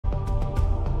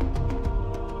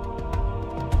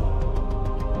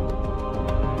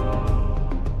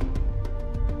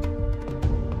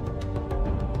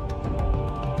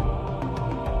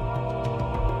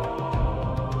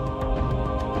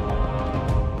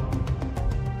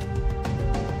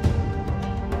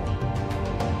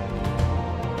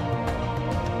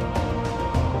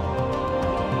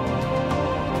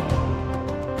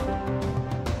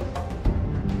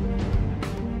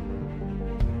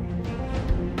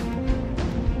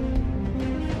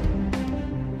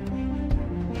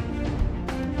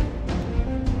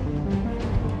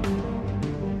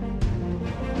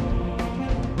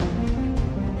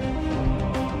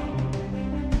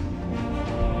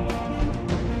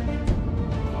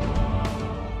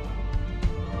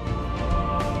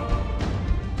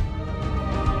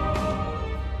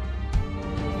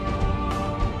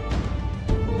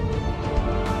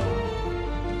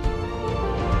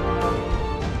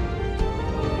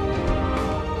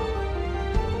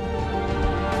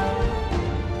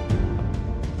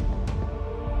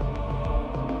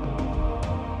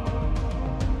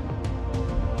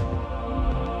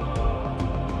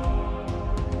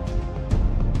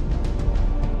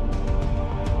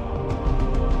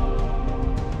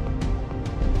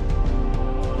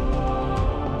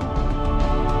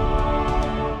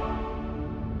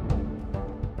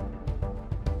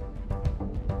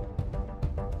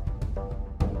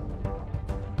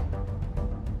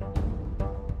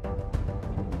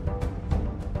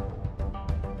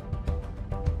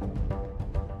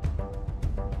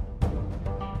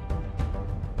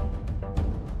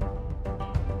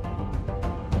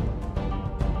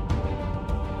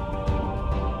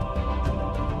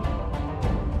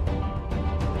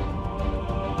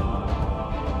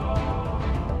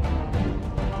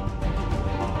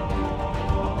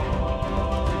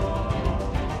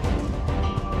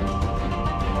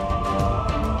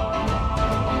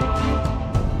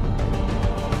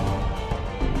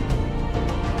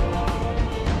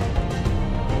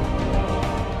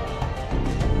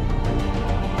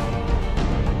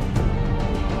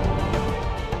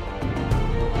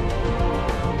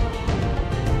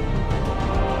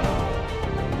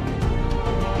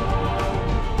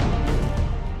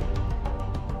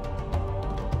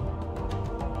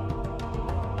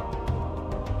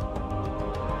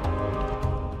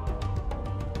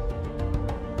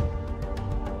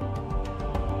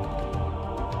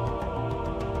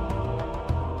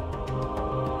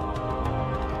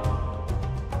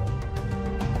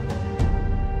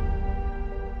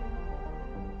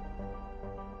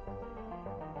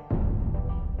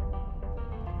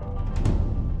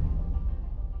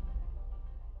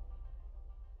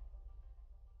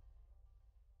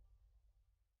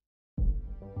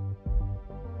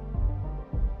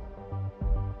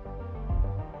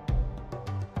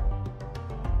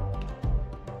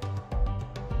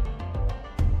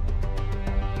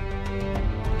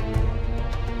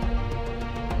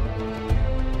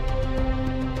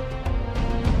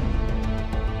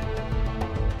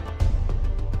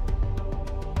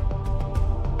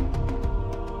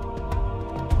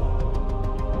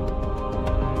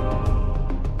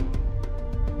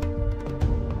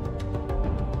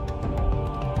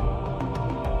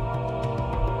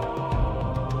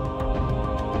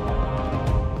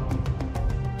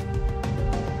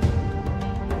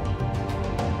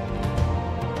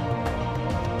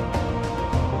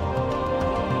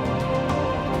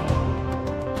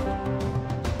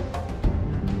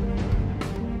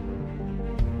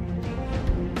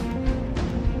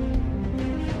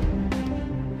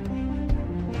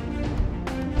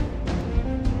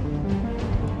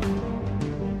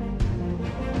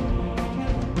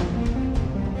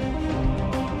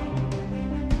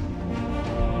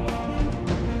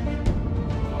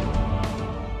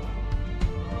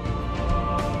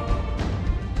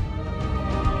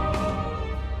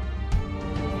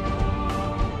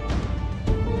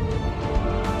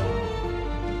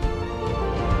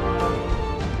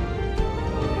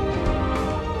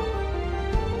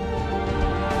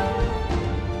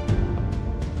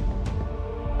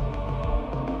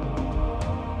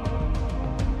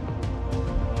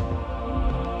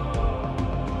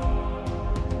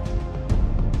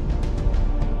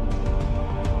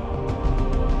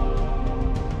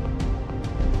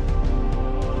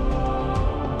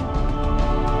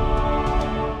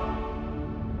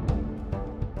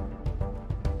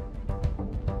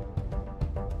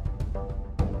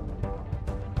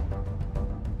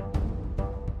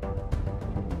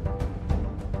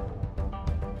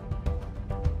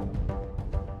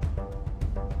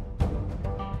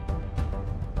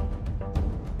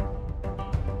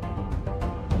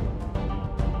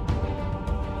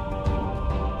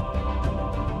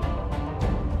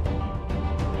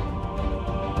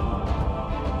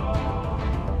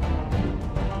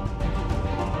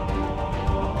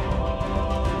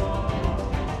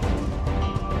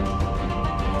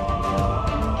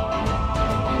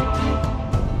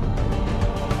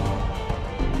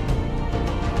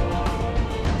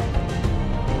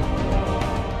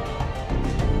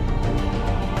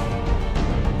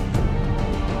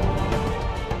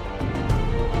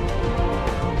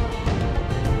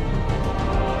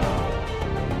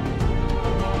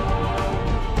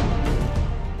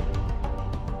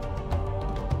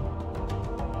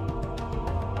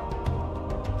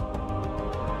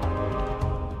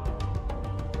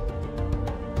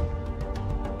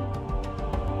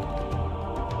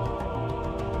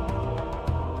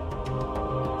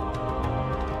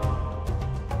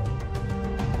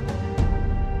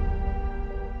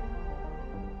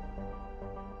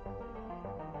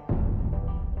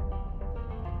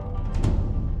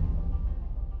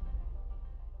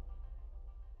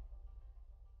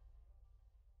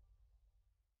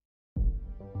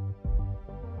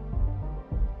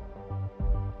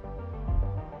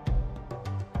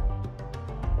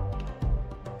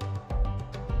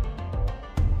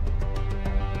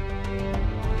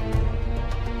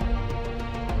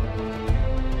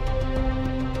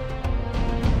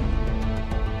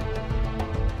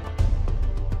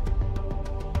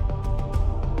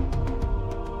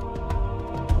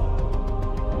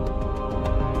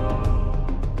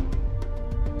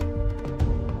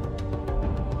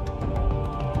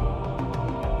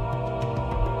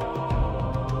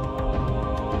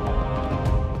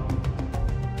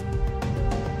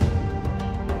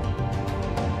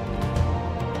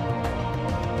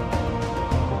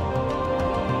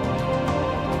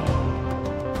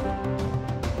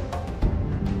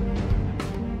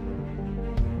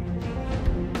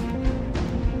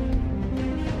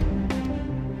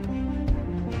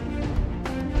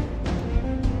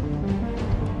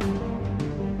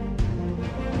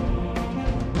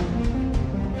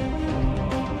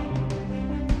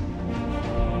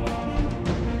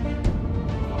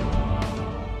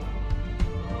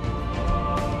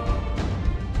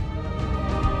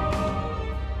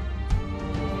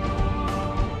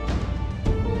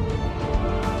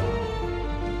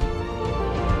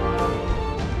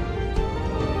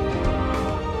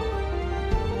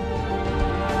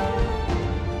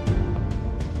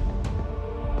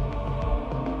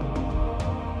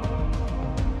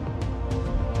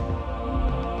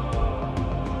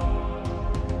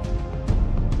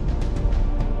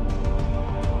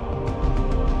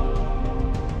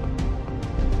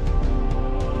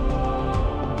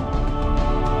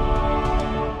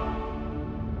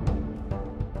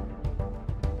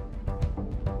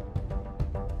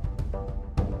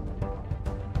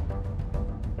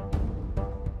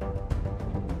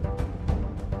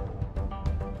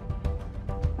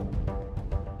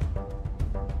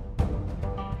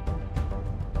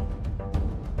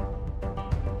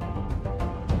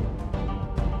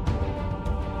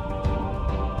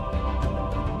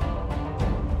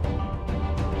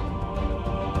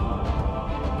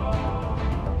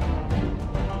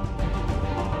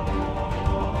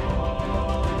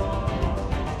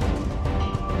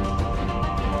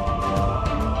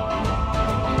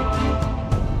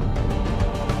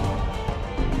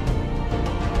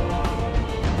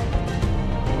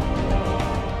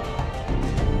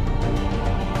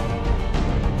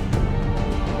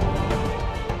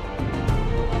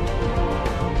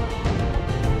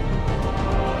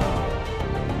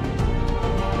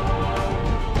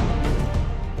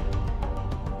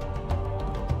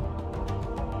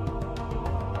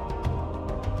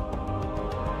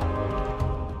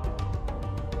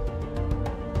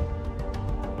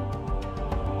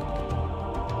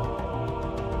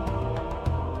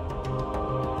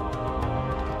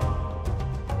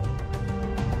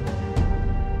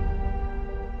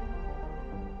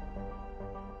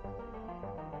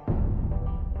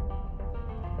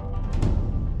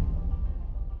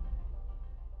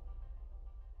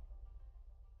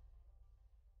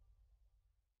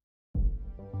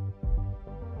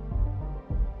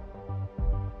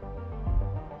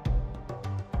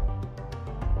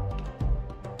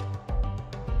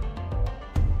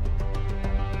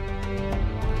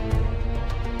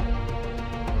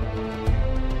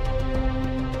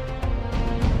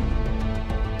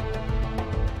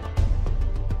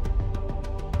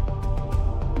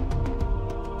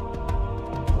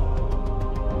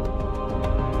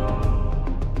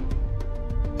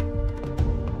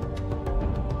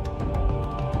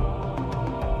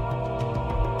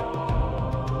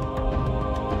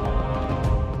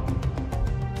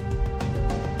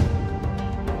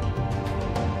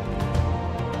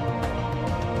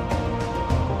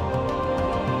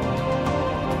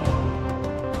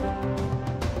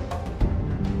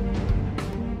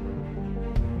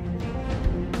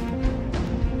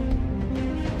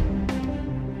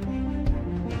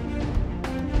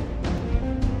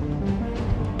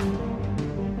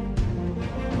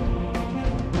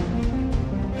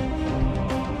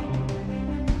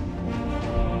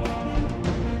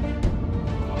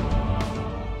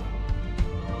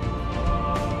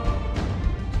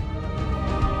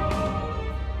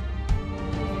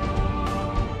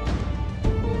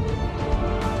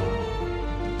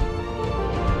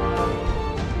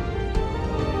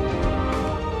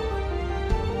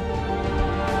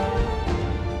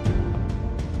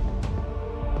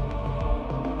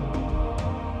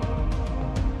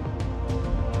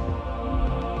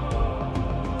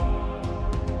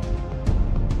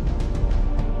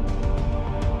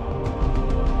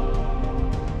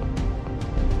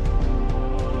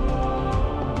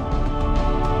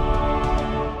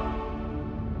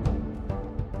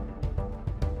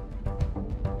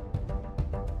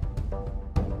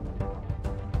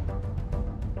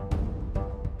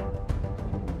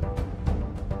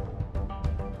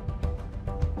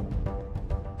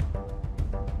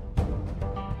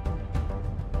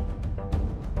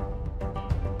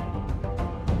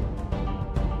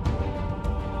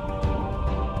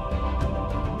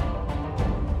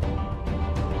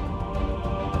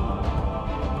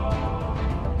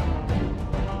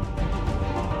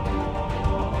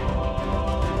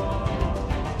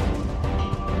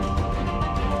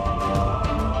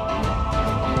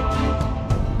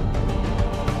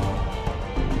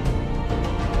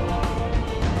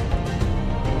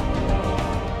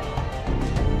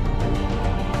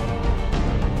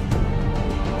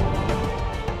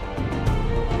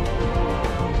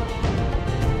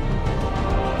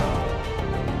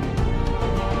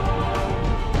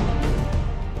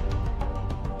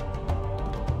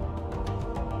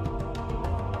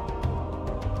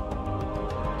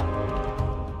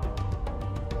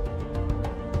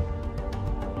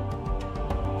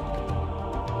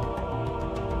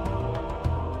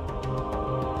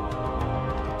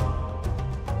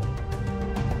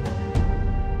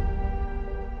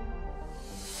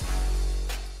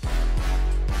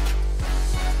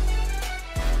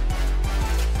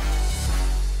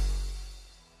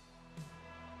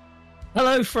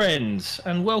Hello, friends,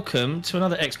 and welcome to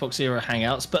another XboxEra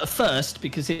Hangouts. But first,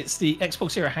 because it's the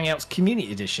XboxEra Hangouts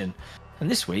Community Edition,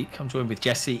 and this week I'm joined with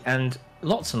Jesse and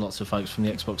lots of folks from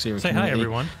the XboxEra community. Say hi,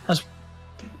 everyone. Yeah,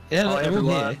 hi, they're all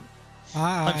here.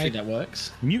 Hi. Hopefully that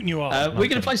works. Muting you all. We're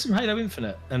going to play some Halo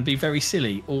Infinite and be very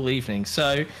silly all evening.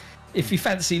 So, if you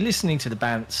fancy listening to the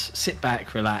bants, sit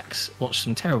back, relax, watch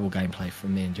some terrible gameplay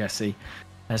from me and Jesse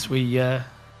as we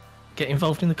get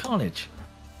involved in the carnage.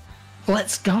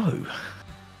 Let's go.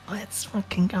 Let's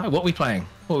fucking go. What are we playing?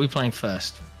 What are we playing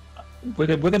first? We're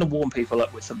going to warm people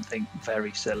up with something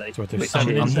very silly. So there's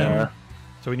 7 in here.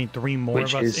 So we need 3 more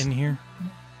of us in here.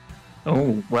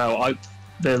 Oh well,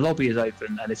 the lobby is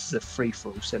open and this is a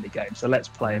free-for-all silly game. So let's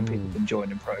play and people can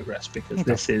join in progress because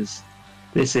this is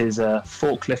a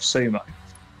forklift sumo.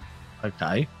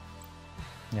 Okay.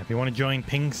 Yeah, if you want to join,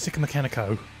 ping Sik and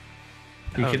Jesse.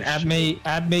 You can add me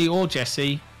or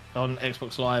Jesse on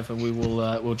Xbox Live, and we will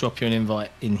we'll drop you an invite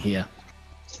in here.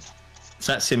 It's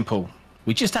that simple.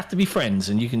 We just have to be friends,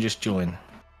 and you can just join.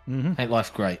 Make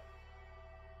life great.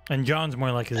 And John's more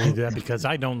likely to do that because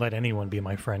I don't let anyone be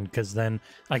my friend, because then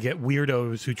I get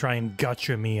weirdos who try and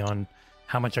gotcha me on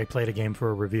how much I played a game for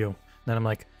a review. Then I'm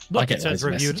like, look, it says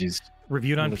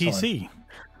reviewed on PC.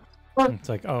 It's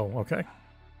like, oh, okay.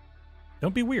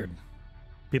 Don't be weird.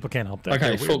 People can't help that.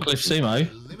 Okay, forklift sumo.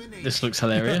 This looks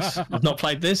hilarious. I've not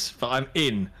played this, but I'm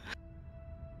in.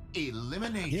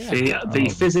 Elimination. The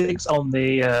physics on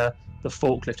the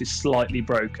forklift is slightly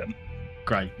broken.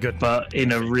 Great. Good. But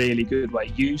in a really good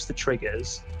way. Use the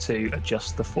triggers to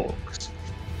adjust the forks.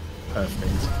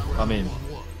 Perfect. I'm in.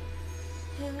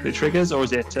 The triggers, or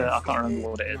is it? I can't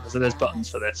remember what it is. So there's buttons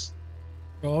for this.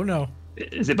 Oh no.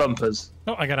 Is it bumpers?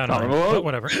 Oh, I got out of it. But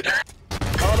whatever.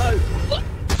 Oh no!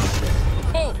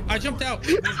 Oh, I jumped out.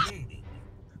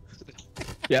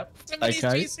 Yep. Somebody's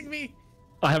Okay. chasing me.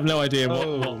 I have no idea what.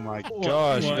 Oh my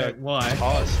gosh! Why?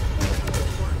 Pause.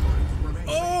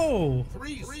 Oh!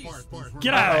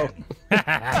 Get out!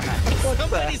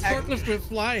 Somebody's forklift went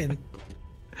flying.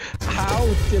 How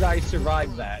did I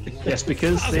survive that? Yes,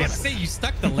 because I was about to this. say you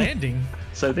stuck the landing.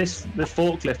 So the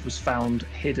forklift was found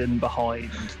hidden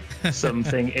behind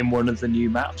something in one of the new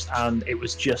maps, and it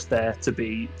was just there to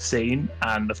be seen.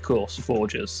 And of course,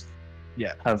 forgers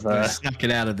have snuck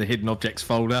it out of the hidden objects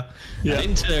folder and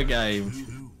into a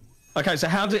game. Okay, so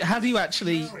how do you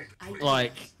actually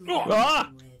like?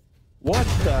 What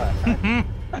the?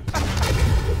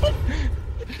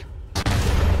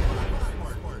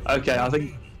 Okay,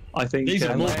 I think These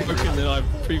are more broken than I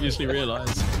previously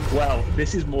realised. Well,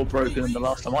 this is more broken than the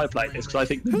last time I played this because I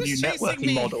think the new chasing networking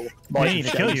me? model might Me to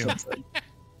show kill you. something.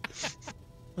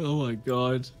 Oh my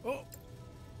god!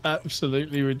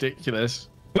 Absolutely ridiculous.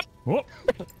 Whoop.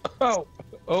 Oh!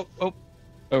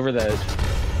 Over the edge.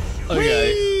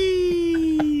 Okay.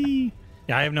 Whee!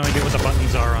 Yeah, I have no idea what the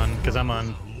buttons are on because I'm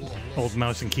on old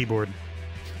mouse and keyboard.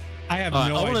 I have Right,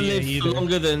 no I want to idea live either.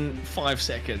 longer than 5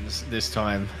 seconds this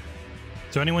time.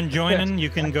 So anyone joining, you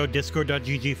can go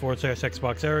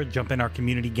discord.gg/XboxEra, jump in our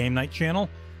community game night channel,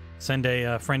 send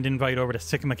a friend invite over to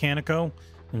Sik and Jesse,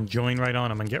 and join right on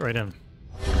them and get right in.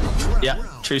 Yeah,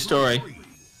 true story.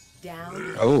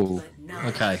 Oh.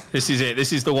 Okay, this is it.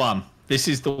 This is the one. This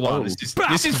is the one. Oh.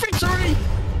 This is victory!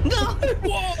 No!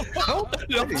 Whoa!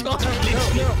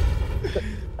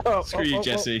 Oh, Screw you,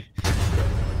 Jesse.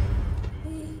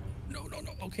 No.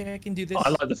 Okay, I can do this. I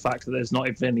like the fact that there's not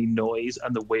even any noise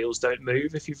and the wheels don't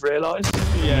move. If you've realised.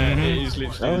 Yeah, it is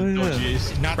literally the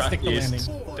dodgiest, Not stick the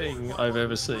crappiest thing I've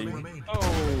ever seen.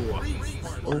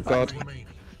 Oh God.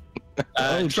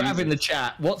 Trav in the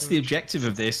chat, what's the objective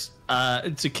of this?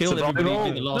 To kill everybody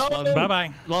in the last one.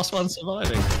 Bye-bye. Last one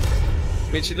surviving.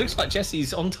 Which it looks like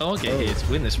Jesse's on target here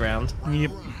to win this round.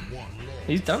 Yep.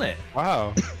 He's done it.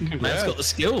 Wow. Man's got the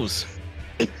skills.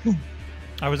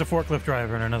 I was a forklift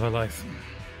driver in another life.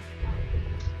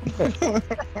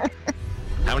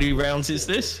 How many rounds is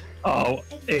this? Oh,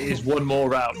 it is one more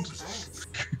round. I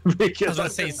was Because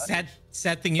about to say,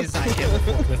 sad thing is I am a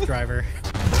forklift driver.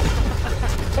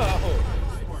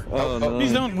 Oh no.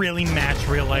 These don't really match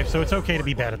real life, so it's okay to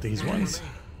be bad at these ones.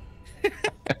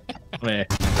 Come here.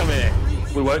 Come here.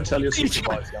 we won't tell your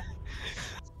supervisor.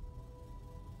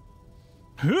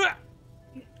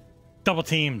 Double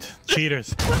teamed.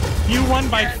 Cheaters. You won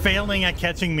by failing at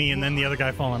catching me and then the other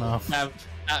guy falling off.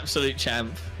 Absolute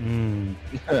champ.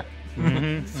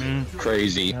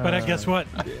 Crazy. But guess what?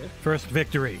 First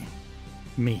victory.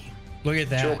 Me. Look at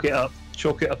that. Chalk it up.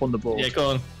 Chalk it up on the board. Yeah,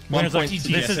 go on. 1 Winners, point like, to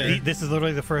this Jesse. is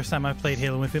literally the first time I've played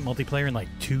Halo Infinite multiplayer in like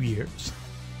 2 years.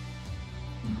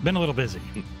 Been a little busy.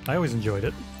 I always enjoyed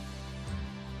it.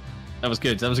 That was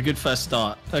good. That was a good first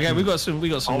start. Okay, we got some Oh my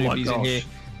newbies in gosh. here.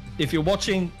 if you're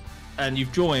watching and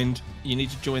you've joined, you need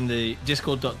to join the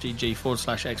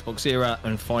discord.gg/XboxEra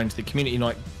and find the Community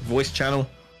Night voice channel.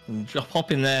 And just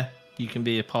hop in there. You can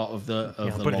be a part of the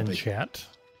I'll the put lobby. it in chat.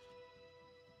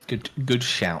 Good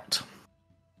shout.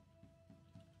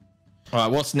 All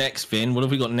right, what's next, Vin? What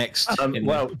have we got next?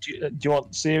 Well, do you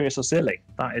want serious or silly?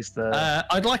 That is the.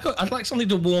 I'd like something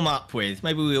to warm up with.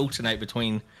 Maybe we alternate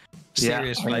between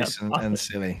serious face and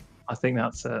silly. I think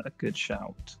that's a good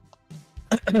shout.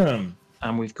 And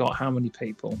we've got how many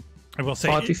people? I will say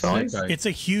 5v5? it's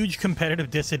a huge competitive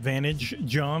disadvantage,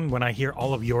 John, when I hear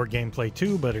all of your gameplay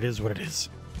too, but it is what it is.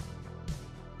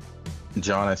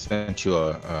 John, I sent you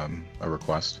a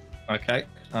request. Okay,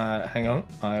 hang on.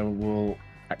 I will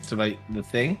activate the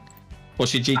thing.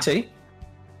 What's your GT?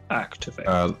 Activate.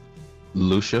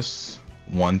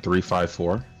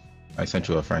 Lucius1354. I sent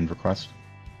you a friend request.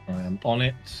 I am on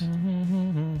it.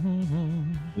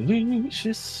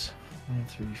 Lucius.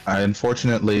 I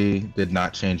unfortunately did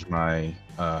not change my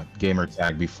gamer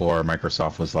tag before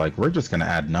Microsoft was like, we're just going to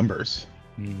add numbers.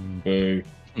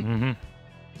 Mm-hmm.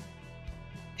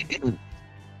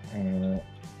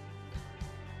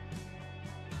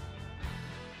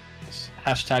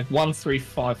 Hashtag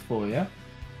 1354, yeah?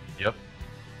 Yep.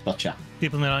 Gotcha.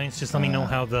 People in the audience, just let me know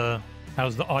how's the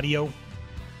audio.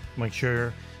 Make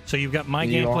sure. So you've got my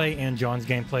gameplay and John's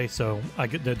gameplay, so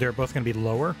they're both going to be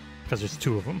lower because there's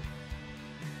two of them.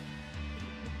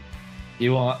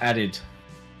 You are added.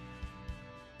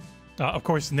 Of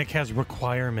course, Nick has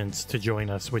requirements to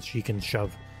join us, which he can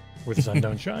shove with Sun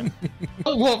Don't Shine.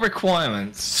 Oh, what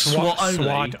requirements?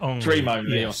 SWAT only. Dream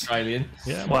only. Yes. Australian.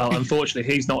 Yeah. Well,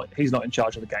 unfortunately, he's not in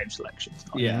charge of the game selection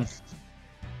tonight. Yeah.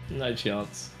 No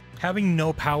chance. Having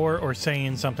no power or say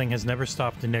in something has never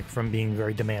stopped Nick from being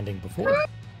very demanding before.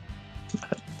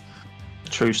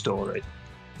 True story.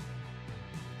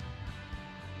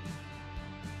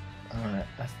 Alright,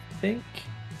 I think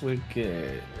we're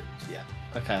good. Yeah.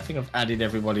 Okay, I think I've added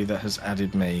everybody that has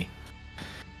added me.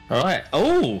 Alright.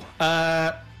 Oh!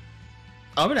 I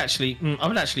would actually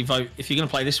vote, if you're going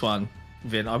to play this one,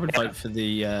 Vin, I would vote for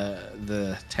the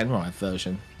Tenrive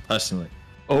version, personally.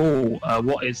 Oh,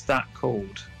 what is that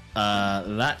called?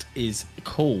 That is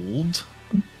called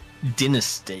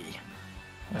Dynasty.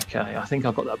 Okay, I think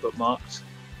I've got that bookmarked.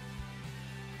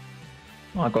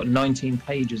 Oh, I've got 19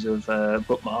 pages of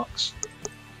bookmarks.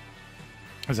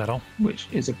 Is that all? Which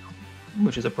is a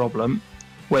problem.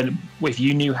 If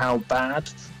you knew how bad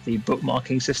the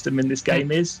bookmarking system in this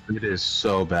game is, It is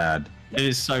so bad. It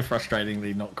is so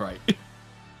frustratingly not great.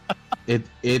 It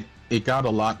got a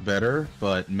lot better,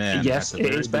 but man, yes, at the it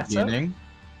very is better. beginning,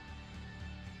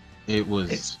 it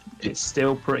was. It's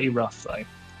still pretty rough though.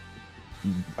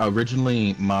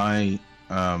 Originally, my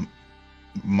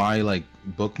like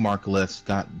bookmark list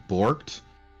got borked,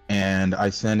 and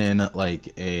I sent in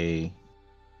like a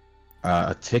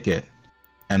ticket,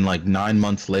 and like 9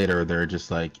 months later, they're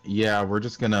just like, yeah, we're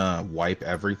just gonna wipe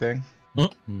everything.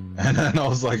 And then I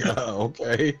was like,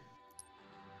 okay.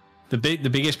 The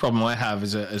biggest problem I have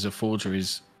as a forger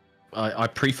is I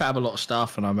prefab a lot of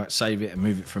stuff and I might save it and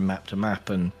move it from map to map,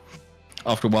 and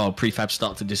after a while prefabs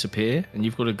start to disappear and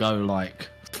you've got to go like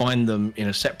find them in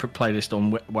a separate playlist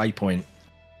on Waypoint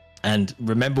and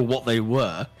remember what they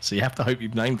were, so you have to hope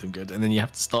you've named them good, and then you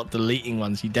have to start deleting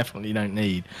ones you definitely don't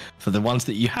need for the ones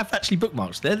that you have actually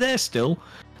bookmarked. They're there still,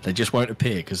 they just won't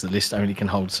appear because the list only can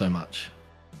hold so much.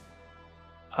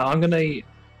 I'll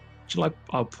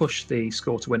push the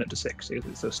score to win up to 60.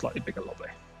 It's a slightly bigger lobby.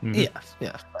 Yeah,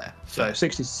 fair. So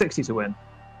 60 to win.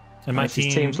 And my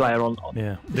team player on.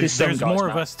 Yeah, there's more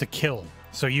of us to kill,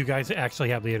 so you guys actually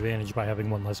have the advantage by having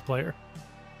one less player.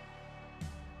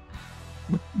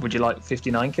 Would you like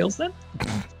 59 kills then?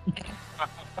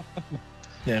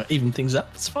 Yeah, even things up.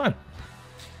 It's fine.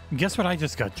 Guess what I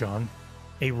just got, John?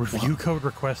 A review code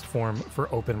request form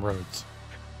for Open Roads.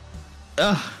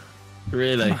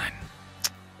 Really?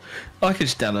 I could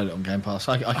just download it on Game Pass.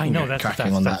 I know that's why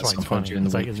it's funny.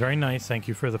 It's very nice. Thank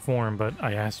you for the form, but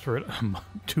I asked for it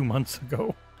 2 months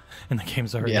ago, and the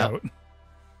game's already out.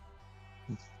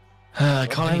 I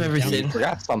can't have everything.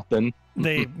 Forgot something.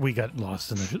 We got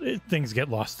lost in things get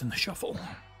lost in the shuffle.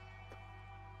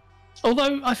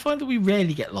 Although I find that we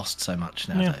rarely get lost so much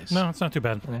nowadays. Yeah, no, it's not too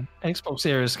bad.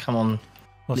 XboxEra's come on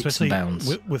leaps and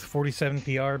bounds. With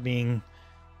 47PR being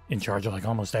in charge of like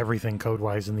almost everything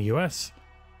code-wise in the US.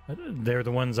 They're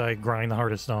the ones I grind the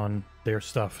hardest on their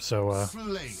stuff, so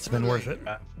it's been worth it.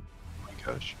 Oh my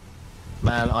gosh.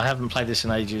 Man, I haven't played this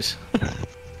in ages.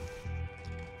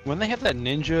 When they have that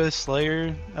Ninja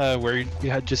Slayer, where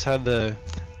you just had the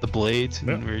blades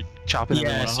and we were chopping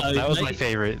them off, that was my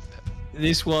favorite.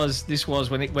 This was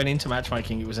when it went into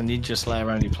matchmaking. It was a Ninja Slayer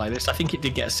only playlist. I think it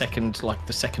did get a second, like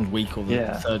the second week or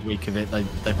the third week of it.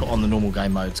 They put on the normal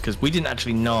game modes because we didn't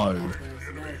actually know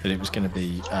that it was going to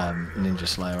be Ninja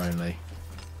Slayer only.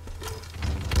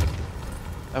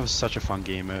 That was such a fun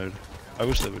game mode. I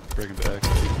wish they would bring it back.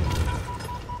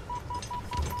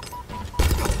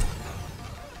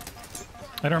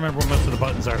 I don't remember what most of the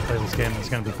buttons are to play this game. It's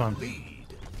going to be fun.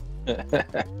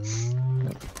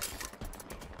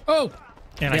 Oh!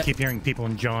 And I keep hearing people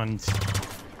in John's.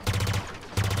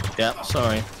 Yeah,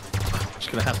 sorry.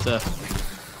 Just gonna have to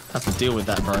deal with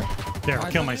that, bro. There,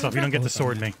 kill myself. You don't get to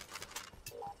sword me.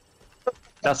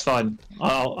 That's fine.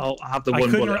 I'll have the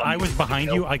one bullet. I was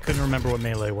behind you. I couldn't remember what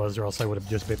melee was, or else I would have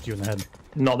just biffed you in the head.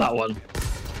 Not that one.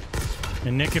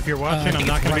 And Nick, if you're watching, I'm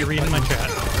not going to be reading my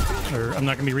chat. Or I'm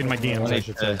not going to be reading my DMs, I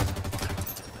should say.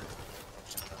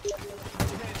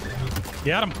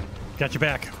 Got him. Got your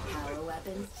back.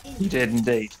 You did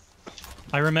indeed.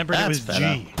 I remembered it was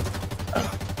G.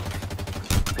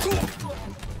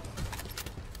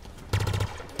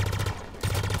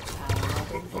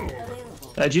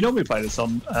 Do you normally play this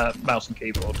on mouse and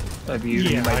keyboard? Have you?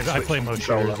 Yeah, I play most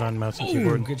shooters on mouse and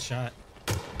keyboard. Good shot.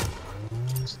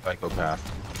 Psychopath.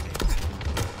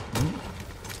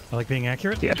 I like being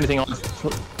accurate. The only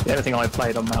thing I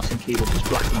played on mouse and keyboard was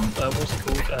black and what's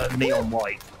it called? Neon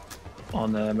white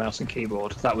on mouse and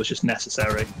keyboard. That was just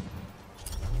necessary.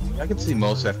 I could see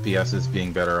most FPSs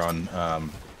being better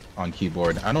on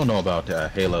keyboard. I don't know about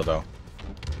Halo though.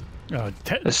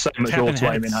 There's so much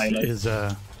auto aim in Halo. Is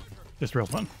just real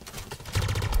fun.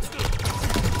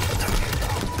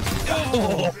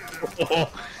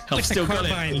 I've still got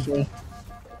it.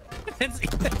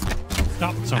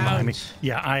 Oh, someone behind me.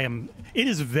 Yeah, I am. It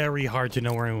is very hard to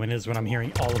know where anyone is when I'm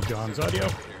hearing all of John's audio.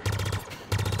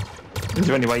 Is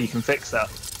there any way you can fix that?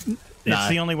 It's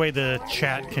the only way the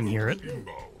chat can hear it.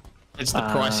 It's the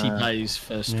price he pays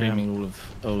for streaming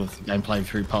all of the gameplay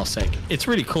through Parsec. It's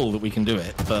really cool that we can do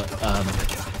it, but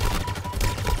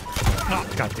oh,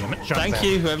 God damn it! Thank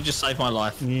you, whoever just saved my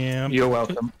life. Yeah, you're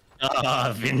welcome.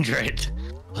 Vindred,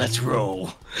 let's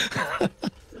roll.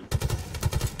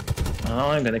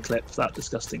 I'm going to clip that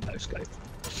disgusting no scope.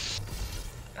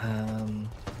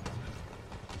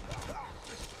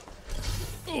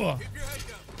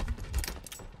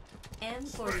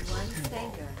 M41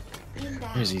 Spanker.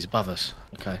 Who is he? He's above us.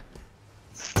 Okay.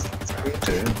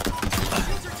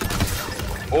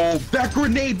 Oh, that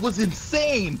grenade was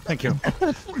insane! Thank you.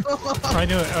 I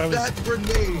knew it. I was that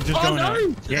grenade. just going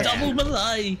out. Yeah. Double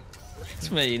melee. It's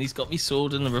me, and he's got me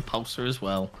sword and the repulsor as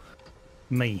well.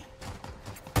 Me.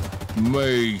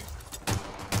 Me.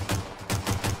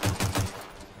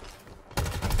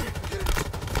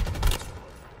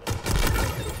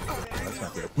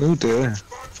 Oh dear.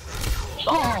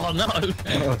 Oh no!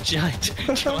 Giant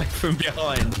from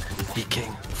behind. He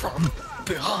came from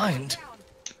behind.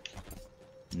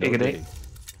 Biggity.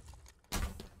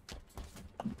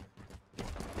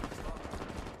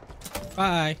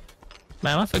 Bye.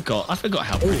 Man, I forgot how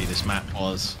pretty this map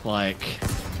was. Like,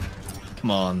 come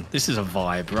on, this is a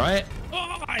vibe, right?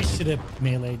 Oh, I should have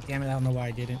melee. Damn it! I don't know why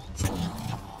I didn't.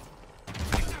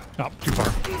 Oh, too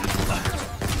far.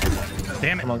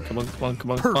 Damn it. Come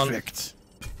on. Perfect.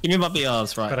 Give me my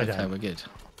BRs, right? But I Okay, died. we're good.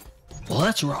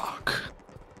 Let's rock.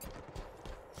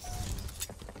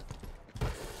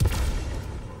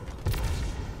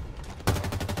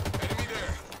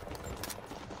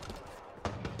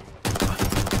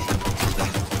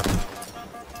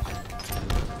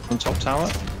 On top tower.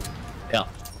 Yeah.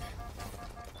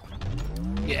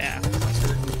 Yeah.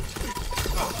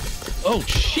 Oh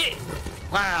shit!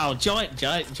 Wow, Jai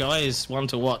is one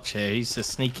to watch here. He's a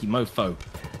sneaky mofo.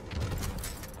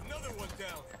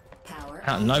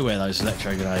 Out of nowhere, those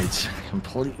electro grenades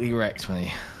completely wrecked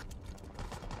me.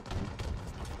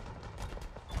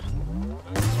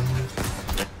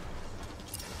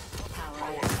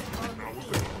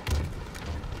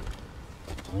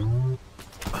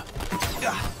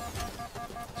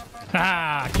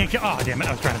 Ah, I can't get. Oh, damn it!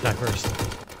 I was trying to die first.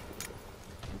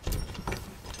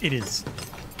 It is.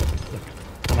 Look,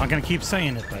 I'm not gonna keep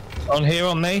saying it, but On here,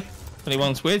 on me.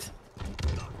 Anyone's with?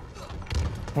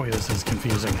 boy, this is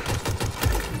confusing.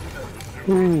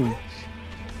 Ooh.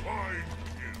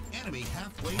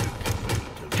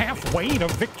 Halfway to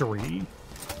victory.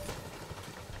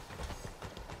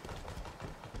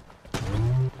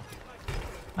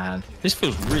 Man, this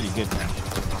feels really good now.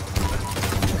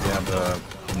 Yeah, the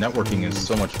networking is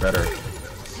so much better.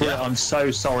 Yeah, I'm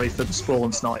so sorry for the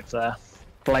spawn snipe there.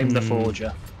 Blame the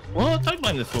forger. What? Don't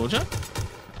blame the forger.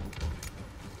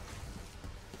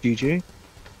 GG.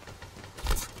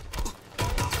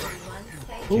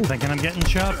 keep thinking I'm getting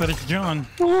shot, but it's John.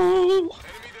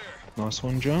 Nice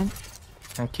one, John.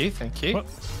 Thank you, thank you. What?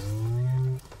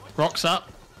 Rocks up.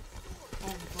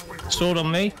 Sword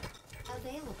on me.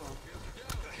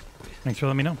 Thanks for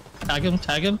letting me know. Tag him,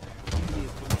 tag him.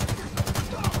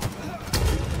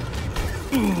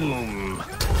 Boom.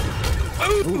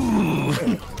 Ooh.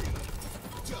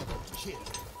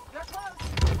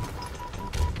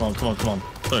 Come on, come on, come on.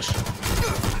 Push.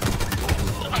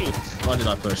 Why did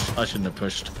I push? I shouldn't have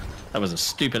pushed. That was a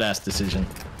stupid ass decision.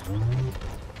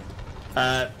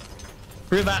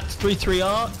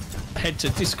 Privat33R, head to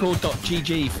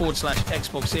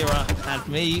discord.gg/XboxEra, add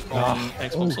me on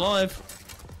Xbox Live.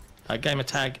 Gamer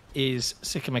tag is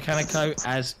Sik and Mechanico,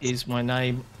 as is my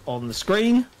name on the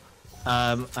screen.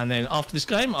 And then after this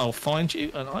game, I'll find you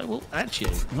and I will add you.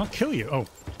 I'll not kill you. Oh.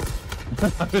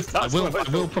 I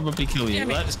will probably kill you.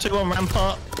 Right, there's 2 on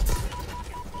Rampart.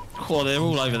 Oh, they're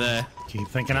all over there. Keep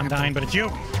thinking I'm dying, but it's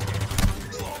you.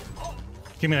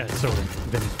 Give me that sword.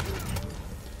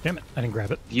 Damn it, I didn't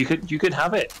grab it. You could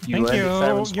have it. Thank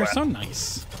you. You're so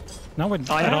nice. Not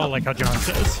at all like how John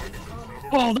says.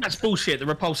 Oh, that's bullshit. The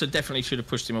repulsor definitely should have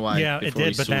pushed him away. Yeah, it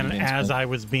did, but then as I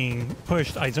was being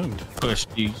pushed, I zoomed. Pushed,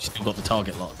 you still got the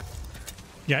target lock.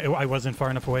 Yeah, I wasn't far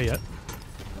enough away yet.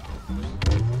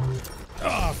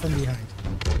 Oh, from behind.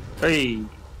 Hey.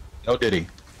 No diddy.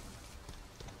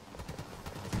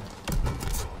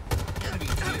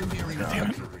 Damn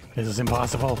it. This is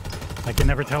impossible. I can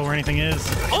never tell where anything is.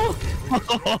 Oh,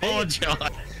 oh John.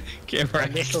 Get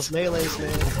right. Those melees,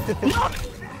 man.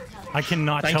 I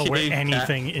cannot tell where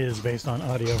anything is based on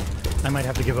audio. I might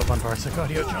have to give up on Parsec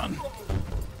audio, John.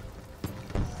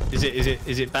 Is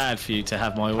it bad for you to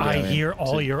have my audio? I hear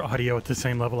all your audio at the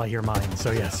same level I hear mine,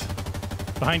 so yes.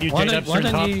 Behind you, why J-Dubs, don't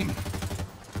top.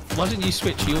 why don't you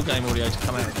switch your game audio to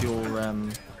come out of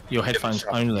your headphones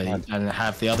only, and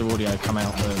have the other audio come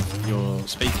out of your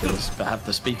speakers, but have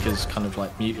the speakers kind of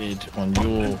like muted on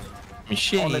your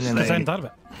machine? Honestly, and I hadn't thought of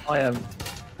it.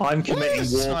 I'm committing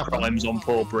war crimes on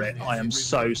poor Brit. I am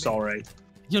so sorry.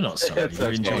 You're not sorry.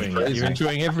 You're enjoying it. You're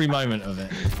enjoying every moment of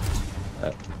it.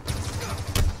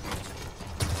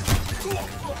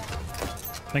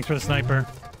 Thanks for the sniper.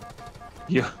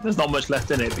 Yeah, there's not much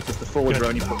left in it because the forger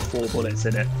only put 4 bullets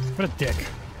in it. What a dick.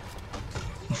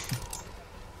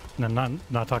 No,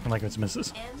 not talking like it's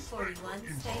misses.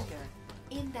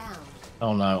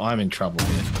 Oh no, I'm in trouble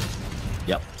here.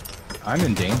 Yep. I'm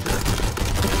in danger.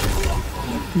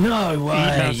 No Eat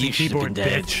way. mouse You and should have keyboard, been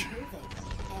dead. bitch.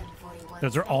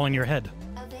 Those are all in your head.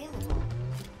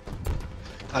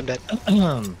 I'm dead.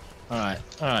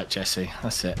 Alright, Jesse.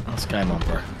 That's it. That's game on,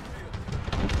 bro.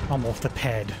 I'm off the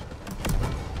pad.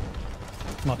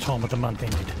 Not home with the month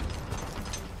ended.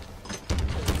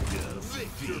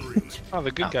 Oh,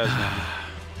 the good guys now.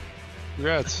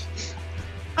 Congrats.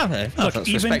 Okay.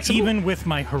 Look, even with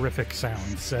my horrific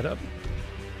sound setup.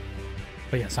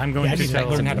 But yes, I'm going I to need to tell.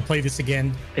 learn how to play this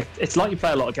again. It's like you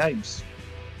play a lot of games.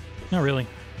 Not really.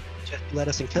 Just let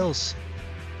us in kills.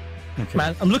 Okay.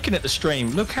 Man, I'm looking at the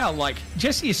stream. Look how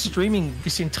Jesse is streaming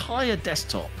this entire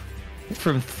desktop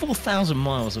from 4,000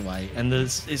 miles away, and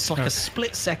it's like a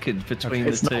split second between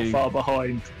It's the not two. far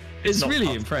behind. It's not really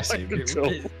far impressive. behind at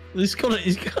all. It's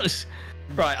got.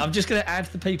 Right, I'm just going to add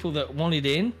the people that wanted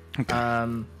in.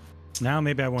 Okay. Now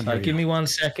maybe I won't So hear give you. me 1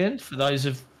 second for those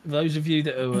of you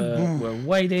that were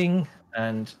waiting,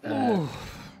 and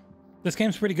This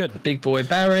game's pretty good. Big Boy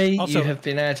Barry, Also, you have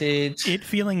been added. It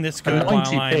feeling this good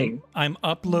 90 while ping. I'm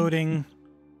uploading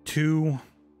to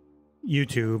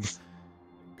YouTube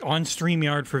on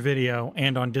StreamYard for video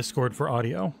and on Discord for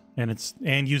audio,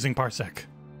 and using Parsec,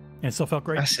 and it still felt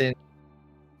great. That's in.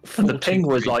 And the ping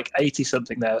was like 80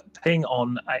 something there. Ping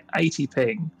on 80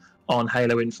 ping on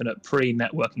Halo Infinite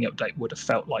pre-networking update would have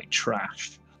felt like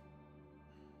trash.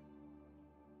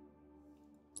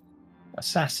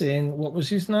 Assassin, what was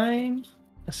his name?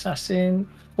 Assassin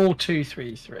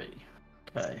 4233.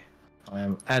 Okay, I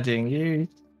am adding you.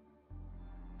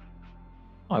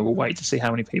 I will wait to see how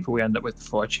many people we end up with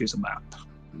before I choose a map.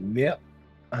 Yep.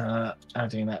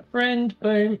 Adding that friend.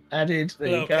 Boom. Added.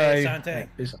 There you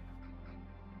go.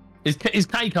 Is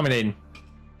Kay coming in?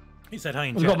 He said hi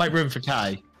in We've chat. got to make room for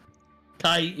Kay.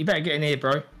 Kay, you better get in here,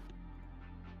 bro.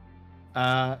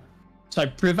 So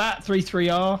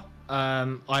Privat33R.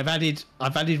 I've added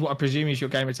what I presume is your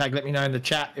gamer tag. Let me know in the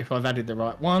chat if I've added the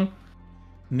right one.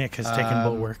 Nick has taken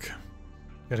bulwark.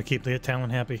 Got to keep the Talon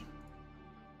happy.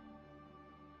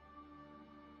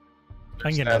 I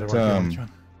can get another one.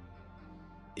 John.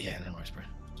 Yeah, no worries, bro.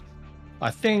 I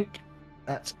think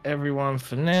that's everyone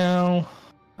for now.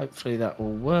 Hopefully that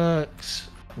all works.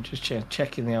 I'm just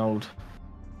checking the old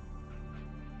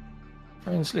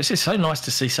It's just so nice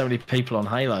to see so many people on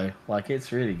Halo. Like,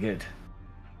 it's really good.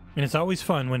 And it's always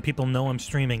fun when people know I'm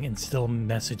streaming and still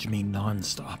message me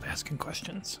non-stop asking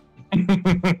questions.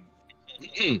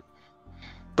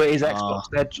 But is Xbox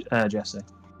dead, Jesse?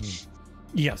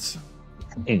 Yes.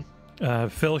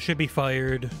 Phil should be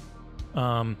fired.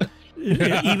 Even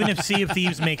if Sea of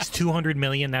Thieves makes 200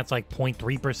 million, that's like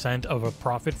 0.3% of a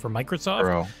profit for Microsoft.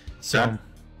 Bro, so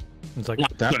it's like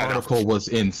that article was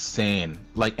insane.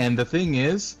 Like, and the thing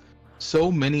is,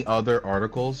 so many other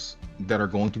articles that are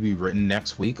going to be written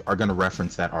next week are going to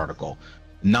reference that article,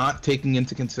 not taking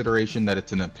into consideration that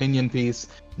it's an opinion piece,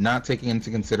 not taking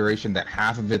into consideration that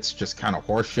half of it's just kind of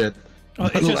horseshit.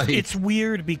 It's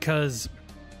weird because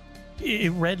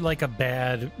it read like a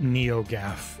bad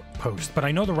NeoGAF post, but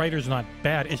I know the writer's not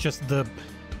bad. It's just the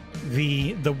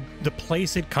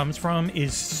place it comes from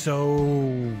is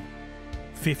so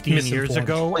 15 years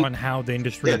ago on how the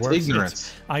industry works.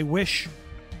 Ignorance. I wish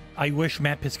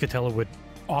Matt Piscatella would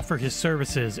offer his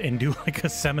services and do like a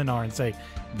seminar and say,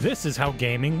 this is how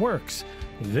gaming works.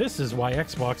 This is why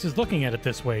Xbox is looking at it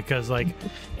this way. Because like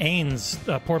Ains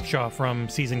Porpshaw from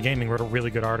Seasoned Gaming wrote a really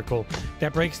good article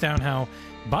that breaks down how,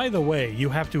 by the way, you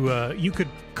have to you could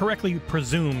correctly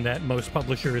presume that most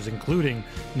publishers, including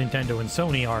Nintendo and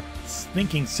Sony, are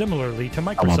thinking similarly to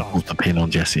Microsoft. I want to pin on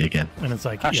Jesse again. And it's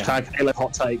like hashtag Halo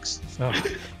hot takes.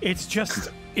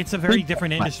 It's a very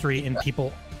different industry, and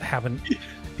people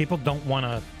don't want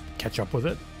to catch up with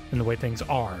it in the way things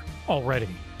are already.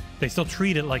 They still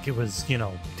treat it like it was,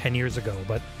 10 years ago,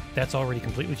 but that's already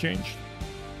completely changed.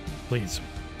 Please.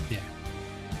 Yeah.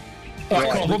 All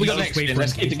right, cool. What we got next?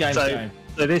 Let's keep the game going.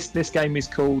 So this game is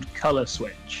called Color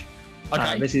Switch.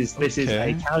 Okay. This is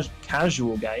a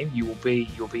casual game. You'll be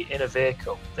in a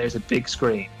vehicle. There's a big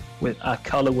screen with a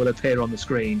color will appear on the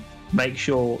screen. Make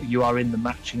sure you are in the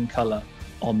matching color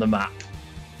on the map.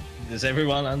 Does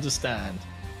everyone understand?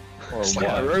 It's like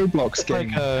a Roblox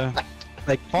game.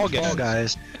 Like Fall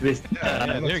Guys. There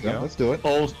you go. Let's do it.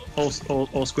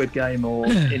 Or Squid Game, or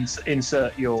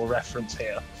insert your reference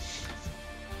here.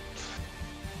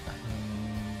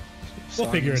 We'll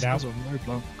figure it out.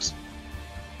 Roblox.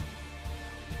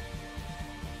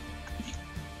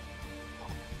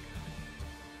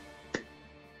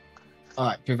 All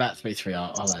right, Privat33,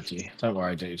 I'll add you. Don't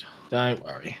worry, dude. Don't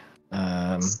worry.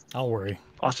 I'll worry.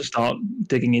 I'll have to start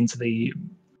digging into the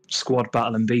squad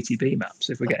battle and BTB maps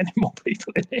if we get any more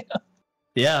people in here.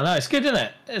 Yeah, no, it's good, isn't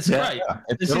it? It's great. Yeah,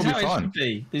 This is it'll be how it fun. should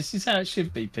be. This is how it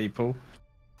should be, people.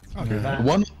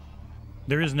 One.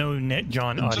 There is no net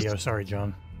John audio. Sorry,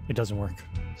 John. It doesn't work.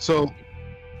 So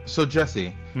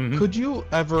Jesse, could you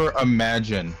ever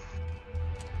imagine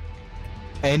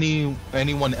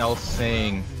anyone else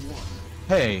saying,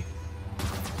 "Hey,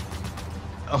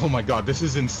 oh my God, this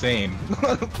is insane.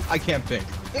 I can't think."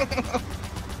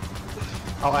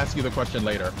 I'll ask you the question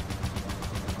later.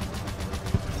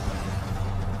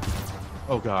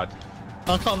 Oh God.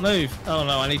 I can't move. Oh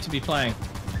no, I need to be playing.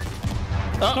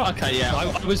 Oh, okay, yeah.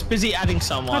 I was busy adding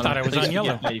someone. I thought I was on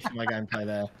yellow. Me for my gameplay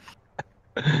there.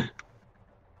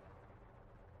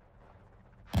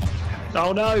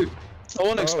 Oh no! I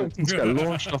wasn't expecting to get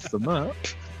launched off the map.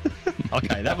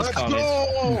 Okay, that was Let's carnage.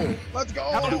 go! Let's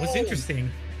go! That was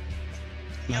interesting.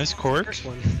 Nice cork. First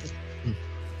one.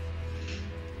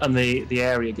 And the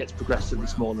area gets progressively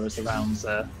smaller as the rounds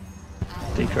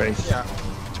decrease. Yeah.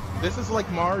 This is like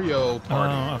Mario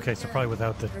Party. Oh, okay, so probably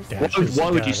without the dashes.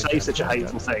 Why would you say such a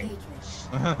hateful thing?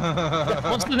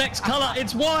 What's the next colour?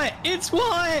 It's white! It's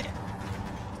white!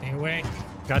 Stay away.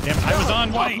 Goddamn, I was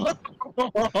on white!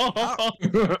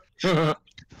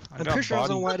 I'm pretty sure I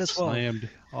was on white as well. Slammed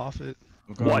off it.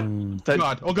 What? Oh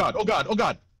God! Oh God! Oh God! Oh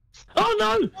God! Oh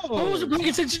no! I wasn't paying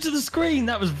attention to the screen.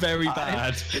 That was very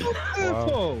bad.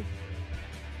 Wow.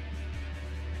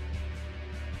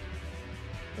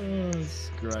 Oh,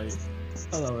 that's great.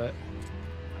 I love it.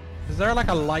 Is there like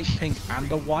a light pink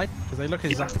and a white? Because they look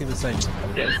exactly the same.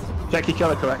 Yeah. Check your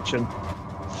colour correction.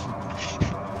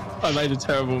 I made a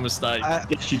terrible mistake.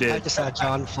 Yes, you I did. just saw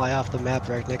John fly off the map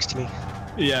right next to me.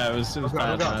 Yeah, it was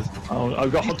bad, man. Oh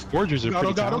God! Forgers are Oh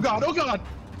pretty God! Oh God! Oh God!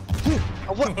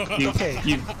 Oh, what? Okay.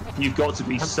 You've got to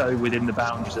be so within the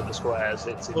boundaries of the squares.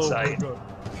 It's insane.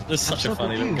 It's such a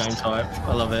funny little game type.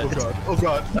 I love it. Oh God! Oh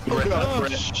God! Oh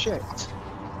God! Oh, shit.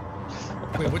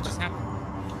 Wait, what just happened?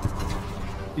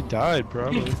 He died,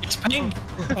 probably. It's pink!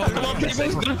 Oh,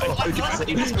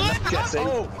 Jesse.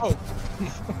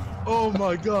 Oh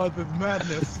my God! The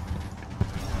madness!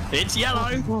 It's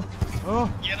yellow! Oh!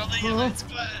 Yellow, the yellow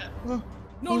square! No,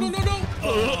 no, no, no!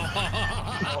 Oh!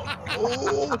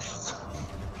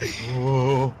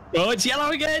 Oh! Oh, it's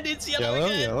yellow again! It's yellow,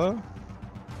 again! Yellow.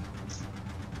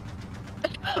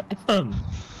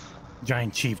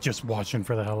 Giant Chief just watching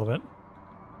for the hell of it.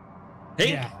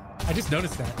 Hey. Yeah, I just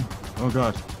noticed that. Oh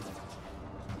god.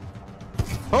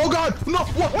 Oh god! No!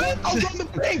 What? I was on the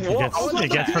pink!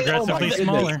 It gets progressively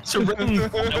smaller.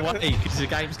 Because the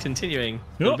game's continuing.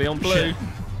 It'll be on blue. Shit.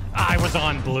 I was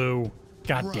on blue.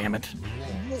 God damn it.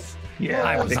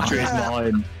 Yeah, victory is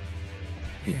mine.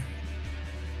 That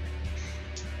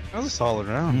was a solid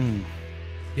round.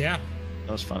 Yeah.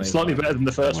 That was funny. Slightly better than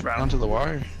the first round. Onto the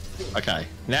wire. Okay,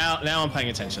 now I'm paying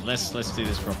attention. Let's do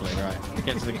this properly, right?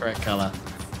 Get to the correct color.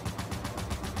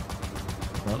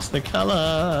 What's the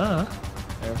color?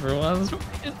 Everyone's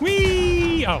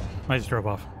Whee! Oh, I just drove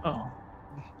off. Oh.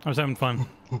 I was having fun.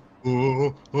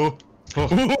 We'll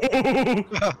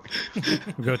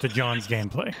go to John's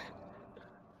gameplay.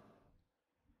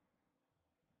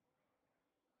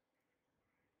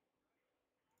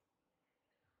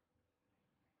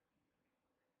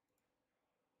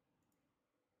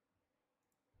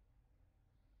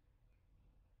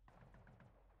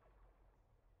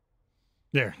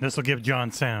 There, this will give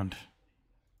John sound.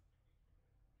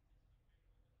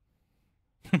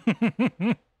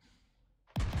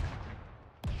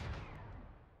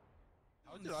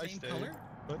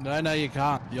 No, you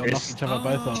can't. You'll knock each other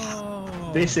both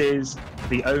off. This is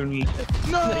the only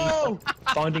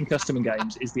finding custom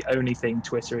games is the only thing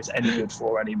Twitter is any good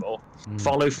for anymore.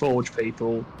 Follow Forge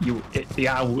people. The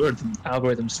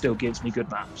algorithm still gives me good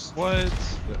maps. What?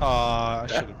 I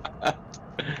should have.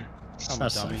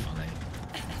 That's so funny.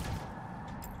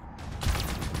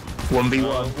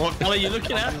 1v1. What color are you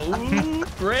looking at? Ooh,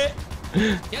 Brett.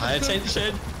 Pay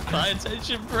attention. Pay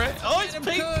attention, Brett. Oh, it's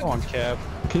pink. Come on, Cap.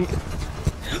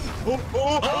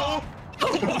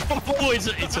 Oh,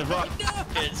 it's a rock.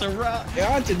 It's a rock.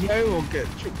 Yeah, I didn't know we'll get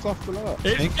tripped off a lot.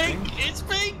 It's pink. It's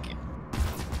pink.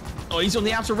 Oh, he's on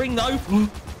the outer ring though.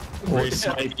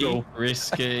 Risky.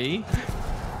 Risky.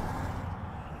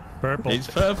 Purple. It's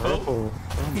purple.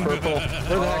 Purple.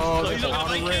 Oh, he's not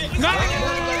gonna make it.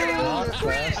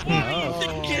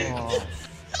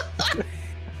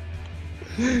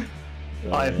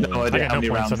 I have no idea how I got many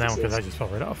no points rounds on that one this because I is. just fell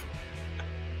right off.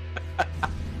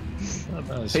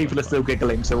 People are still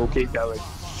giggling, so we'll keep going.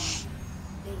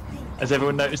 Has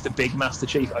everyone noticed the big Master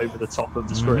Chief over the top of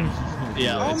the screen?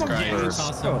 Yeah, it's great. It's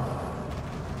awesome.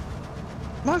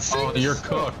 Oh, you're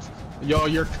cooked. Yo,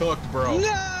 you're cooked, bro.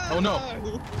 No! Oh no.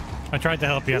 I tried to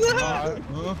help you. No, no,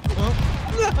 no.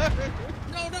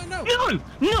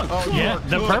 Oh, Yeah,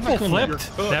 the you're purple cooked. flipped.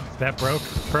 You're cooked. That broke.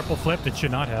 Purple flipped. It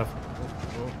should not have.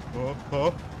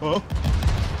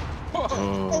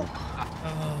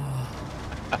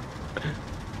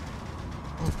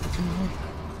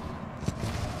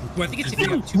 Well, I think it's if you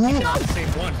have two people on the same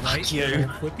one, right? You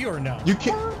flip you or no? You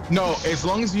can't. No, as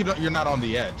long as you're not on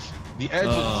the edge. The edge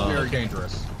is very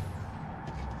dangerous.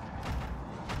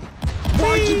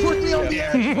 Why'd you put me on the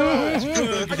edge, bro?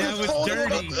 Good, that was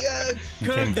dirty.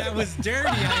 Good, that was dirty.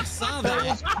 I saw That that.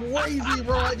 was crazy,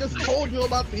 bro. I just told you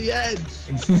about the edge.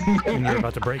 And you're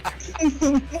about to break.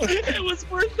 It was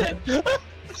worth it.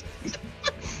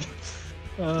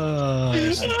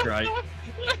 This is great.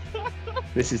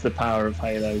 This is the power of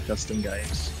Halo custom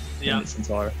games in its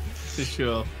entirety. For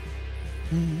sure.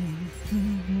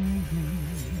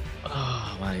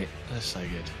 Oh, mate, that's so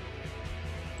good.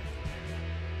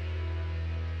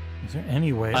 Is there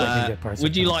any way I can get parts?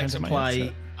 Would you like to into my play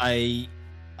headset? a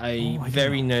I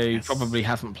very do. new, Yes. probably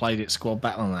haven't played it squad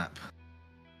battle map?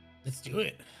 Let's do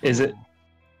it. Is it?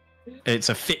 It's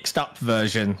a fixed up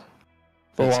version.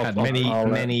 Oh, It's I'll- had I'll-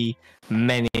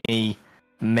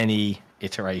 many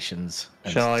iterations.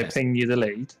 and Shall I success. ping you the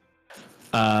lead?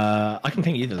 I can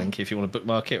ping you the link if you want to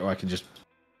bookmark it, or I can just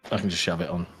shove it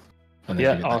on. And then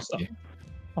Yeah, give it back awesome. to you.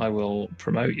 I will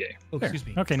promote you. Oh, excuse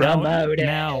me. Okay, Promote it.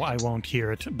 now I won't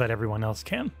hear it, but everyone else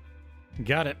can.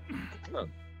 Got it.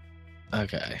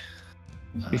 Okay.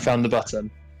 We found the button.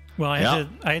 Well, I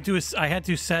had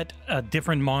to set a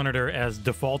different monitor as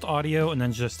default audio, and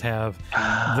then just have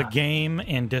the game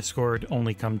and Discord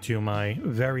only come to my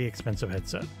very expensive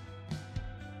headset.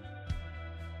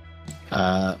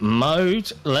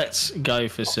 Mode. Let's go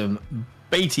for some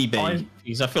BTB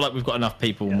because I feel like we've got enough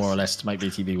people more or less to make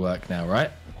BTB work now,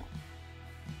 right?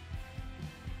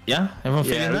 Yeah, everyone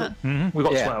feeling that? Mm-hmm. We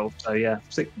got 12, so yeah.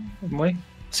 6, haven't we?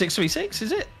 6v6,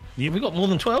 is it? Yep. We got more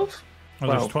than 12.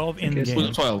 Well, there's 12 in I think game. We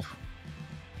got 12.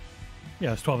 Yeah,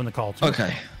 there's 12 in the call too.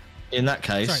 Okay. In that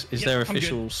case, Sorry. is Yep, there I'm good.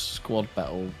 official squad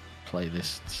battle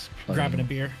playlists? Grabbing a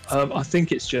beer. I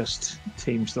think it's just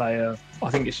Team Slayer. I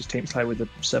think it's just Team Slayer with the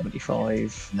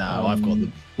 75. No, I've got the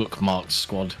bookmarked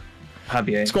squad. Have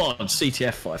you? Squad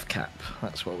CTF 5 cap.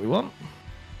 That's what we want.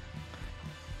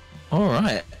 All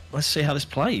right. let's see how this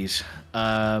plays. We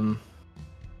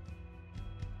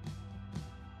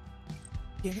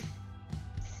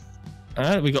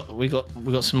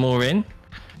got some more in.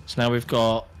 So now we've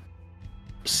got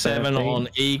 7 on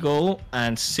Eagle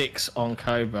and 6 on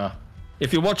Cobra.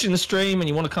 If you're watching the stream and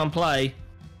you want to come play,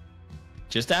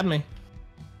 just add me.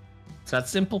 It's that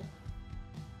simple.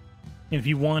 If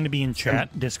you want to be in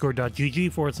chat,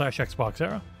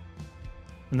 discord.gg/XboxEra.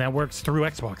 And that works through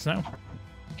Xbox now.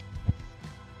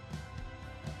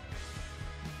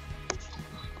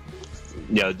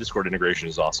 Yeah, the Discord integration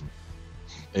is awesome.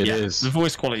 It is. The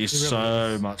voice quality is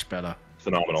so much better.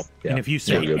 Phenomenal. Yeah. And if you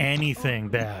say anything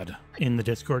bad in the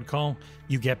Discord call,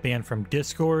 you get banned from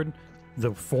Discord,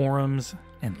 the forums,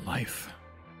 and life.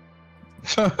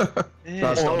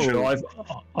 That's not true.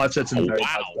 I've said some very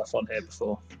bad stuff on here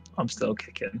before. I'm still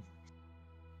kicking.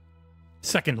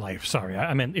 Second Life, sorry.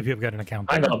 I meant if you've got an account.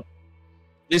 Hang on.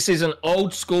 This is an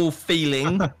old school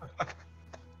feeling.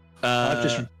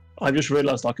 I've just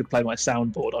realised I could play my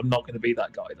soundboard. I'm not going to be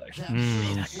that guy though.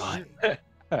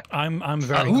 I'm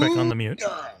very quick on the mute.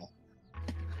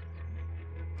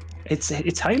 It's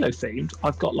Halo themed.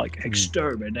 I've got like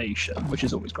extermination, which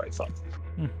is always great fun.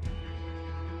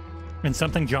 And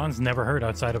something John's never heard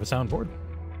outside of a soundboard.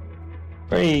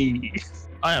 Hey.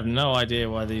 I have no idea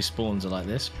why these spawns are like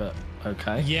this, but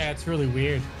okay. Yeah, it's really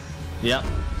weird. Yep,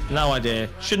 no idea.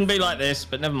 Shouldn't be like this,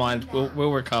 but never mind.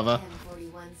 We'll recover.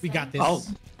 We got this. Oh,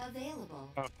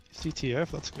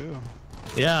 CTF, let's go.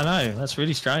 Yeah, I know. That's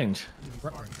really strange.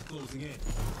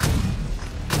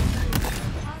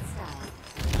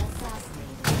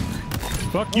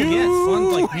 Fuck you! Yeah, it's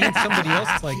fun. Like me and somebody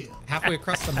else, like halfway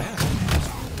across the map.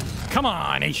 Come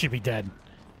on, he should be dead.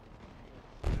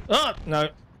 Oh no.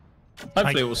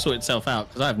 Hopefully it will sort itself out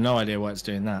because I have no idea why it's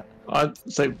doing that.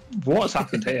 So what's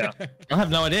happened here? I have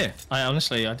no idea. I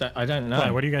honestly, I don't know. Why,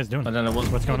 what are you guys doing? I don't know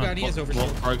what's going on. God, he is over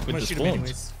What broke with the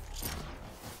spawns?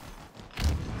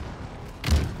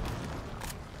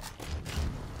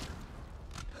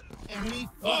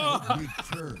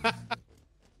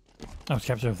 I was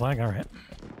capturing a flag. All right.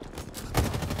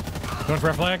 Going for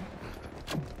a flag.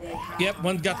 Yep,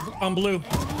 one got on blue.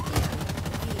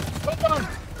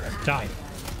 Die.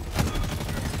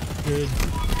 Good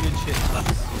shit.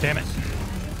 Damn it.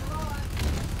 I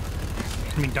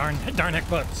mean, darn heck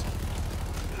bugs.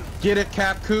 Get it,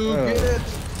 Capcoo. Get it.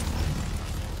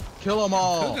 Kill them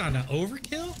all. Cook on an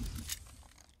overkill?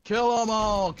 Kill them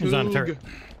all. Who's on a turret?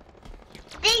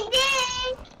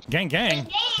 Gang, gang.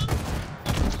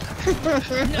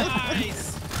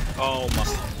 Nice. Oh my.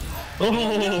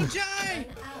 Oh.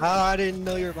 Oh, I didn't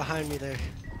know you were behind me there.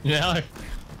 Yeah.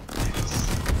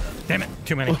 Damn it,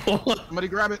 too many. Somebody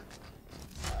grab it.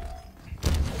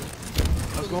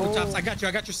 Go. Tops. I got you.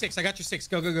 I got your 6. I got your 6.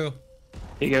 Go, go, go.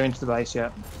 You go into the base,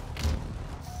 yeah.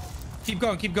 Keep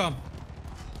going. Keep going.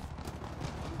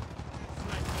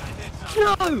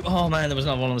 No! Oh man, there was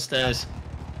another one on the stairs.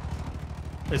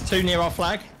 There's 2 near our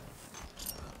flag.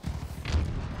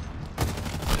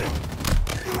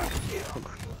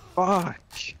 Fuck.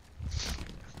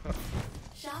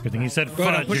 Good thing you said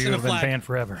fudge, or you would have been banned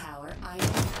forever.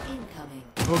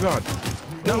 Oh god.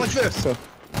 Not like this.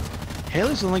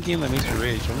 Halo's the only game that makes me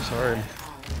rage. I'm sorry.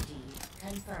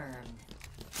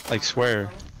 Like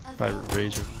swear by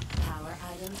rage.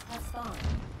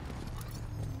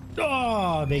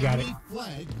 Oh, they got it.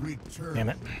 Damn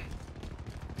it.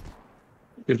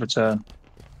 Good return.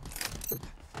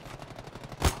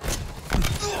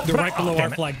 They're right below our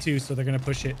flag too, so they're gonna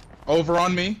push it. Over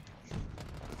on me.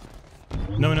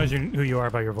 No one knows who you are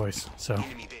by your voice, so.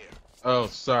 Oh,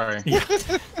 sorry.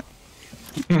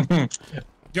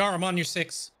 Jar, I'm on your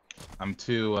 6. I'm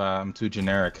too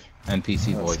generic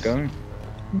NPC voice. Go.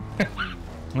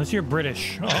 Unless you're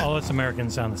British, all us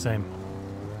Americans sound the same.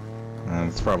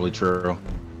 That's probably true.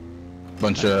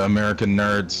 Bunch of American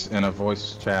nerds in a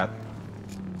voice chat.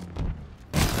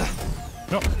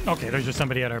 Oh, okay, there's just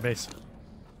somebody at our base.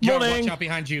 Jar, watch out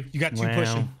behind you. You got 2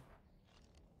 pushing.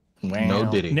 Wow.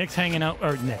 No diddy. Nick's hanging out,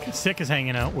 or Sik is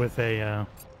hanging out with a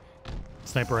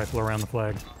sniper rifle around the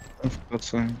flag.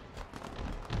 That's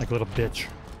like a little bitch.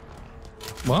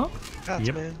 What? That's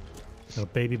Yep. man. A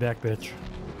baby back bitch.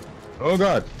 Oh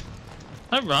god.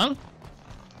 Don't run.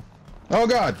 Oh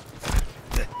god.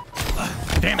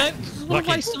 Damn it. What a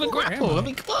waste of a grapple. I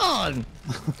mean, come on.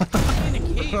 In a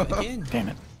cave again. Damn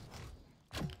it.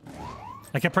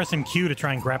 I kept pressing Q to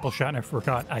try and grapple shot, and I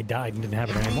forgot I died and didn't have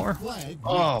it anymore.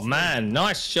 Oh man,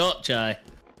 nice shot, Jay.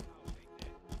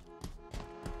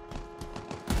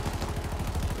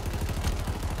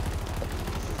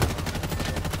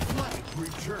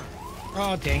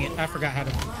 Oh, dang it. I forgot how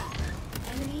to...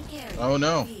 Oh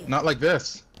no, not like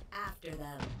this. After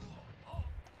them.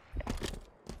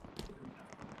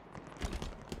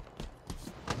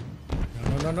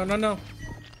 No.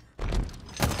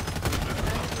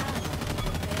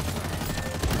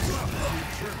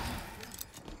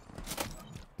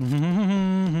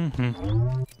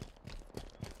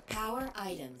 Power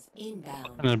items inbound.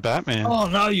 And then Batman. Oh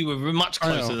no, you were much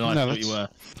closer than I thought you were.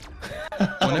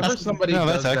 Whenever somebody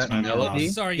does that melody,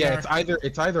 sorry, yeah, Yar.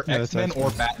 it's either X-Men or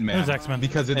Batman. It was X-Men.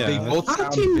 Because they both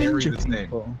sound very the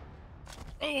same.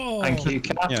 Oh, Thank you,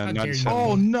 Cat. Yeah, not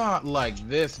Oh, not like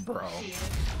this, bro.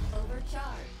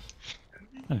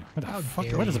 What the fuck?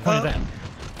 What is the point of that?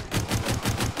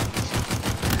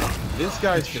 This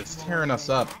guy's just tearing us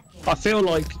up. I feel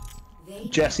like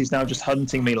Jesse's now just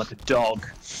hunting me like a dog.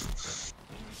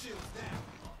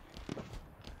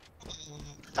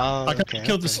 Oh, I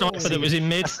killed the sniper that was in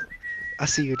mid. I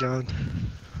see you, John.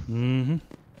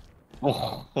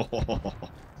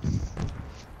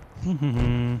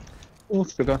 Oh,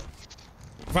 sugar.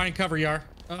 Find cover, Yar.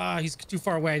 He's too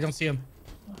far away. I don't see him.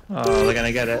 Oh, they're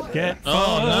gonna get it.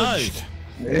 Oh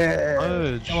no!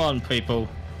 Yeah. Come on, people,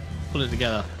 pull it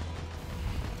together.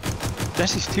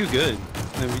 Jesse's too good.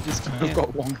 And we just I've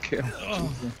got one kill.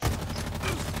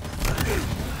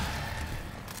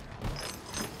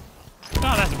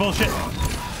 Oh, that's bullshit.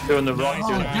 Doing the right.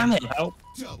 Doing damn it. Help.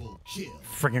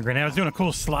 Freaking grenade. I was doing a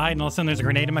cool slide and all of a sudden there's a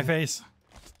grenade in my face.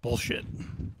 Bullshit.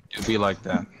 It'd be like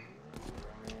that.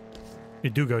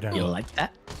 It do go down. You like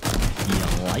that? You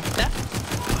like that?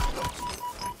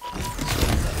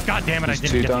 God damn it, I didn't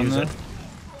two get to done use there. it.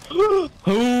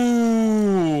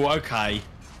 Ooh, okay.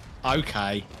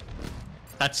 Okay.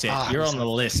 That's it. You're on the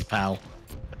list, pal.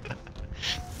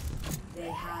 They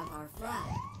have our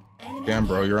flag. Enemy Damn,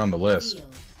 bro, you're on the list. field.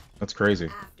 That's crazy.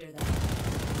 After them.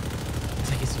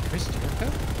 it's like, is he Chris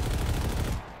Jericho?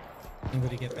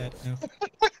 Anybody get that? No.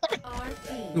 Our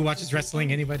team Who watches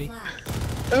wrestling? Anybody? flag.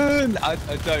 I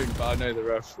don't, but I know the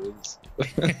reference.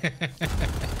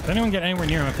 If anyone get anywhere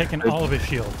near him, I'm taking all of his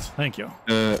shields. Thank you.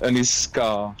 And his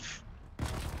scarf.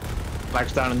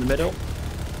 Flag's down in the middle.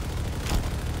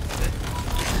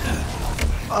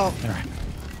 Oh, Alright.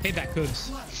 Payback codes.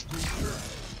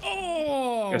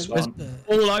 Oh! Guess There's what?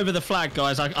 all over the flag,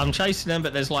 guys. I'm chasing them,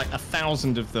 but there's like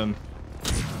 1,000 of them.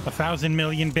 1,000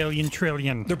 million billion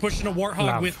trillion. They're pushing a warthog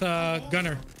Love. with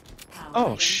Gunner. Power Oh,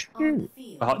 items shoot. on the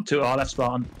field. To our left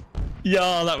spawn.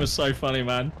 Yeah, that was so funny,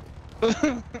 man.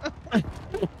 Come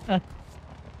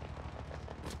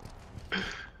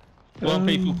on,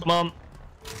 people, come on.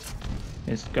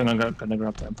 He's gonna grab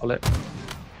that and pull it.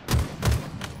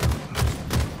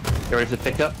 You ready for the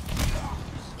pickup?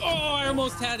 Oh, I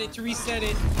almost had it to reset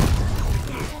it.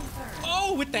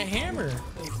 Oh, with the hammer.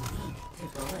 You're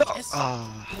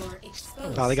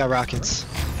exposed. oh, they got rockets.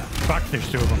 Fuck, there's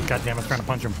two of them. God damn, I was trying to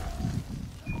punch him.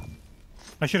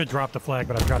 I should have dropped the flag,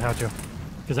 but I forgot how to.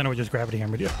 Because then it would just gravity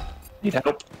hammered you. Need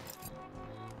help.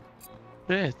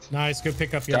 Shit. Nice, good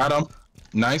pickup. Yeah. Got him.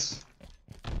 Nice.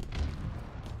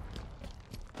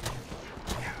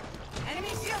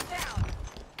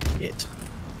 It.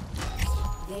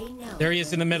 They know There he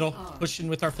is in the middle, where we are. pushing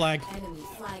with our flag. Enemy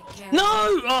flag carrier. No!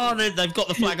 Oh, they've got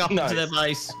the flag up into their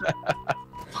base.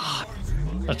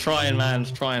 They're trying, man.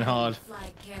 They're trying hard.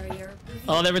 Flag carrier.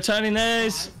 Oh, they're returning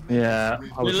theirs. Yeah.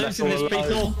 I We're was left losing this, all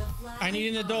alone. people. I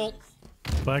need an adult.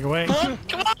 Flag away. Come on,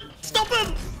 come on! Stop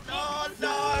him! Oh,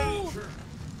 no!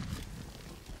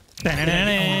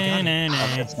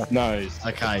 Nice.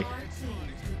 Okay.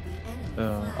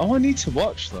 Oh, I need to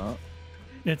watch that.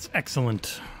 It's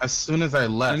excellent. As soon as I I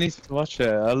left, need to watch it.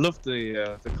 I loved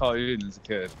the cartoon as a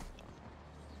kid.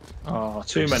 Oh,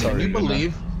 too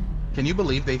many. can you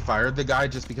believe they fired the guy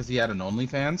just because he had an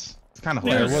OnlyFans? It's kind of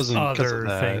Yeah, it hilarious. wasn't because of Other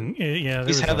that. thing. Yeah, there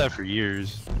He's was had other- that for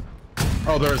years.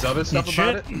 Oh, there's other stuff Eat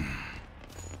about shit. it?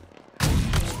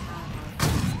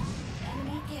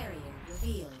 Enemy carrier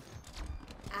revealed.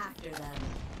 After them.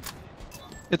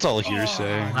 It's all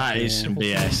hearsay. That is some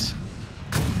BS.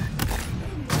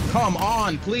 Come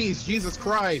on, please, Jesus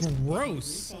Christ.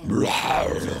 Gross.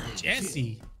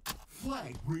 Jesse.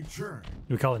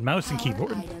 We call it mouse and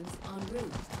keyboard. Items en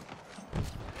route.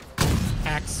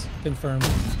 Axe confirmed.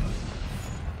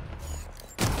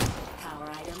 Power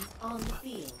items on the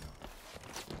field.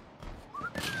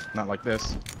 Not like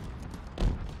this.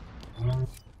 I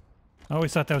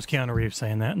always thought that was Keanu Reeves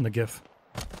saying that in the GIF.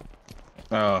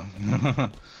 Oh.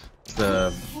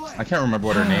 I can't remember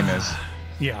what her name is.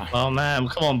 Yeah. Oh, man.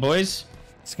 Come on, boys.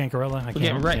 Skankarella. I We're can't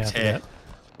getting wrecked yeah, here.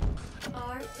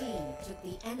 Our team took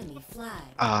the enemy flag.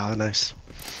 Ah, nice.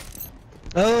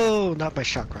 Oh, not my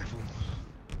shock rifle.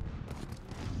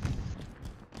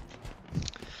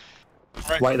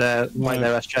 Wait there,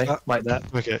 SJ. Wait there.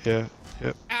 Okay, yeah.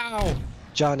 Yep. Ow!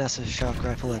 John has a shock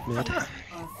rifle at mid.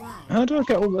 How do I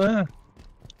get all there?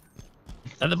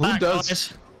 At the Who back, does-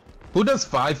 guys. Who does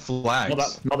 5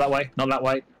 flags? Not that way. Not that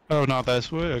way. Oh, not this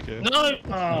way? Okay. No!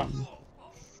 Oh.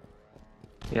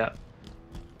 Yeah.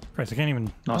 Christ, I can't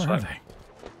even. Nice where are one. they?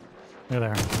 They're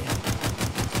there.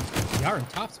 Y'all and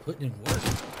Top's putting in work.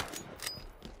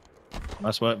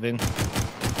 Nice work, Vin.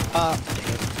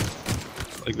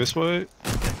 Like this way?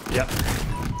 Yep.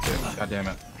 God damn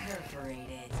it.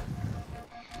 Perforated.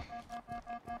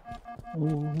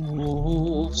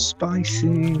 Ooh,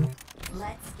 spicy.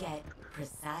 Let's get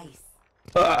precise.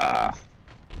 Ah.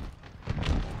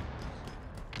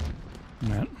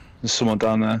 Right. There's someone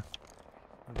down there.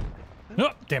 Oh,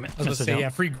 damn it. I was gonna say, yeah,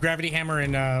 free gravity hammer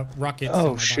and rockets.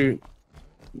 Oh shoot!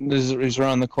 He's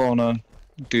around the corner.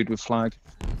 Dude with flag.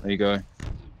 There you go.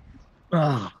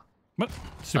 Ah. What?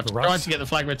 I Super tried rust. to get the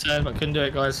flag returned, but couldn't do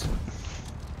it, guys.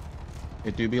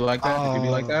 It do be like that? It do be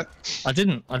like that? I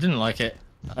didn't like it.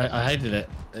 I hated it.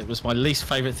 It was my least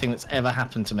favorite thing that's ever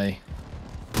happened to me.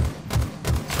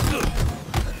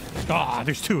 Ah,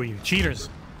 there's two of you. Cheaters.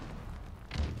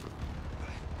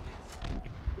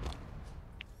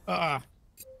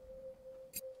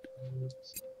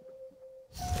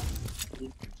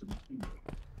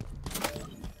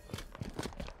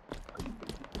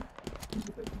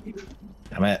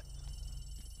 Damn it.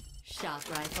 Shock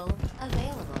rifle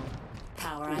available.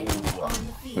 Power item on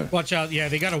the field. Watch out! Yeah,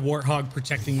 they got a warthog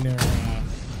protecting their.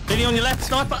 Vinny on your left,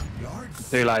 sniper.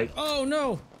 Too late. Oh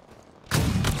no!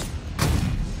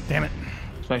 Damn it.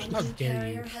 How dare you?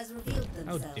 Carrier has revealed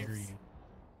How themselves. dare you?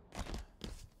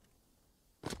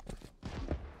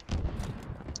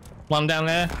 One down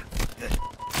there.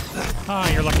 Ah,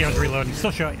 you're lucky I was reloading.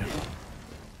 Still shot you.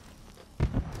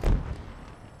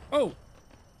 Oh,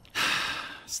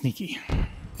 Sneaky.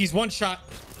 he's one shot.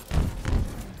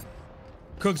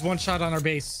 Cook's one shot on our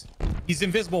base. He's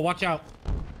invisible. Watch out.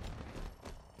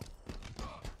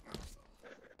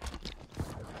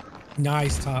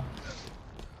 Nice, Top.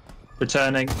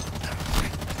 Returning.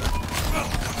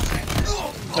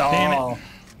 Damn Oh,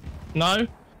 it. No.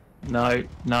 no,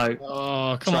 no.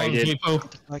 Oh, come on, Traded. people.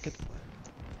 Like it.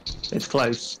 It's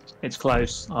close. It's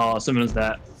close. Oh, someone's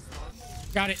there.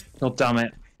 Got it. God damn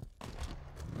it.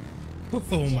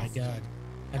 Oh my god.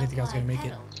 I didn't think I was gonna make it.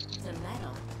 Metal to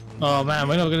metal. Oh man,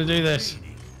 we're not gonna do this.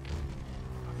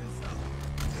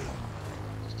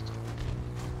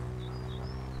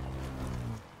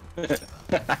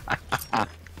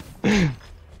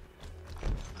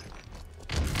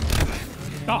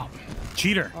 Oh,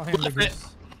 cheater. All hamburgers.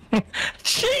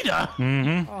 Cheater.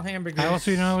 Mm-hmm. All hamburgers. How else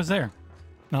do you know I was there?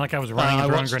 Not like I was running I and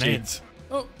throwing watched you. grenades.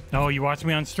 Oh, Oh, you watched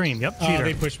me on stream. Yep, oh, cheater.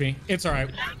 they pushed me. It's all right.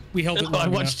 We held it I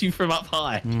long watched you from up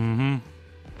high. Mm-hmm.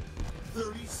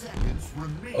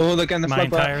 Oh, they're getting the My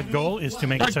flag back. entire goal is to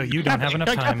make it so you don't have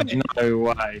enough time. No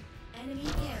way. Enemy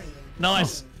carrier.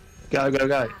 Nice. Go, go,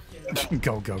 go.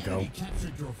 Go, go, go.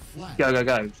 Go, go,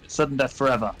 go. Sudden death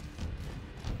forever.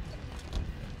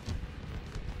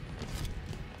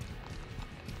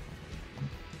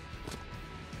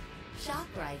 Shock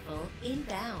rifle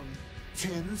inbound.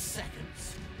 10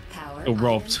 seconds. Power Oh,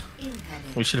 robbed. item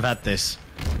incoming. We should have had this.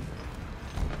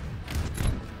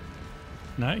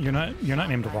 No, you're not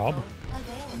named Rob.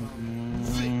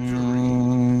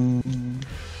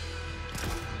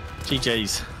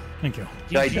 GG's. Thank you.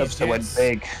 Jacobs went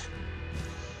big.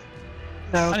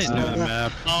 No, I didn't know the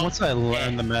map. Once I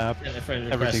learned the map,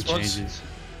 everything changes.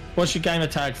 What's your gamer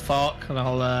tag, Fark? And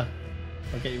I'll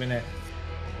get you in it.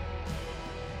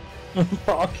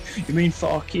 Fuck. You mean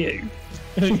fuck you?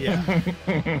 Yeah.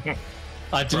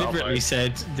 I deliberately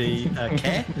said the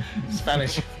care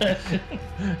Spanish.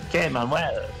 Que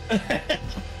Manuel.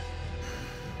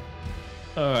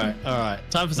 All right.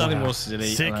 Time for something more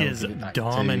silly. Sick and I'll is give it back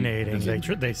dominating.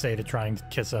 to- They say to try and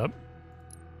kiss up.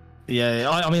 Yeah,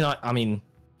 I mean,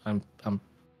 I'm,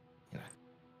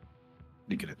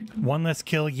 you know, One less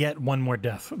kill, yet one more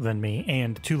death than me,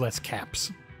 and 2 less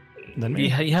caps than me.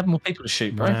 you have more people to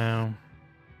shoot, bro. Wow.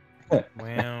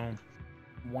 Wow.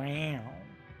 Wow.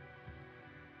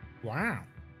 Wow.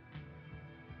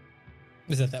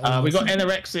 Is that We got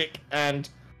anorexic and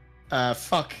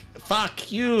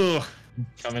fuck you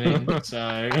coming in.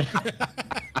 So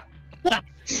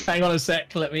hang on a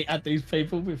sec. Let me add these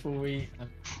people before we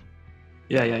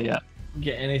Yeah.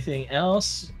 get anything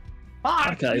else.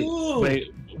 Fuck Okay.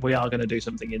 you. We are going to do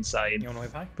something insane You want to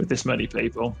wave hi? with this many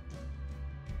people.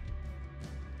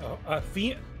 Oh,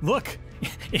 look!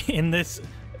 In this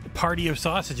party of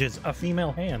sausages, a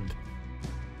female hand.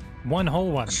 One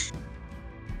whole one.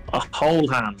 A whole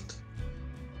hand.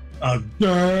 A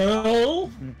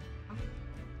girl.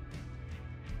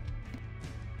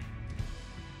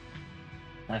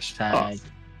 Hashtag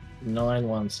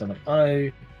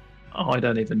 9170. I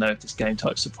don't even know if this game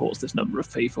type supports this number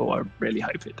of people. I really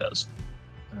hope it does.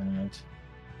 Alright.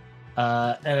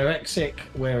 Anorexic,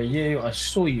 where are you? I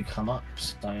saw you come up,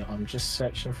 so I'm just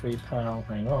searching for you, pal.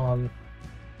 Hang on.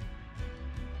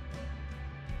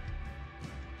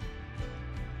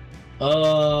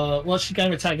 What's your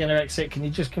gamer tag, Anorexic? Can you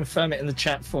just confirm it in the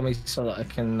chat for me so that I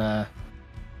can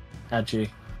add you?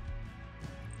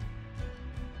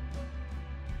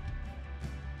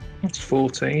 It's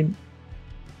 14.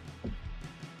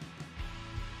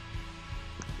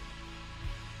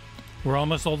 We're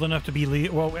almost old enough to be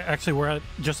well, actually, we're at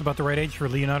just about the right age for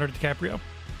Leonardo DiCaprio.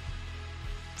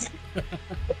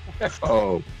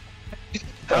 Oh.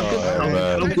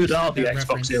 How good are the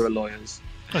XboxEra lawyers?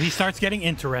 Well, he starts getting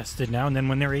interested now, and then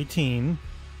when they're 18,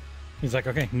 he's like,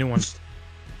 okay, new one.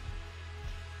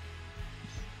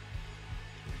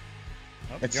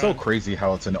 It's so crazy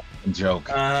how it's an open joke.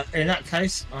 In that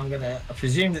case, I'm going to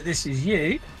presume that this is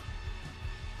you.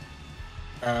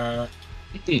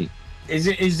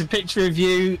 Is the picture of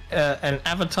you an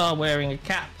avatar wearing a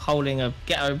cap holding a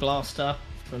ghetto blaster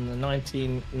from the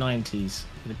 1990s?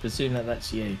 I presume that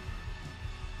that's you.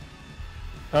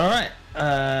 All right,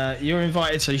 you're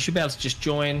invited, so you should be able to just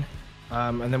join,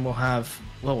 and then we'll have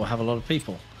a lot of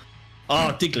people.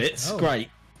 Oh, Diglets, great.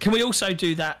 Can we also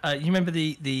do that? You remember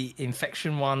the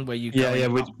infection one where you? Yeah,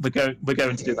 we're going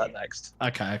to do that next.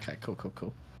 Okay,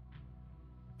 cool.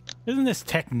 Isn't this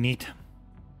tech neat?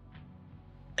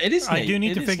 It is. I do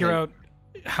need to figure out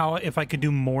how if I could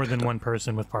do more than one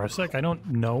person with Parsec. I don't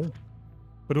know,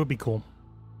 but it would be cool.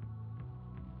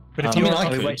 But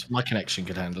if my connection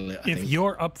could handle it. If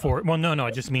you're up for it, well, no,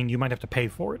 I just mean you might have to pay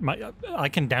for it. I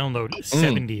can download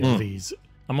 70 of these.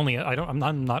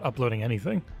 I'm not uploading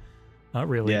anything, not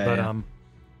really.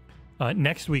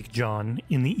 Next week, John,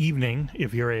 in the evening,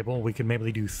 if you're able, we could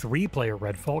maybe do 3-player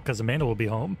Redfall because Amanda will be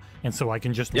home, and so I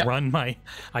can just run a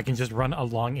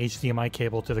long HDMI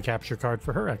cable to the capture card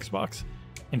for her Xbox,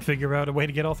 and figure out a way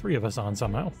to get all 3 of us on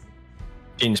somehow.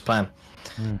 Genius plan.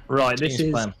 Right,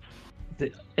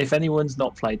 if anyone's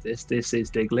not played this is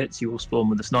Diglets. You will spawn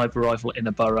with a sniper rifle in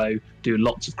a burrow, do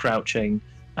lots of crouching,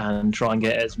 and try and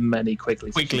get as many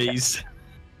quicklies.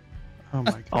 Oh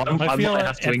my god! I might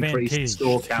have to increase the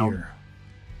store count. Here.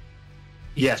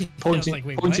 Yes, point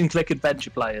and click adventure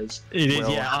players. It is,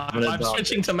 yeah. I'm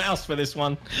switching to mouse for this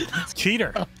one.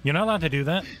 Cheater! You're not allowed to do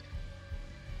that.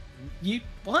 You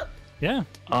what? Yeah.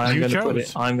 I'm going to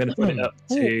put it up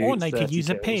to. Or they could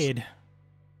use a paid.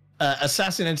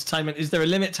 Assassin Entertainment. Is there a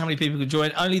limit to how many people can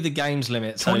join? Only the game's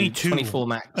limit. So 22, 24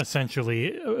 max.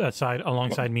 Essentially,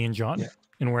 alongside me and John,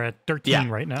 and we're at 13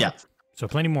 right now. Yeah. So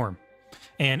plenty more.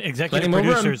 And executive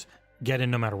producers get in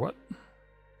no matter what.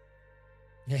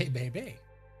 Hey, baby.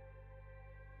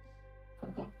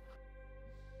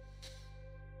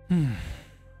 We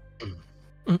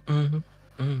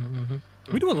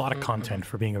do a lot of content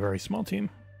for being a very small team.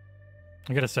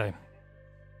 I gotta say.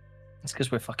 It's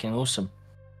because we're fucking awesome.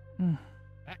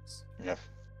 Yeah,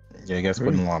 you guys put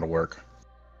in a lot of work.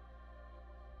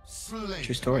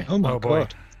 True story. Oh my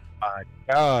god. My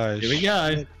gosh. Here we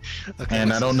go. Okay,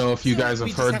 and I don't know if you guys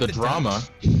have heard the drama,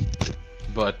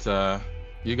 but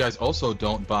you guys also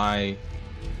don't buy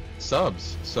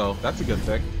subs, so that's a good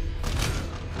thing.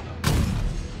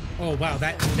 Oh wow,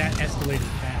 that escalated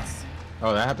fast.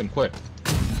 Oh, that happened quick.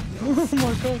 Oh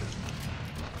my god.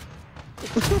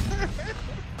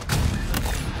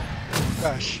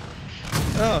 Gosh.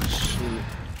 Oh shoot.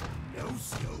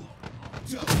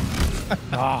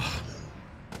 Ah.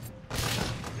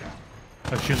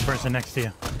 Oh, shoot the person next to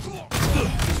you.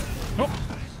 Oh.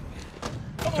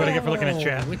 That's what I get for looking at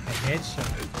chat. With the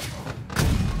headshot.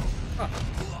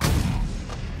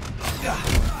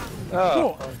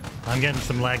 Oh. I'm getting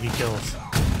some laggy kills.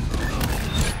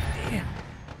 Damn.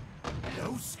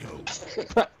 No scope.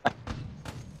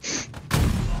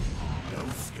 No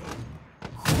scope.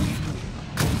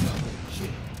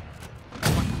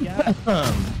 Yeah.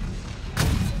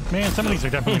 Man, some of these are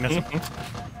definitely missing.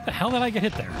 The hell did I get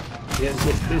hit there? Yeah,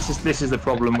 this is the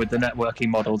problem with the networking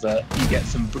model, that you get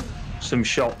some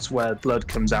shots where blood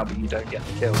comes out but you don't get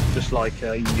the kill, just like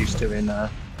you used to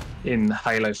in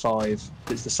Halo 5.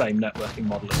 It's the same networking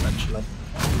model essentially.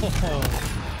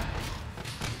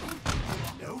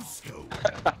 No scope.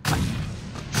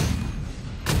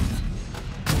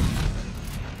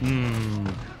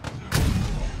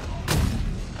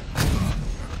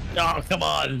 Oh, come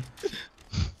on.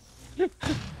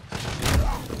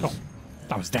 Oh,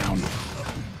 I was down.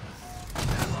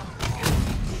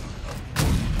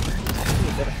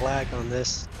 bit of lag on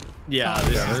this. Yeah,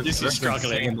 this is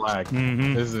struggling. Insane lag.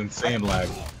 Mm-hmm. This is insane lag.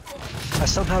 I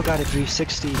somehow got a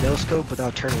 360 no scope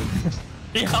without turning.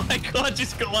 Yeah, oh my god, I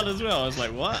just got one as well. I was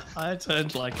like, what? I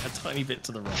turned like a tiny bit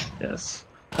to the right. Yes.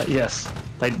 Yes.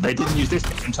 They didn't use this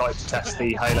game type to test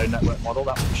the Halo network model,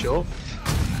 that's for sure.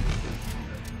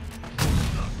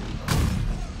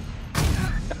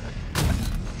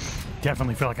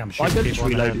 Definitely feel like I'm shooting people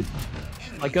in the head.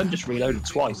 My gun just reloaded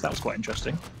twice. That was quite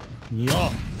interesting. Yeah.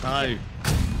 Oh, no.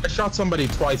 I shot somebody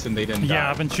twice and they didn't die. Yeah,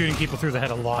 I've been shooting people through the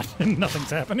head a lot and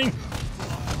nothing's happening.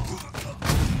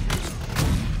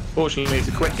 Fortunately, it's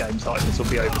a quick game type. This will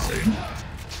be over soon.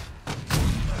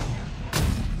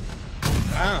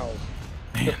 Ow.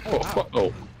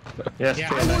 Oh. Yes, Yeah,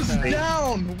 true, I was let's see.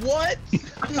 Down. What?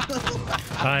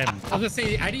 I'm I was gonna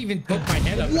say I didn't even poke my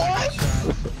head up. What?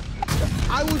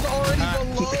 I was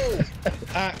already below.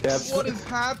 Yes. What is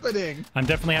happening? I'm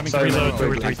definitely having to Sorry, reload no, 2 or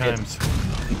wait, 3 wait. times.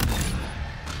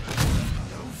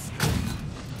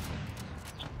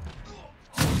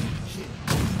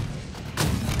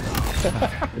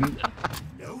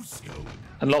 No scope.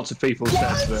 And lots of people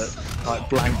said that like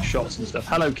blank shots and stuff.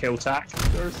 Hello, Killtac.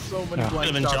 There's so many blank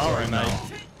Kilimanjaro, shots right mate.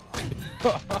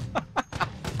 now.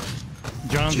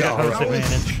 John's got host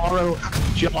advantage.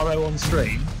 Jaro on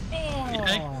stream.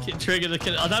 It triggered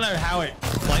the I don't know how it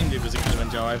claimed it was a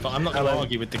Kilimanjaro, but I'm not going to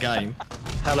argue with the game.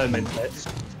 Hello, Mintlets.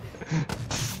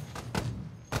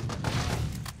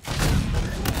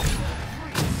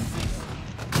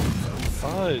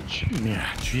 Fudge.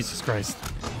 Yeah, Jesus Christ.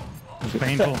 It's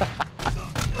painful.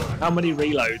 How many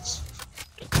reloads?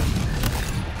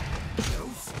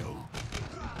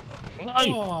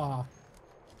 Oh.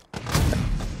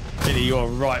 Billy, you're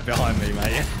right behind me,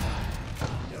 mate.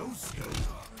 No scope.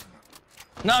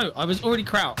 No, I was already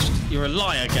crouched. You're a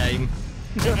liar, game.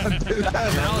 Now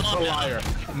it's a liar.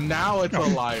 Now it's a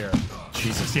liar.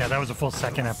 Jesus, yeah, that was a full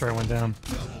second after I went down.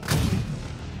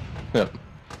 Yep.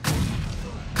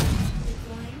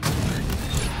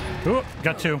 Ooh,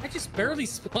 got 2. I just barely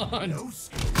spawned. No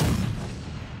scope.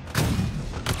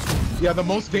 Yeah, the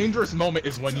most dangerous moment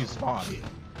is when you spawn.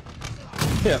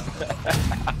 Yeah.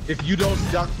 If you don't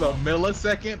duck the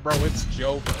millisecond, bro, it's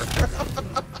Joker.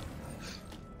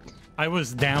 I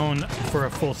was down for a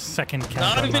full second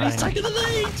count. No, on Billy's mine. taking the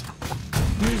lead.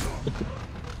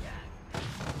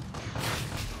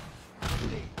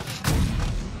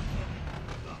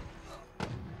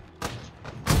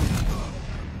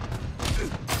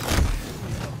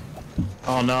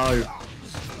 Oh no.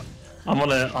 I'm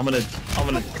gonna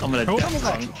Oh, death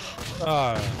tank.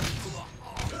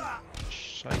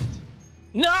 Shite.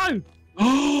 No!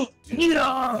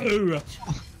 No!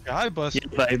 Guy bust.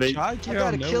 Yeah, baby. I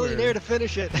got a killing there to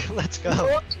finish it. Let's go.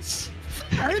 What?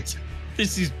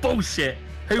 This is bullshit.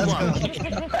 Who won? Kick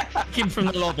him from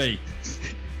the lobby.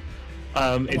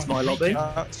 It's my lobby.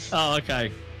 Oh,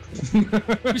 okay.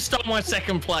 Who stole my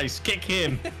second place? Kick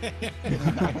him.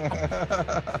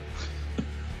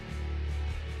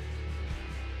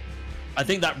 I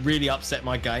think that really upset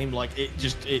my game. Like it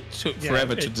took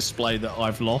forever to display that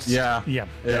I've lost. Yeah. Yeah.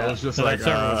 It was just So like that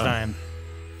server was dying.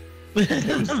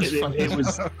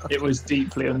 It was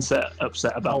deeply upset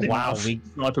about the wow, amount of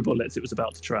sniper bullets it was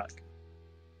about to track.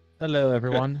 Hello,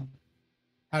 everyone.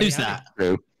 Who's that?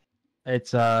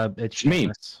 It's Me.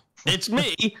 Seamus. It's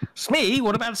me. Smee.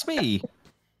 What about Smee?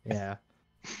 Yeah.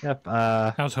 Yep.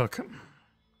 How's Hook?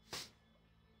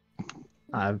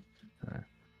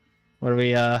 What are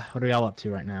we all up to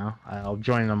right now? I'll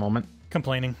join in a moment.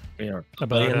 Complaining We are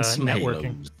about playing some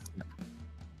networking. Halos.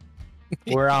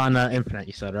 We're on Infinite,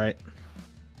 you said, right?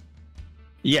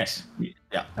 Yes.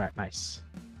 Yeah. All right, nice.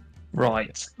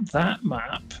 Right, that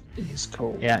map is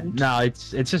called. Yeah, no,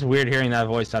 it's just weird hearing that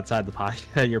voice outside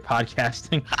the your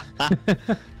podcasting.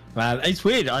 Man, it's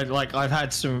weird. I've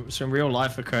had some real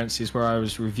life occurrences where I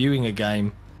was reviewing a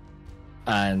game,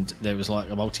 and there was like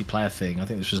a multiplayer thing. I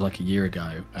think this was like a year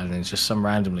ago, and then just some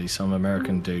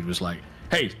American dude was like,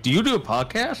 "Hey, do you do a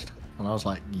podcast?" And I was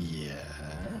like, "Yeah."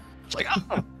 It's like,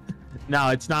 oh. No,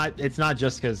 it's not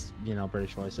just because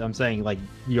British voice. I'm saying like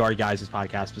your guys'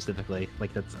 podcast specifically,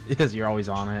 like that's because you're always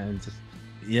on it and just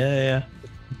Yeah.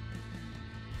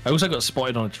 I also got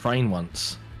spotted on a train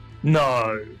once.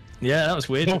 No. Yeah, that was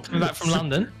weird. Coming back from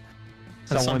London.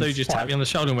 And some dude just tapped me on the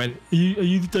shoulder and went, are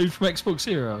you the dude from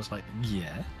XboxEra? I was like,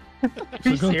 yeah. Are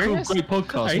you serious? Cool, great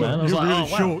podcast, man. I was You're like, really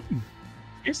oh, wow. short.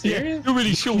 You're serious? You're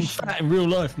really short and fat in real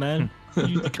life, man.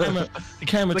 The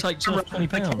camera takes off 20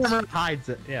 pounds. The camera hides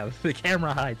it. Yeah, the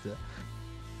camera hides it.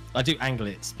 I do angle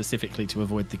it specifically to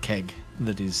avoid the keg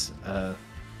that is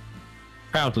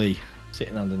proudly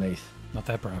sitting underneath. Not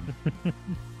that proud.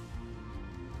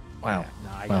 Wow. No,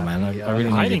 I Well, got man, the, I really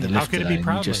hiding. needed the How lift could it today, be and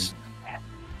proudly? you just...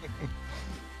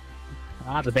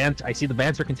 the banter. I see the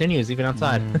banter continues even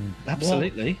outside.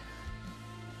 Absolutely.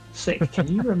 Sik, can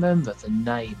you remember the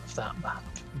name of that map?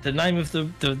 The name of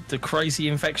the crazy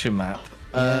infection map.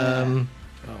 Yeah.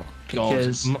 Oh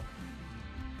Because- God.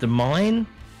 The mine.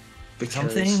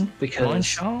 Because Mine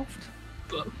shaft.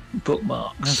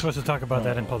 bookmarks. I'm supposed to talk about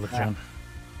that in public, John.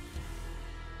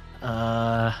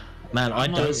 Man, I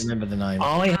don't remember the name.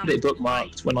 I had it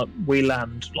bookmarked when we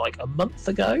land like a month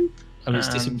ago, And it's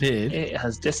disappeared. It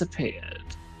has disappeared.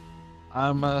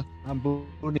 I'm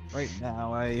booting right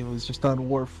now. I was just on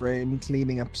Warframe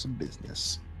cleaning up some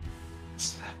business.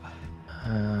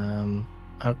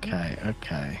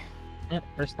 Okay. Yep,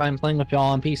 first time playing with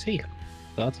y'all on PC, so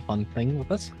that's a fun thing with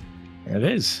this. It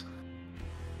is.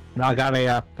 Now I got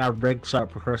a rig set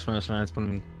up for Christmas, and it's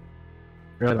been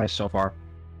really nice so far.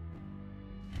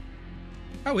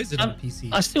 How is it on PC?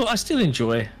 I still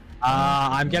enjoy.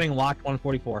 I'm getting locked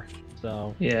 144.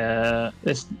 So Yeah,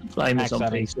 this playing this on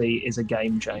settings. PC is a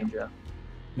game changer.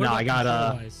 What no, about I got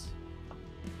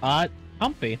control-wise?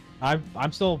 comfy.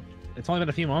 I'm still. It's only been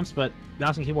a few months, but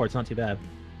mouse and keyboard's not too bad.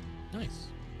 Nice.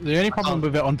 The only problem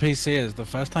with it on PC is the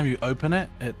first time you open it,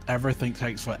 everything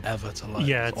takes forever to load.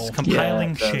 Yeah, it's awful. compiling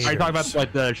Yeah, it shaders. Are you talking about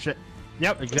like the shit?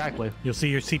 Yep, exactly. You'll see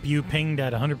your CPU pinged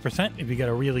at 100%. If you get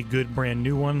a really good brand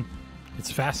new one,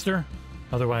 it's faster.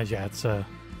 Otherwise, yeah, it's a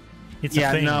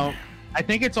thing. No. I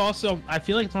think it's also. I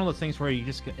feel like it's one of those things where you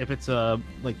just, if it's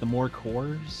like the more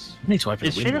cores. I need to open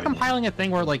Is the window. shader compiling a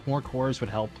thing where like more cores would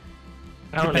help?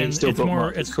 Apparently Depends. still It's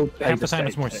more. bookmarked. It's called half the time. Escape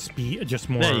It's more Kit. speed, just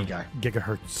more There you go.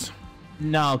 gigahertz.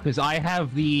 No, because I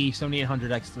have the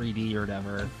 7800X3D or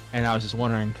whatever, and I was just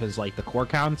wondering because like the core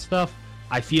count stuff.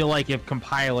 I feel like if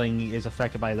compiling is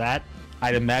affected by that,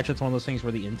 I'd imagine it's one of those things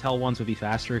where the Intel ones would be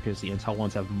faster because the Intel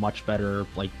ones have much better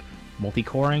like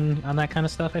multi-coring on that kind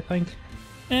of stuff. I think.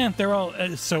 And they're all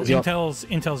so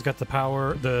Intel's got the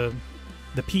power, the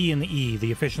P and the E,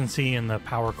 the efficiency and the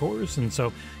power cores, and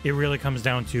so it really comes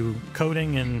down to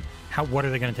coding and what are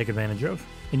they going to take advantage of.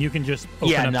 And you can just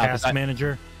open up Task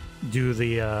Manager, do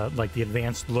the like the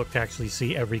advanced look to actually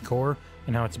see every core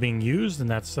and how it's being used, and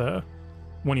that's one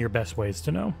of your best ways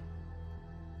to know.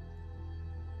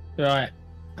 Right.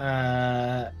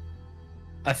 I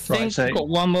think so- we've got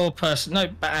one more person. No,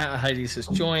 Hades has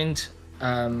joined.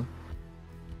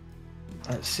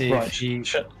 Let's see Right, if he...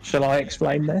 shall I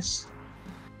explain this?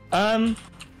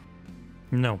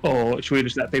 No. Or should we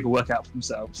just let people work out for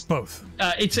themselves? Both.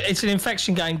 It's an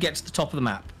infection game. Get to the top of the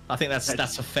map. I think that's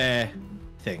a fair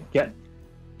thing. Get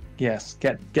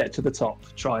to the top.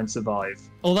 Try and survive.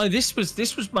 Although this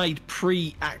was made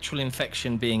pre-actual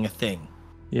infection being a thing.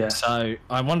 Yeah. So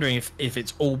I'm wondering if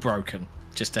it's all broken.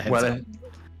 Just a heads up.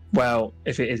 Well,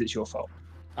 if it is, it's your fault.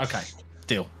 Okay.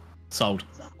 Deal. Sold.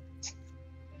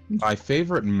 My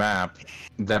favorite map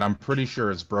that I'm pretty sure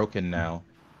is broken now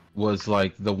was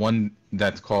like the one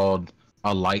that's called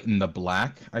A Light in the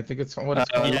Black. I think it's what it's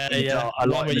called. Yeah.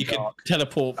 One where you can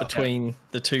teleport between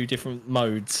the two different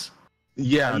modes.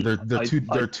 Yeah,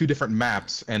 they're two different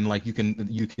maps, and like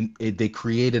they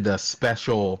created a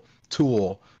special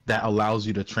tool that allows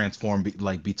you to transform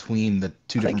between the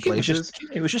two different places.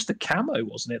 It was just the camo,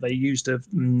 wasn't it? They used a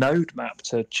node map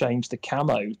to change the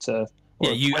camo to.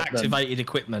 Yeah, you activated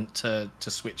equipment to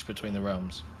switch between the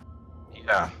realms.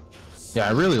 Yeah,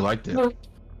 I really liked it.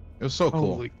 It was so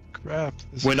cool. Holy crap!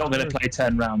 We're not going to play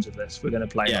 10 rounds of this. We're going to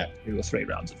play like 2 or 3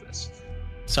 rounds of this.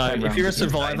 So if you're a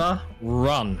survivor,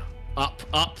 run up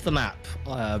the map.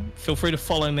 Feel free to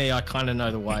follow me. I kind of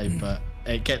know the way, but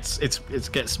it gets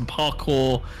some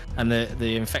parkour, and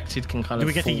the infected can kind of. Do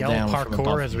we get to fall yell down from parkour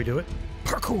above. as we do it?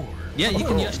 Parkour. Yeah, you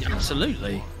can. Yes,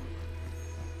 absolutely.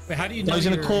 Wait, how do you know Goes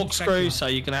in a you're corkscrew, infected? so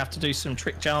you're gonna have to do some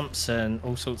trick jumps and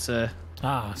all sorts of.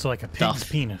 So like a pig's Stuff.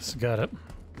 penis. Got it.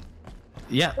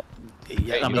 Yeah.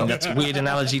 I mean that's a weird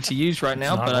analogy to use right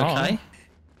now, Not but wrong. okay.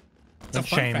 It's a Don't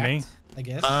fun shame fact, me. I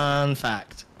guess. Fun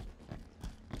fact.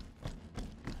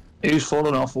 Who's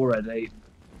fallen off already?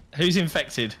 Who's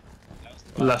infected?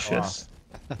 Luscious.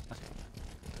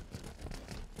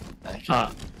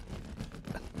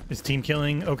 Is team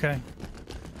killing okay?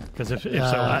 Because if so,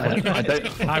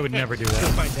 I would never do We'll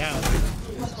that. find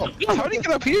out. How do you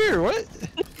get up here? What?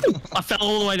 I fell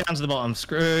all the way down to the bottom.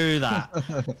 Screw that.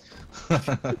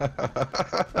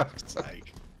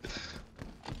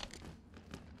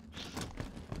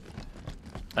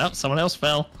 Oh, someone else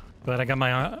fell. But I got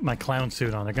my clown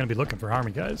suit on. They're gonna be looking for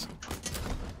army guys.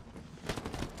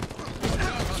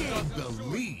 The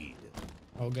lead.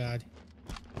 Oh god.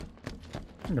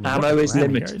 They're gonna be Ammo looking is for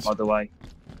army limited, guys. by the way.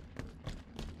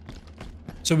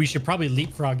 So we should probably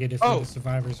leapfrog it if we're the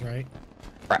survivors, right?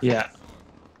 Yeah.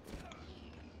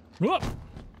 Whoa.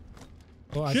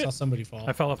 Oh, I saw somebody fall.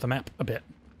 I fell off the map a bit.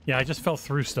 Yeah, I just fell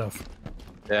through stuff.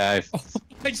 Yeah,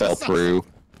 I fell through.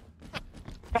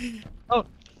 Oh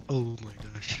my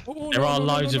gosh. There are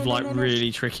loads of like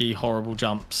really tricky, horrible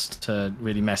jumps to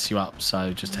really mess you up.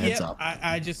 So just heads up.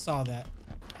 I just saw that.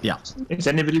 Yeah. Is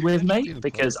anybody with me?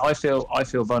 Because I feel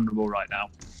vulnerable right now.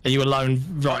 Are you alone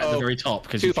right at the very top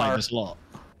because you played this a lot?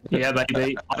 Yeah,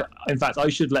 maybe. In fact, I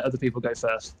should let other people go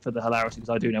first for the hilarity because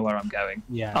I do know where I'm going.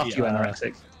 Yeah. After you,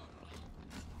 anorexic.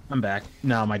 I'm back.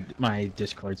 No, my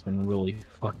Discord's been really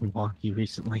fucking wonky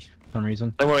recently for some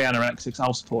reason. Don't worry, anorexics.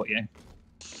 I'll support you.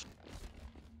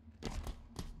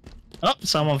 Oh,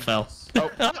 someone fell. Oh,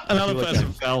 another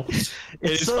person fell. It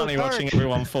is so funny dark. watching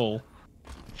everyone fall.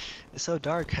 It's so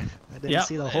dark. I didn't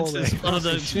see the hole it's there. one of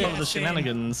the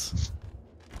shenanigans.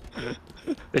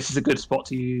 This is a good spot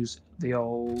to use the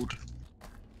old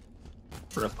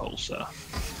repulsor.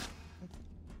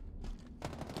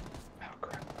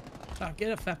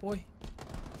 Get up, fat boy.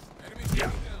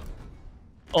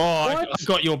 Oh, I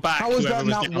got your back. How is that whoever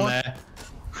was not down one? there.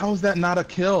 How is that not a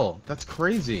kill? That's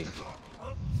crazy.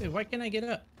 Hey, why can't I get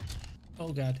up?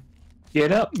 Oh god.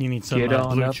 Get up. You need some Get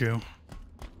on blue up. chew.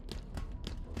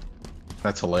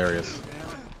 That's hilarious.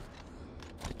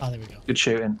 Oh, there we go. Good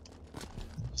shooting.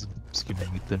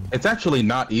 It's actually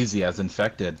not easy as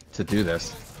infected to do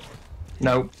this.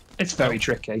 No, it's very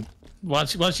tricky.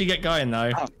 Once you get going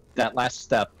though. Oh, that last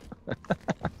step.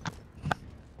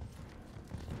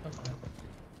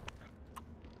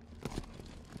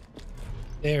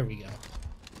 There we go.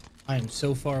 I am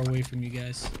so far away from you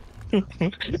guys.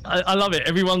 I love it.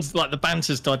 Everyone's like the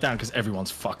banter's died down because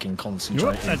everyone's fucking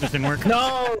concentrating. That just didn't work.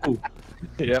 No.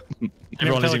 Yep.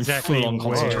 Everyone is in exactly full-on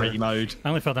where- concentrate mode. I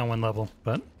only fell down one level,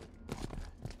 but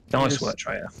Nice work,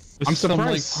 Treya. I'm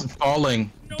surprised falling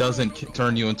doesn't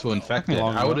turn you into infected.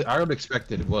 I would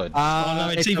expect it would. Oh no,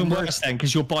 it's even worse then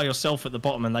because you're by yourself at the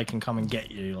bottom and they can come and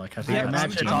get you. Like I think I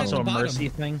imagine it's also a mercy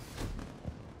thing.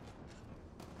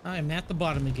 I'm at the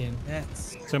bottom again.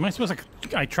 That's so am I supposed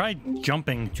to? I tried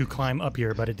jumping to climb up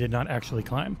here, but it did not actually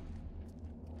climb.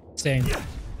 same.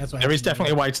 That's why there is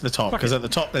definitely a way to the top because at the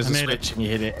top there's a switch and you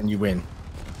hit it and you win.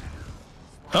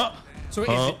 Oh. So is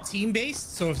it team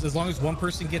based? So as long as one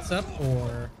person gets up,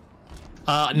 or?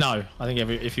 No, I think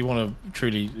if you want to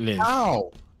truly live.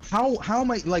 How am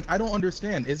I like? I don't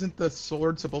understand. Isn't the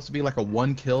sword supposed to be like a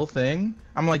one kill thing?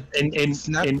 I'm like in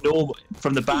normal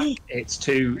from the back it's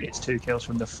two kills,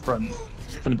 from the front.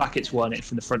 From the back it's one.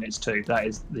 From the front it's two. That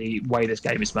is the way this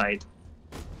game is made.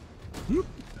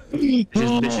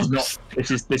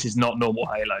 This is not normal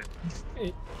Halo.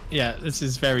 Yeah, this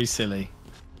is very silly.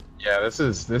 Yeah, this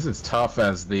is tough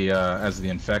as the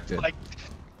infected.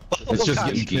 It's just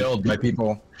getting killed by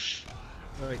people.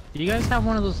 Do you guys have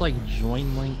one of those like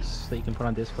join links that you can put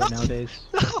on Discord nowadays?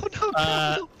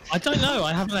 I don't know.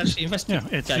 I haven't actually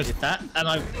investigated that, and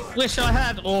I wish I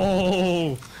had.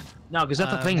 Oh. No, because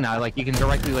that's the thing now. Like you can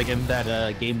directly like embed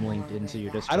a game link into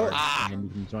your Discord. And you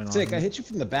can join Sick, I hit you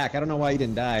from the back. I don't know why you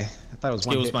didn't die. I thought it was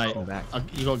one hit mate. from the back.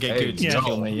 You gotta get good to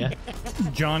kill me, yeah.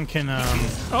 John can.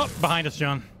 Oh, behind us,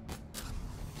 John.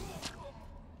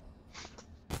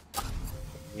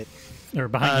 Or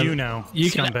behind you now.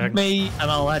 You can scumbag. add me, and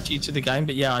I'll add you to the game.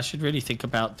 But yeah, I should really think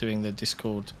about doing the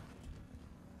Discord.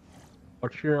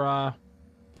 What's your Well,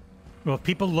 if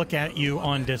people look at you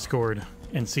on Discord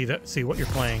and see what you're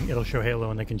playing, it'll show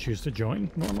Halo, and they can choose to join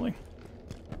normally.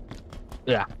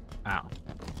 Yeah. Ow.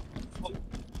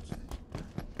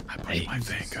 I put my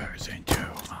fingers into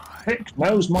Pick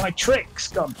knows my tricks.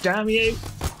 God damn you!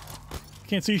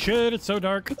 Can't see shit. It's so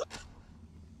dark.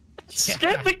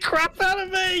 Scared the crap out of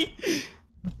me!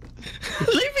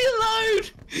 Leave me alone!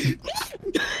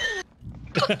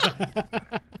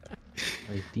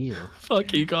 Idea.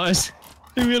 Fuck you guys.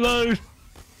 Leave me alone.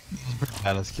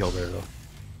 Let's kill there though.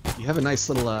 You have a nice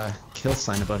little kill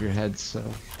sign above your head, so.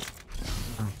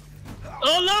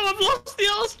 Oh no, I've lost the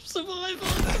arse of survival.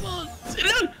 Come on. Sit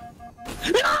down.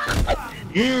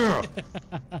 Yeah.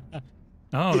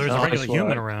 Oh, there's a regular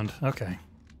human around. Okay.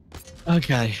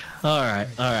 Okay. All right.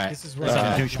 This is where It's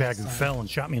like a douchebag who fell and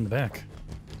shot me in the back.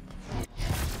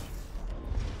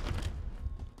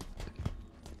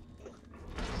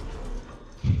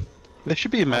 There should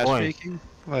be a matchmaking.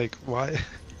 Like, why?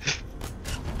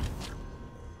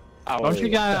 Don't you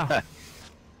guys?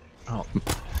 Oh,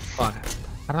 fuck.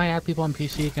 How do I add people on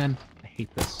PC again? I hate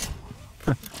this.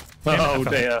 Oh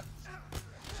dear.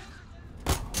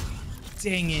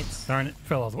 Dang it. Darn it.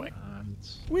 Fell all the way.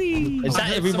 Whee! Is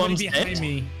that everyone's behind dead?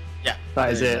 me? Yeah.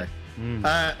 That is it.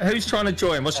 Who's trying to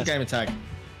join? What's your gamer tag?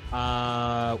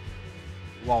 While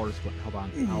we're split, hold on.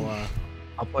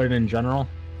 I'll put it in general.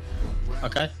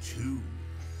 Okay.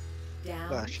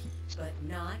 Down, but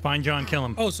not. Find John, kill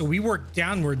him. Oh, so we work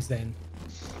downwards then.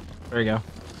 There you go.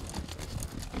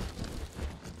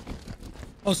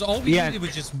 Oh, so all we needed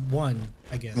was just one,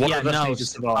 I guess. Yeah, whenever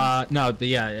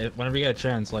you get a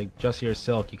chance, like Jesse or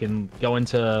Silk, you can go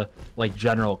into like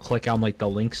general, click on like the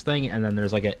links thing, and then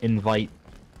there's like an invite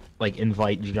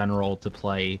general to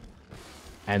play,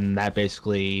 and that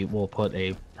basically will put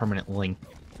a permanent link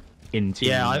into.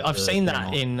 Yeah, I've seen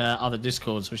channel. that in other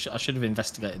Discords, which I should have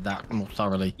investigated that more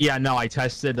thoroughly. Yeah, no, I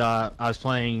tested. I was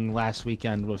playing last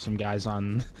weekend with some guys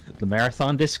on the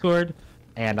Marathon Discord,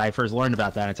 and I first learned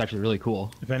about that. And it's actually really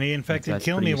cool. If any infected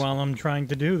kill me while I'm trying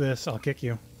to do this, I'll kick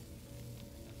you.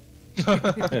 Do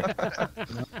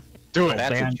it.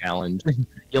 That's a challenge.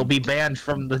 You'll be banned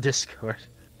from the Discord.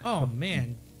 Oh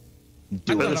man.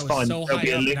 Do it. That's fine. So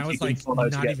high up, and I was like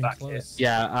not even close.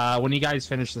 Yeah, when you guys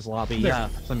finish this lobby,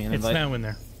 send me an invite. It's now in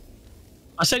there.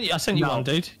 I sent you one,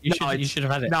 dude. You should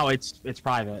have had it. No, it's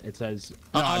private. It says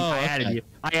I added you.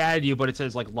 I added you, but it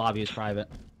says like lobby is private.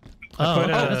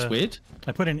 That's weird.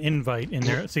 I put an invite in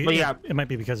there. See, it might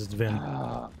be because it's Vin.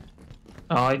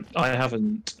 I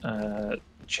haven't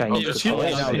changed.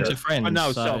 Into friends.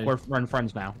 No, so we're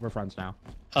friends now. We're friends now.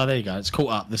 Oh, there you go. It's caught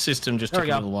up. The system just took a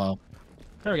little while.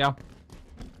 There we go.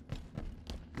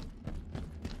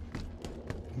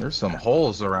 There's some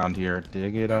holes around here.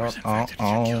 Dig it up.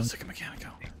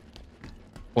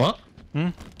 What?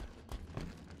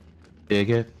 Dig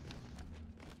it.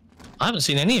 I haven't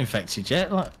seen any infected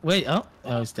yet. Like, wait, oh,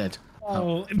 he's dead.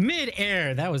 Oh,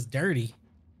 mid-air. That was dirty.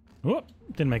 Whoop,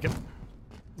 didn't make it.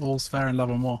 All's fair in love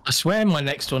and war. I swear my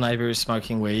next door neighbor is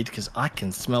smoking weed because I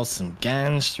can smell some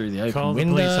gans through the open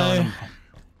window. Police on him.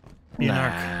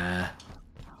 Nah.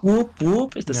 Whoop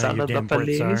whoop! It's the sound of the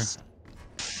police.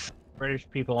 British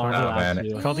people aren't allowed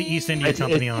to. Call the East India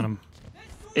Company on him.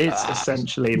 It's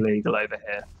essentially legal over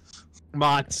here.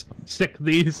 Mods, sick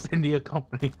the East India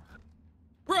Company.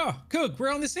 Bro, Cook,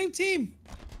 we're on the same team.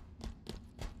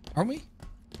 Aren't we?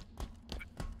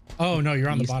 Oh no, you're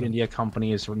on the bottom. East India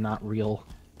Company is not real.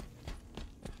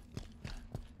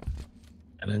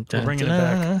 We're bringing it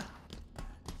back.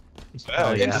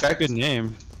 Oh, yeah. That's a good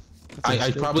name. I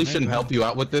probably shouldn't help you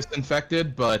out with this,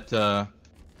 Infected, but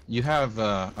you have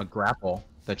a grapple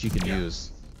that you can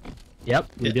use. Yep,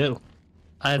 we do.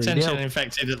 Attention,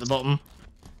 Infected at the bottom.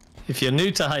 If you're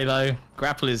new to Halo,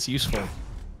 grapple is useful.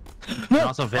 It's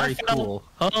also very cool.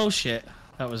 Oh shit,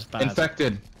 that was bad.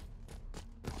 Infected.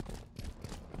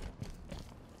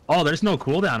 Oh, there's no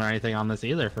cooldown or anything on this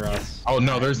either for us. Oh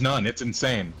no, there's none. It's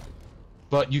insane.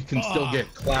 But you can still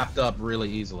get clapped up really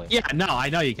easily. Yeah, no, I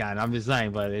know you can. I'm just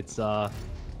saying, but it's Oh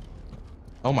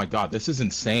my god, this is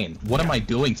insane. What am I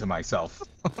doing to myself?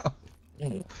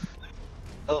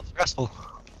 Oh, stressful.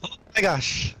 Oh my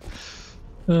gosh.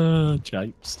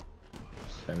 Japes.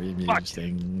 Very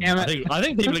amusing. I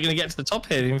think people are going to get to the top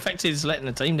here. The Infected is letting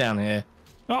the team down here.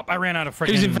 Oh, I ran out of freaking...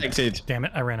 Who's Infected? Damn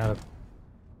it, I ran out of...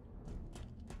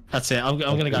 That's it. I'm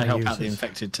going to go help out the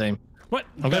Infected team. What?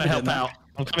 I'm going to help out.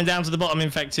 I'm coming down to the bottom,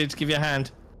 Infected. Give you a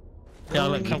hand. Yeah,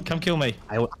 look, come kill me.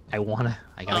 I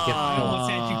gotta get.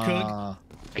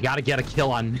 I gotta get a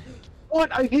kill on. What?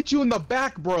 I hit you in the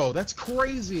back, bro. That's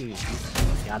crazy.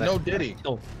 No diddy.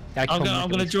 I'm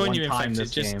gonna join you, Infected.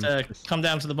 Just come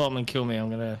down to the bottom and kill me. I'm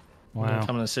gonna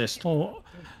come and assist. Oh,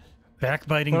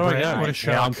 backbiting Brett. What a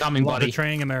shock. Yeah, I'm coming, buddy.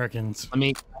 Betraying Americans.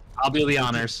 I'll do the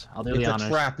honors. It's a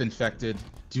trap, Infected.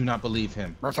 Do not believe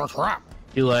him. That's a trap.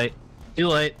 Too late. Too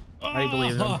late. I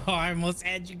believe him. Oh, I almost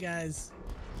had you guys.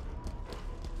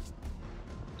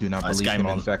 Do not believe him,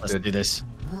 Infected. Let's do this.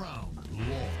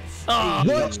 Oh,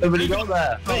 what? Nobody got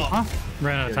there.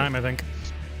 Ran out of time, I think.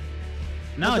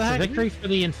 No, it's a victory for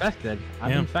the Infected.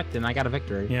 I'm infected and I got a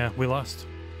victory. Yeah, we lost.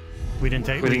 We didn't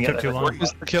take. We took too long. What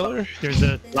is the killer? There's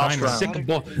a timer. Sick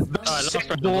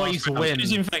boys win.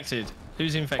 Who's Infected?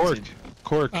 Who's Infected?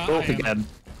 Cork again.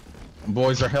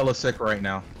 Boys are hella sick right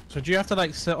now. So do you have to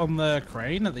like sit on the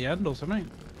crane at the end or something?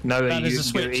 No, there's you a can go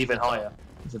switch. even higher.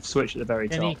 There's a switch at the very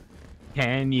top.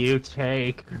 Can you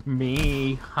take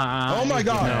me high? Oh my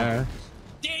god!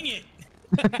 Dang it!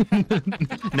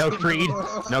 No Creed?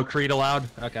 No Creed allowed?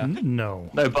 Okay. No.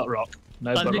 No butt rock.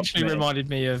 No That butt literally rock. reminded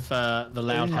me of the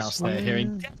Loud House there,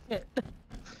 hearing.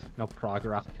 No prog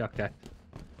rock. Okay.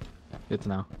 Good to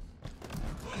know.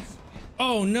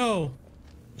 Oh no!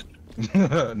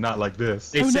 Not like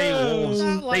this. They say wolves.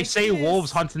 Not like They say this. wolves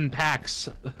hunt in packs.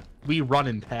 We run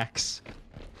in packs.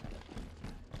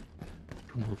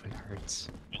 Moving hurts.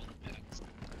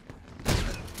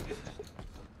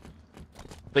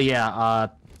 But yeah,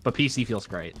 But PC feels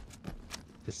great.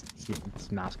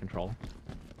 It's mouse control.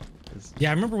 Yeah,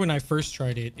 I remember when I first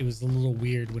tried it, it was a little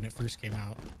weird when it first came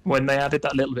out. When they added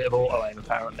that little bit of auto aim,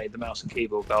 apparently the mouse and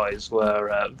keyboard guys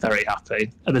were very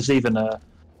happy. And there's even a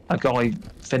guy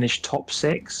finished top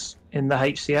 6 in the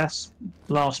HCS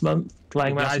last month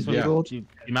playing mouse and keyboard.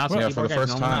 Mouse and keyboard guys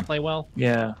normally not play well.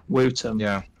 Yeah, Wootum.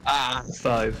 Yeah.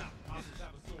 So,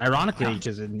 ironically,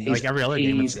 because in like every other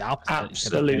game, it's the opposite.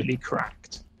 Absolutely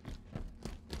cracked.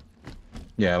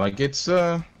 Yeah, like it's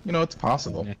it's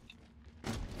possible.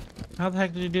 How the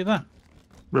heck did you do that?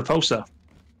 Repulsor.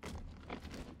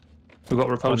 We've got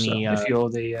Repulsor.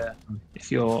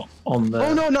 If you're on the.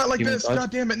 Oh no, not like human this! side.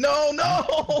 God damn it! No,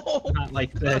 no! Not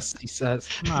like this, he says.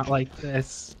 Not like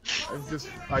this.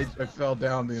 I fell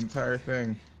down the entire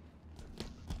thing.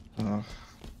 Oh,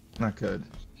 not good.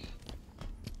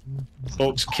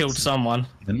 Orcs killed someone.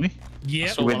 Didn't we?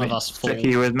 Yeah. One of us fall. Sik,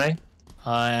 you with me?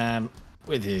 I am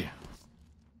with you.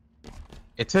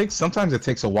 Sometimes it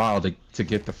takes a while to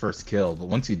get the first kill, but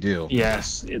once you do,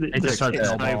 Yes, it just starts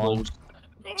snowballed.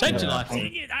 Change your life.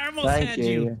 Dang it, I almost Thank had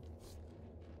you.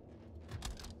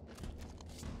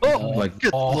 Oh, like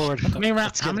good lord. How many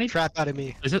rounds? That's How getting many? the crap out of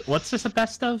me. Is it? What's this a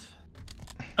best of?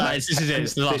 This is it.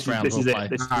 It's the last round. This is we'll it. play.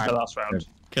 This is the last round.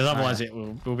 Because otherwise,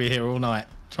 we'll be here all night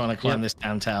trying to climb this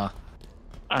damn tower.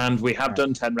 And we have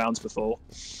done 10 rounds before.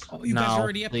 Oh, you guys are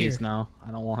already up please, here. no.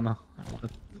 I don't wanna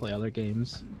play other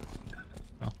games.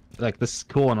 No. Like this is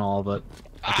cool and all, but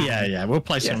Yeah. We'll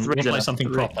play some. We'll play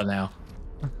something proper now.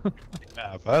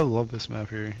 Map. I love this map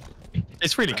here.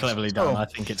 It's really cleverly done. I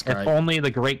think it's great. if only the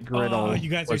Great Griddle Oh, you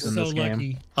guys are was in so this game.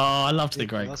 lucky. Oh, I loved the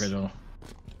Great Griddle.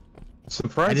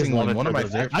 surprisingly, one of my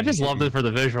favorite. I just loved it for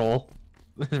the visual.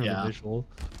 Yeah. The visual.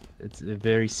 It's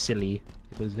very silly.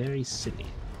 It was very silly.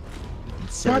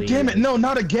 God damn it! No,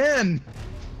 not again!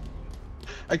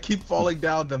 I keep falling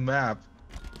down the map.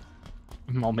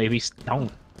 Well, maybe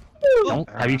don't. Don't.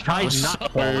 Have you tried not So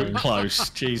falling? close.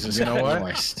 Jesus You know what?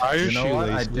 Christ. You know what?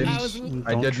 I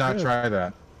did not try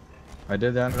that. I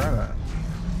did not try that.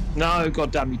 No,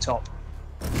 goddamn you, top.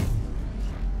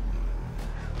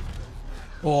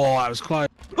 Oh, I was close.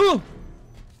 Ooh!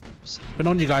 Been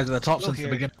on you guys at the top since the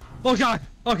beginning. Oh god!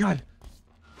 Oh god!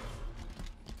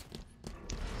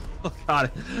 Oh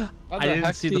god! I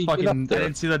didn't see the fucking. I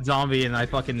didn't see that zombie, and I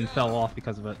fucking fell off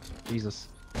because of it. Jesus.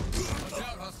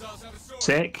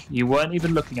 Sik, you weren't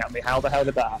even looking at me. How the hell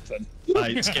did that happen?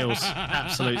 Skills.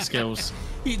 Absolute skills.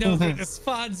 He knows where the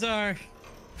spots are.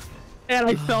 And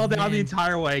I fell down the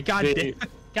entire way. God damn.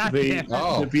 God damn.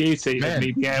 The beauty man, of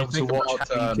me being able to think watch about,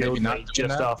 how you maybe killed not me doing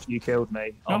just that? after you killed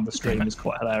me on the stream is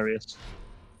quite hilarious.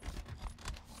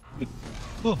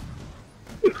 Son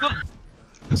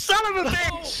of a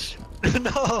bitch!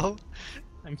 No.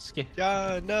 I'm scared.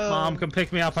 No. Mom, come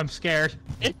pick me up. I'm scared.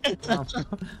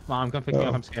 Mom, come pick me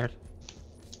up. I'm scared.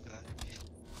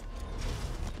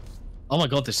 Oh my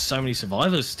god, there's so many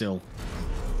survivors still.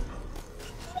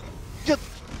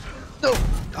 No.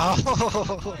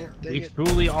 Oh, dang We it.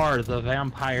 truly are the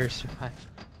vampire survivor.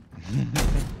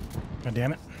 God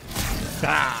damn it.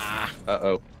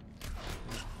 Uh-oh.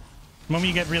 The moment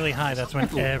you get really high, that's when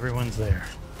everyone's there.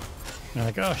 You're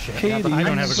like, oh shit, I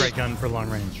don't have a great gun for long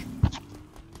range.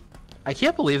 I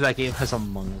can't believe that game has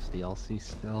Among Us DLC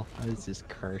still. That is just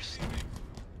cursed.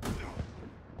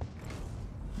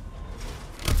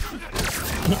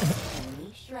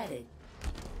 Enemy shredded.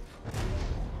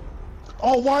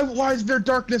 Oh, why is there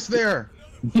darkness there?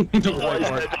 Why is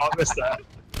there darkness there?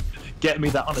 Get me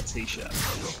that on a t-shirt.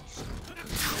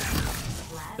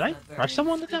 Did I crush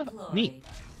someone to death? Neat.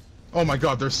 Oh my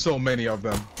god, there's so many of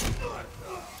them.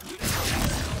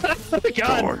 Oh my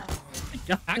god.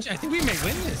 Actually, I think we may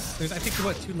win this. There's, I think,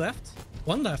 what, 2 left?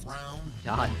 1 left.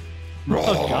 God.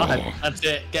 Oh god. That's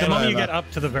it. The moment you get up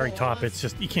to the very top, it's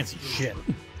just, you can't see shit.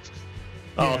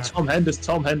 Oh, Yeah.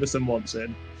 Tom Henderson wants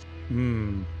in.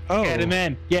 Oh, Get him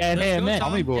in. Get him in.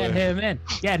 Tommy boy. Get him in.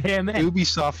 Get him in.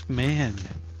 Ubisoft man.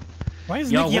 Why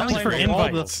is Yo, Nick we're yelling for playing all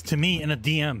invites to me in a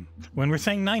DM when we're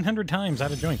saying 900 times how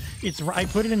to join? I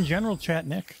put it in general chat,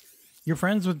 Nick. You're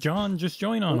friends with John, just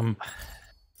join on him.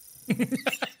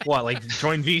 What, like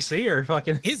join VC or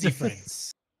fucking? Is he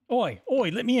friends? Oi,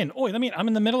 let me in. Oi, let me in. I'm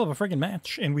in the middle of a friggin'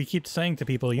 match, and we keep saying to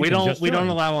people, We don't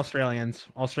allow Australians.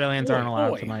 Australians aren't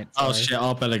allowed Oi. tonight. Oh Sorry. shit,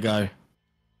 I better go.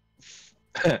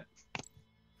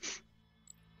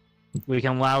 We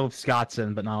can allow Scots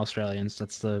in, but not Australians.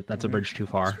 That's a bridge too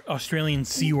far. Australian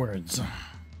C words.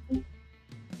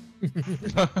 Okay,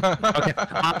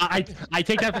 I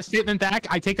take that statement back.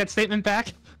 I take that statement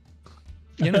back.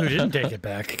 You know who didn't take it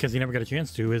back because he never got a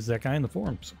chance to is that guy in the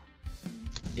forums.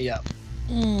 Yeah.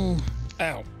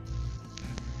 Ow.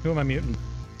 Who am I muting?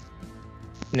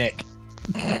 Nick.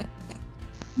 Of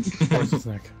course it's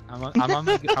Nick.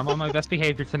 I'm on my best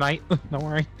behavior tonight. Don't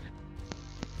worry.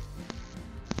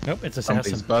 Nope, it's Something's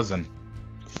assassin. buzzing.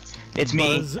 It's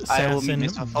me. Buzz, I will assassin,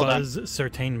 mute myself. Hold on. buzz,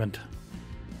 certainment.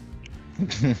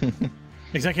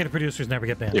 Executive producers never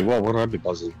get banned. Yeah, well, what would I be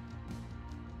buzzing?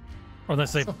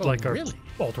 Unless they like are really?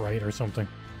 alt-right or something.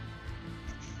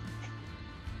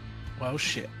 Well,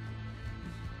 shit.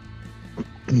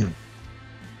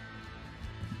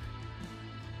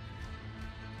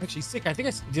 Actually, Sick, I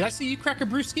think did I see you crack a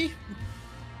brewski?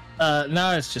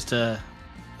 No, it's just a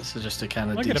can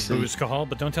of I DC. get a booze call,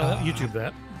 but don't tell YouTube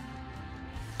that.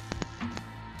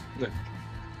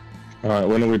 Alright,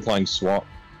 when are we playing SWAT?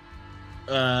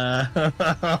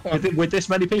 With this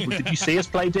many people, did you see us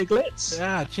play Diglets?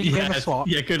 Yeah, cheap game of SWAT.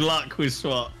 Yeah, good luck with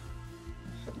SWAT.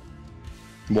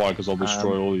 Why? Because I'll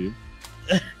destroy all of you.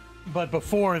 But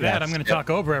before that, I'm going to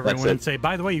talk over everyone and say,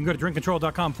 by the way, you can go to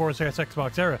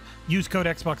drinkcontrol.com/XboxEra. Use code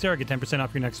XboxEra, get 10%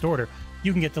 off your next order.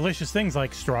 You can get delicious things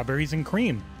like strawberries and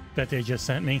cream that they just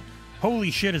sent me.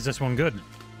 Holy shit, is this one good.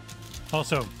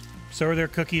 Also, so are their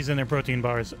cookies and their protein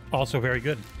bars. Also very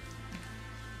good.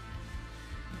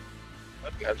 I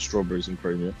haven't had strawberries and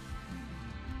cream yet.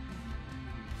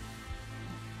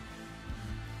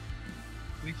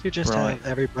 We could just have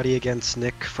everybody against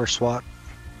Nick for SWAT.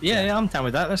 Yeah, I'm down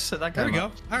with that. Let's set that There game we go.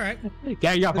 up. All right.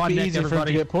 Yeah, you're up on Nick, easier for him to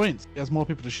everybody. get points. He has more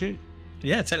people to shoot.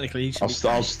 Yeah, technically, you should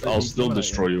I'll still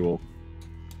destroy you all.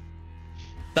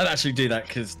 Don't actually do that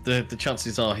because the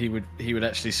chances are he would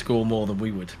actually score more than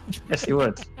we would. Yes, he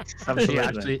would.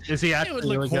 Absolutely. Is he actually It would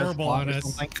look really good horrible SWAT on or us.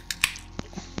 something?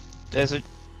 There's a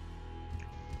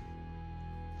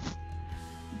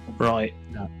Right.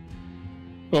 No.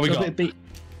 What we So got?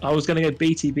 I was going to go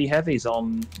BTB heavies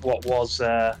on what was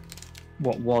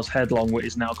Headlong, what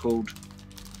is now called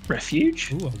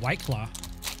Refuge. Ooh, a White Claw.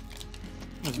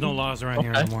 There's no laws around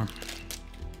here anymore.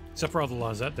 Except for all the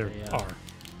laws that there are.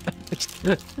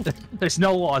 There's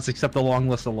no laws except the long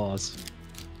list of laws.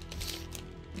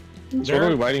 So what are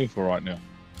we waiting for right now?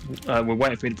 We're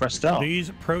waiting for you to press start. These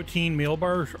protein meal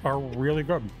bars are really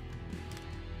good.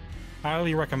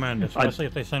 Highly recommend, especially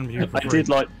if they send you for I free. did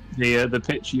like the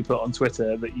picture you put on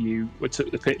Twitter that you took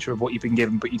the picture of what you've been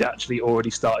given, but you'd actually already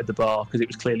started the bar because it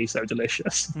was clearly so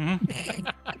delicious.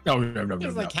 No. It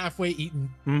was like halfway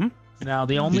eaten. Now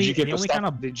the only Did you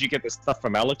get Did you get the stuff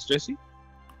from Alex, Jesse?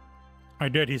 I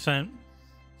did. He sent.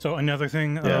 So another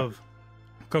thing of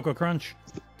Cocoa Crunch,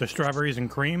 the strawberries and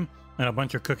cream, and a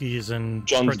bunch of cookies and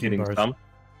John's protein getting bars. some.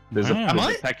 There's a Am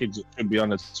I? package that should be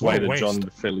on its way What a to waste. John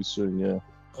fairly soon. Yeah.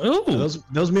 Ooh.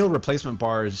 Those meal replacement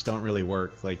bars don't really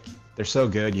work. Like they're so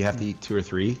good, you have to eat 2 or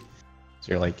 3.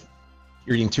 So you're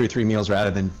eating 2 or 3 meals rather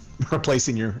than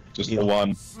replacing your just meal. the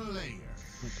one.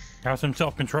 Have some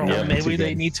self-control. Yeah, maybe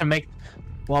they need to make.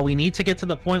 Well, we need to get to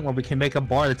the point where we can make a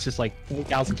bar that's just like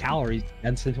 4,000 calories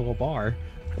dense into a bar.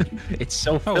 It's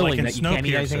so filling like in that you can't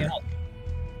eat anything Snowpiercer. else.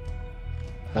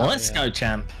 Well, let's go,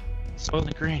 champ.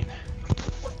 Soylent Green.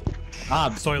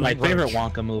 Soylent My favorite Green.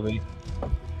 Wonka movie.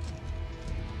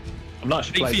 I'm not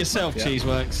Speak for yourself,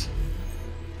 Cheeseworks.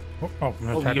 Oh, Oh,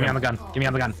 give me on the gun. Give me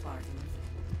on the gun.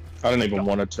 I don't even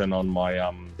want to turn on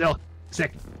my Still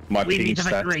sick. my Lead me ping to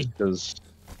stat victory. because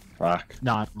fuck.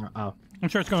 No. Oh. I'm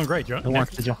sure it's going great, Joe. Who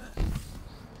wants to join?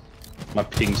 My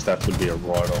ping stat would be a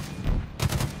write-off.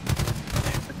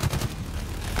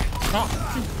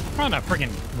 Oh, that friggin'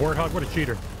 warthog! What a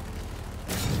cheater!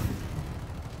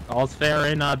 All's fair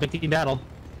in Big Team Battle.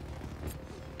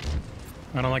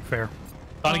 I don't like fair.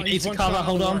 Sonic needs to cover.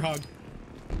 Hold on.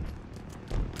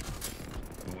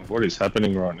 What is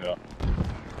happening right now?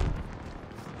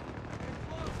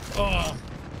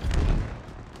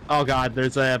 Oh god,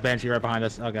 there's a Banshee right behind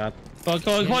us. Oh god. Oh,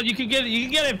 come on, you can get it. You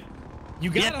can get him. You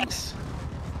got him.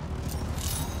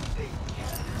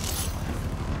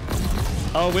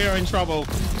 Oh, we are in trouble.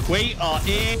 We are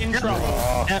in trouble.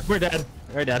 Yeah, we're dead.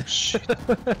 We're dead.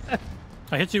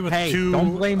 I hit you with Hey, 2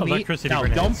 don't blame me. electricity No,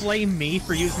 grenades. don't blame me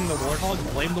for using the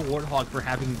Warthog. Blame the Warthog for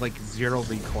having like 0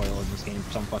 recoil in this game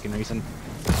for some fucking reason.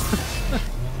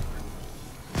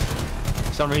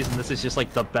 For some reason, this is just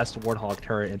like the best Warthog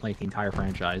turret in like the entire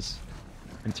franchise,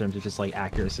 in terms of just like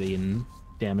accuracy and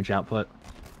damage output.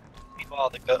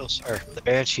 Meanwhile, the ghost or the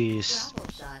banshees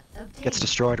gets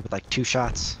destroyed with like 2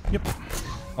 shots. Yep.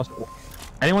 Also,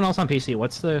 anyone else on PC?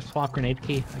 What's the swap grenade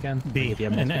key again? B If you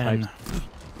have and multiple N. types.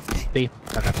 B.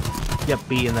 Okay. Yep,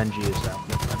 B and then G is that.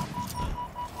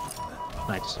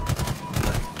 Nice.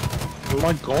 Oh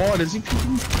my god, is he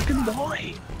fucking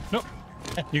die? Nope.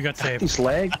 You got saved. His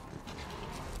leg.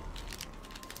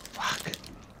 Fuck.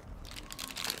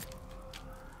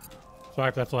 Sorry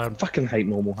if that's loud. Fucking hate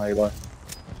normal Halo.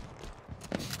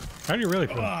 How do you really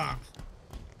feel? Oh,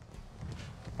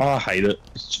 I hate it.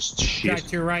 It's just shit. Back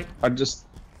to your right.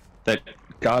 That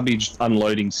garbage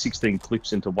unloading 16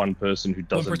 clips into one person who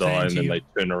doesn't die, and then they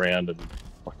turn around and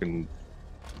fucking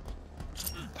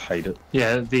hate it.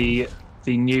 Yeah, the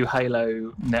new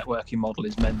Halo networking model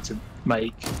is meant to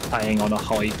make playing on a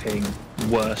high ping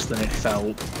worse than it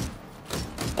felt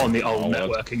on the old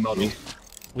networking model.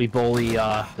 We bully,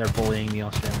 they're bullying the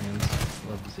Australians.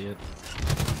 Love to see it.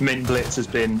 Mint Blitz has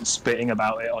been spitting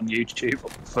about it on YouTube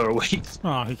for a week.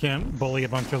 Oh, he can't bully a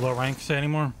bunch of low ranks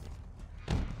anymore.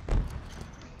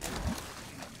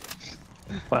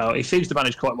 Well, he seems to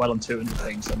manage quite well on 200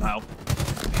 things somehow.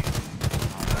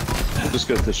 Just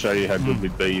got to show you how good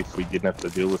we'd be if we didn't have to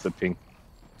deal with the ping.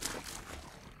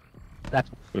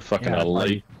 We're fucking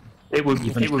elite. It would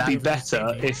be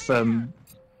better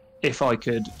if I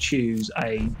could choose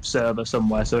a server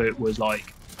somewhere so it was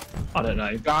like, I don't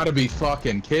know. Gotta be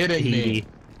fucking kidding me.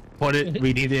 Put it.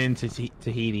 We need it into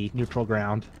Tahiti, neutral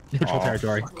ground, neutral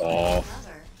territory. Available.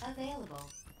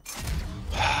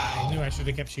 I knew I should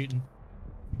have kept shooting.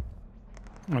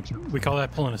 We call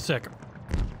that pulling a sick.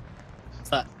 What's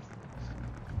that?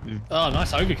 Oh,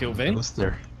 nice overkill, Vin. What's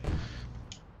there?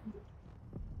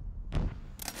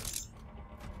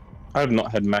 I have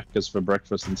not had Macca's for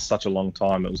breakfast in such a long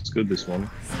time. It was good this morning.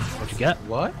 What'd you get?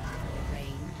 What?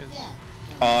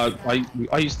 I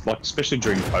used, like, especially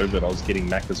during COVID, I was getting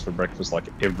Macca's for breakfast like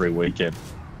every weekend.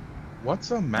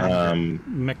 What's a Macca?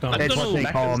 McDonald's. It's what they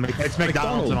call them. It's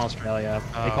McDonald's in Australia.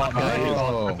 They call it,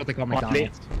 that's what they call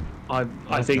McDonald's.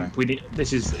 I think we need.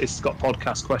 It's got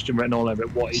podcast question written all over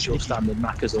it. What is your standard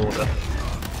Macca's order?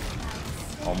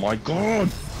 Oh my god!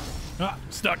 Ah,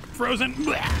 stuck, frozen.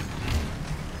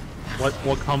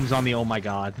 What comes on the oh my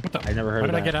god? I never heard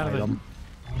of that. How did I get out of it?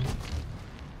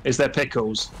 Is there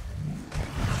pickles?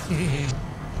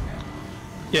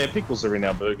 Yeah, pickles are in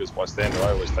our burgers by standard.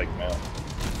 I always take them out.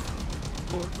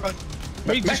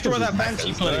 Will you destroy that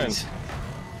banshee, please?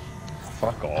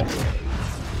 Fuck off.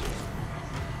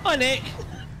 Hi, Nick.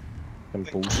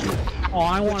 And bullshit. Oh,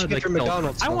 I wanted to kill.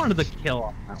 I wanted to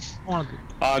kill him.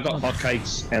 I got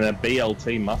hotcakes and a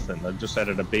BLT muffin. They just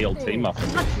added a BLT muffin.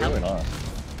 It's really nice.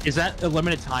 Is that a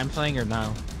limited time thing or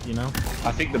no? You know?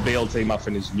 I think the BLT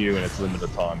muffin is new and it's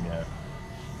limited time. Yeah.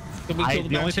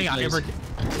 The only thing I ever.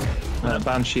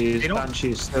 Banshee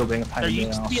is still being a pain in the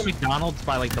ass. There used to be a McDonald's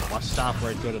by like the bus stop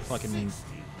where I'd go to fucking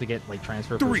to get like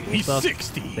transfer for school stuff.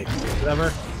 360.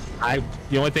 Whatever.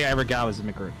 The only thing I ever got was the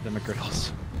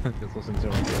McGriddles. Just listen to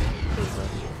them.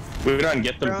 We don't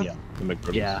get them here. The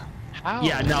McGriddles. Yeah. How?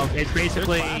 Yeah. No. It's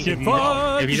basically if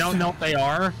you don't know what they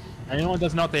are. Anyone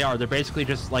doesn't know what they are. They're basically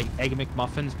just like Egg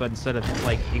McMuffins, but instead of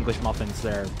like English muffins,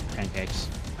 they're pancakes.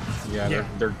 Yeah,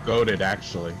 they're goated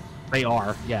actually. They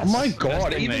are, yes. Oh my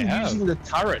god, even using the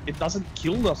turret, it doesn't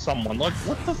kill someone. Like,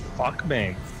 what the fuck,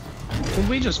 man? Can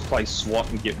we just play SWAT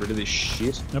and get rid of this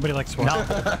shit? Nobody likes SWAT.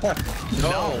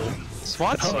 No.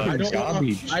 SWAT's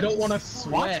garbage. I don't want to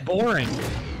sweat. SWAT's boring.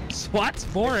 SWAT's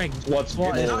boring. SWAT's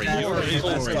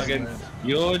boring.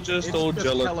 You're just all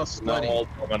jealous. I'll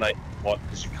dominate SWAT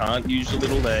because you can't use your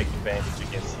little leg advantage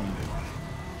against them.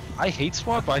 I hate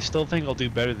SWAT, but I still think I'll do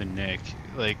better than Nick.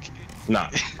 Like... No,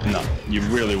 you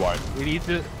really won't. We need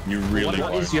to. You really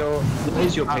won't. What is your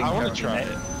ping? I want to try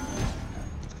it.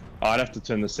 I'd have to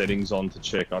turn the settings on to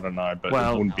check. I don't know, but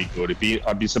it wouldn't be good.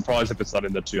 I'd be surprised if it's not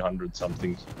in the 200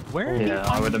 somethings. Where? Yeah,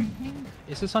 I would.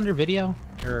 Is this under video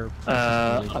or?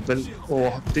 I believe.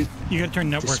 You gotta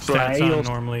turn network stats on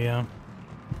normally, yeah.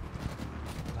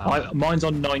 Mine's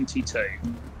on 92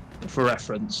 for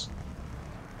reference.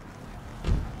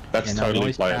 That's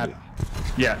totally playable.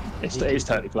 Yeah, it is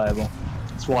totally playable.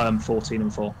 That's why I'm 14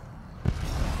 and 4.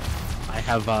 I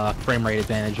have frame rate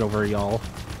advantage over y'all.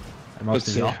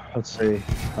 Let's see.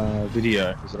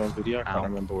 Video. Is it on video? I can't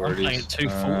remember where it is.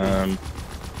 240.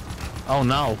 Oh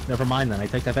no, never mind then. I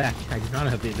take that back. I do not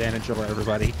have the advantage over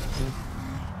everybody.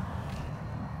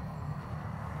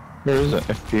 Where is it?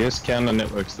 FPS counter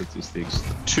network statistics.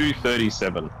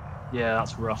 237. Yeah,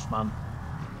 that's rough, man.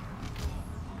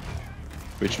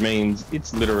 Which means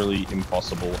it's literally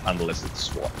impossible unless it's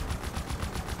SWAT.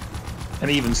 And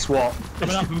even SWAT.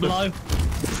 Coming up and below.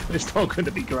 It's not going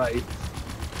to be great.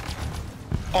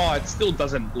 Oh, it still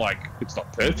doesn't, it's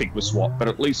not perfect with SWAT, but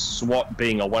at least SWAT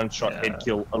being a one-shot head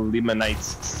kill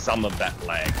eliminates some of that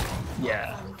lag.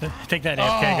 Yeah. Take that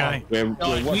AFK guy.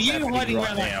 Were you hiding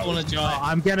around that corner, Giant?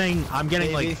 I'm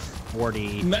getting like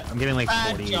 40. I'm getting like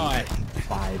 45.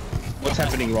 What's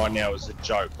happening right now is a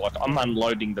joke. Like, I'm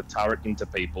unloading the turret into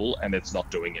people, and it's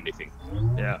not doing anything.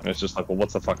 Yeah. And it's just like, well,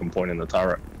 what's the fucking point in the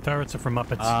turret? Turrets are from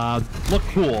Muppets. Look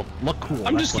cool. Look cool.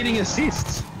 I'm just getting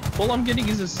assists. All I'm getting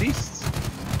is assists.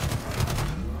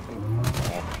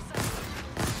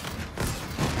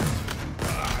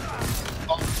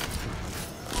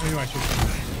 Maybe I should.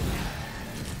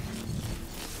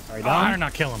 Alright, better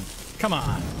not kill him. Come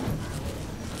on.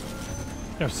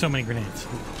 There's so many grenades.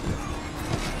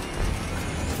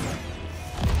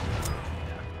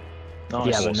 Nice.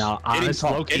 Yeah, but now honest,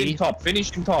 get him top,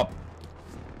 finish him top.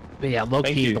 But yeah, low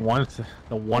key, the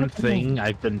one thing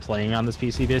I've been playing on this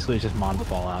PC basically is just Mon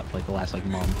Fallout for like the last like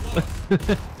month.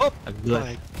 Oh,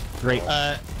 great.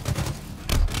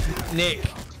 Nick.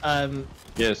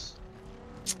 Yes.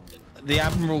 The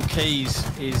Admiral Keys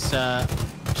is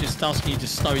just asking you to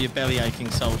stow your belly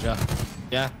aching soldier.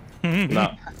 Yeah?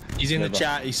 No. He's in the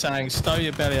chat, he's saying, stow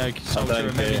your belly aching soldier,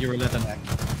 remember you're a leatherneck.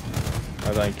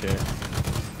 I don't care.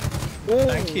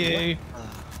 Thank you.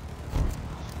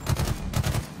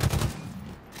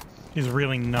 He's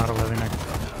really not a leatherneck.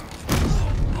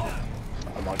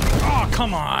 Oh,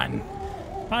 come on!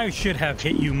 I should have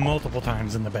hit you multiple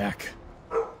times in the back.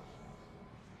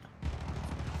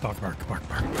 Dog bark, bark,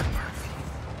 bark, bark, bark.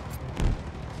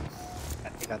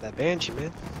 You got that Banshee,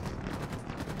 man.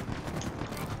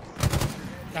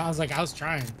 I was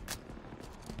trying.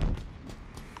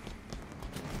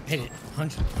 Hit it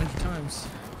 100 times.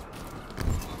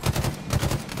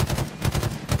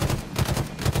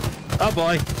 Oh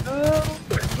boy.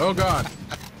 Oh god.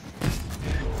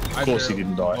 Of course he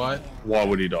didn't die. What? Why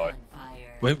would he die?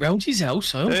 Went round his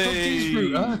house, unplugged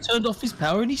his router, turned off his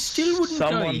power, and he still wouldn't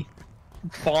Someone die.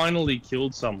 finally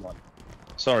killed someone.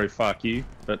 Sorry, fuck you,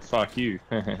 but fuck you.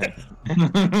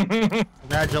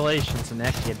 Congratulations,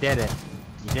 Nick. You did it.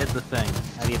 You did the thing.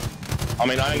 How do you... I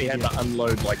mean, I only had to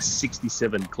unload like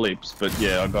 67 clips, but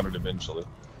yeah, I got it eventually.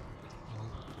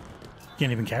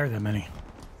 Can't even carry that many.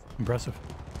 Impressive.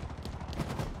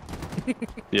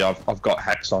 Yeah, I've got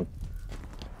hacks on.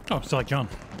 Oh, still like John.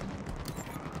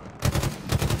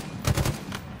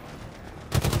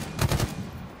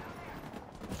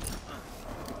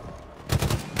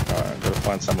 Alright, gotta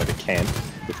find somewhere to camp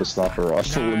with a sniper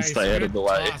rifle and stay out of the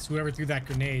way. Toss whoever threw that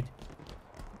grenade.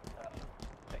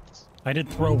 I did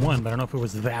throw one, but I don't know if it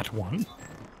was that one.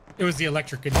 It was the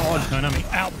electric grenade. Oh, no, not me.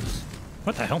 Ow!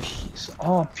 What the hell?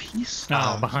 Peace.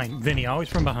 No, behind. Vinny, always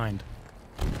from behind.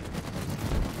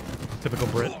 Typical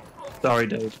Brit. Sorry,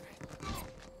 dude.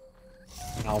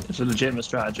 It's a legitimate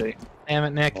strategy. Damn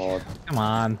it, Nick. Come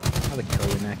on. I'll kill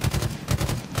you, Nick.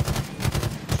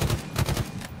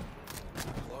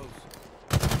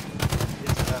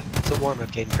 It's a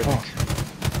warm-up game for Nick.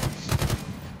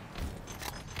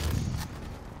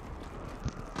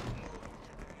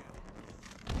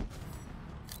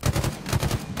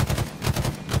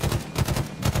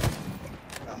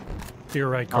 You're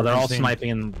right. Oh, they're all sniping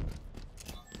in.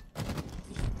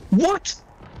 What?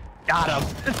 Got him.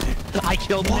 I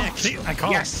killed Nick. See, I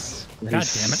called. Yes. God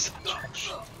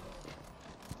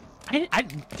damn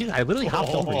it. Dude, I literally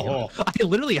hopped over you. I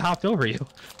literally hopped over you.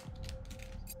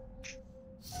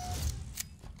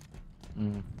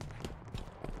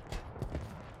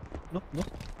 Nope,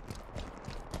 nope.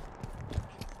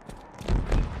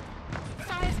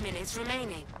 5 minutes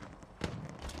remaining.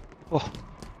 Oh.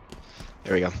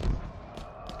 There we go.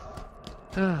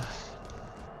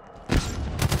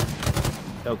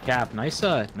 Yo, Cap, nice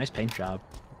nice paint job.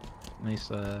 Nice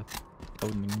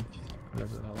coding,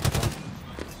 whatever the hell it's called.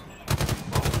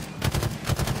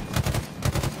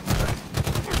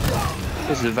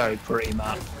 This is a very pretty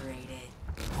map.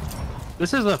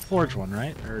 This is a Forge one,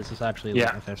 right? Or is this actually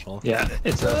like, official? Yeah,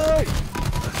 it's a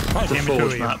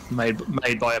Forge map made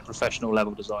by a professional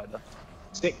level designer.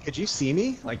 Stick, could you see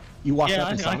me? Like, you walked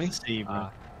up and saw me? See you, bro.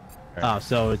 Oh,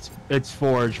 so it's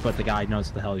Forge, but the guy knows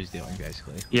what the hell he's doing,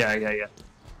 basically. Yeah.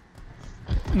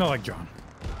 No, like John.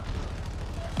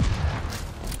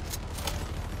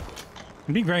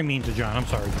 I'm being very mean to John. I'm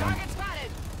sorry, John.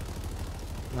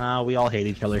 Nah, we all hate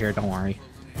each other here. Don't worry.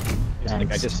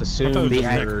 Like, I just assumed you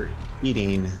were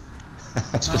eating.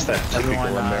 It's just that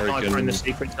typical American. In the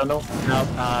secret tunnel. No,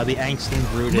 the angst and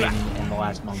brooding in the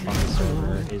last month on the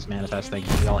server is manifesting.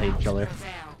 We all hate each other.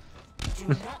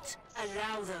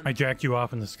 I jacked you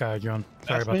off in the sky, John.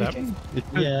 Sorry about that.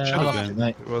 Yeah,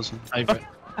 It wasn't.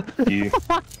 You. Wait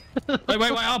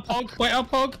up, Pog. Wait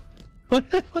up, Pog. What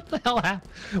the hell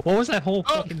happened? What was that whole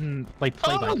fucking like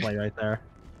play-by-play right there?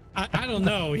 I don't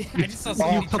know. I just saw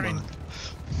somebody trying.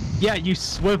 Yeah, you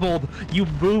swiveled, you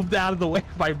moved out of the way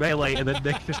of my melee, and then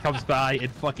Nick just comes by and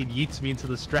fucking yeets me into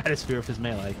the stratosphere of his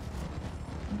melee.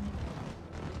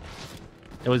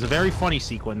 It was a very funny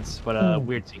sequence, but a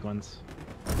weird sequence.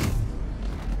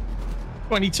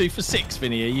 22 for 6,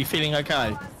 Vinny. Are you feeling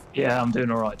okay? Yeah, I'm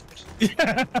doing alright.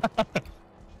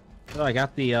 So I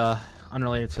got the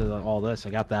unrelated to all this. I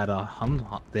got that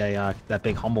that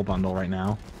big humble bundle right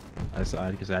now. Because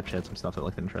that had some stuff that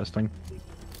looked interesting.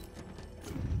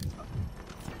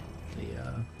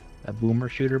 That boomer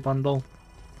shooter bundle.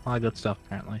 A lot of good stuff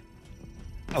apparently.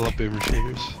 I love boomer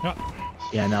shooters.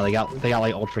 Yeah, no, they got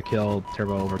like Ultra Kill,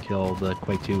 Turbo Overkill, the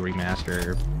Quake 2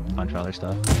 remaster, a bunch of other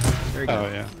stuff. Very good. Oh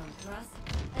yeah.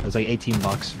 It was like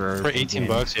 $18 for 18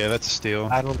 bucks. Yeah, that's a steal.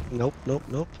 I don't. Nope.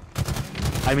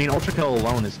 I mean, Ultra Kill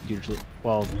alone is usually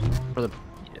for the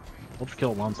Ultra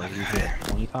Kill alone's like usually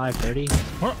 25, 30.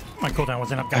 Oh, my cooldown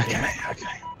wasn't up. Goddamn it. Okay.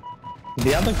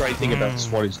 The other great thing about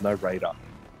SWAT is no radar.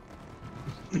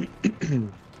 It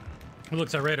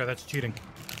looks at radar. That's cheating.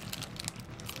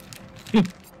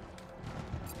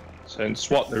 So in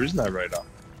SWAT, there is no radar,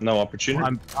 no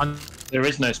opportunity. There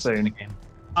is no spoon.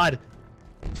 God,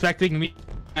 affecting me.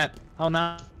 Oh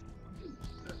no.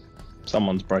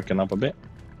 Someone's broken up a bit.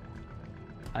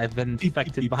 I've been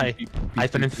infected by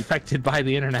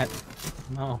the internet.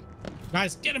 No.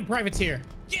 Guys, get him, privateer.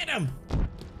 Get him.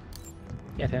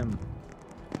 Get him.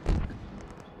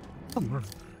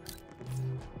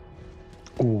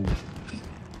 Ooh.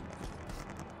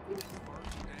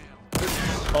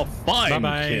 Oh, fine.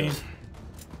 Bye-bye.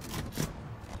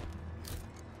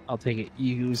 I'll take it.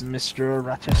 Use Mr.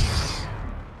 Rattus.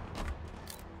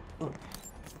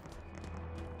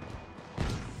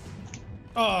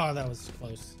 Oh, that was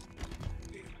close.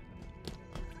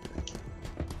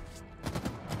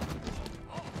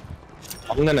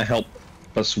 I'm gonna help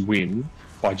us win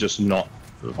by just not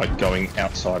like going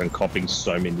outside and copying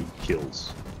so many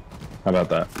kills. How about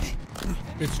that?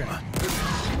 Good try.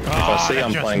 If I see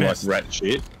I'm playing like rat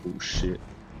shit, oh shit.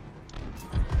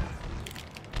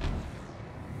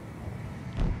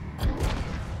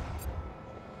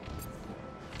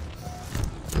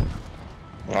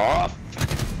 Oh,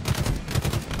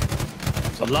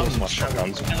 I love my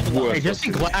shotguns. Hey, just be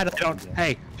glad I don't.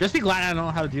 Hey, just be glad I don't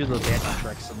know how to do those dancing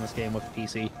tricks in this game with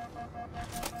PC.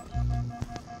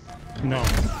 No.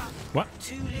 What?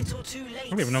 I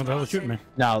don't even know what the hell is shooting me.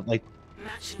 No, like.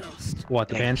 What,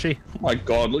 the Banshee? Oh my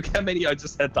god, look how many I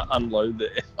just had to unload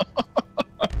there.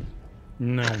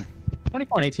 No.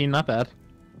 24 and 18, not bad.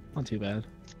 Not too bad.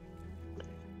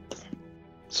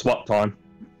 SWAT time.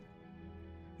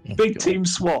 Big team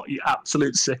SWAT, you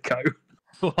absolute sicko.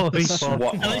 At least it'll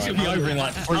be over in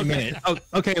like 3 minutes. Oh,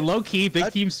 okay, low key,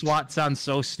 big team SWAT sounds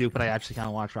so stupid. I actually kind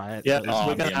of want to try it. Yeah,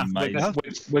 we're gonna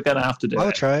have to do it.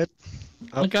 I'll try it.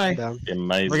 Okay.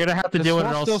 Amazing. We're gonna have to do it.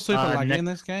 Or Still else, super laggy Nick... in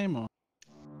this game, or?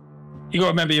 You got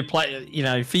to remember, you play. You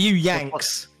know, for you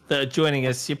Yanks that are joining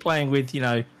us, you're playing with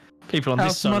people on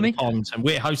this side of the pond, and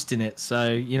we're hosting it.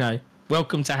 So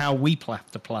welcome to how we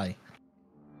have to play.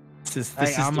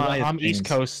 I'm East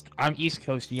Coast. I'm East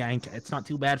Coast Yank. It's not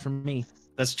too bad for me.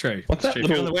 That's true. What's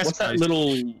that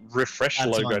little refresh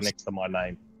That's logo nice. next to my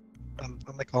name? I'm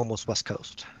like almost West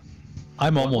Coast.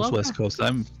 I'm almost West Coast.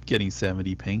 I'm getting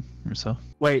 70 ping or so.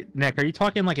 Wait, Nick, are you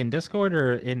talking like in Discord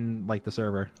or in like the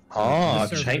server? Oh,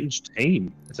 change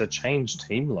team. It's a change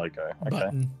team logo. Okay.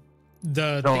 Button.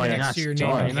 The thing next to your name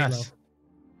on Halo.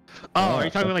 Oh, are you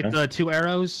talking like the 2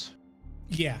 arrows?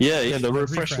 Yeah. Yeah, the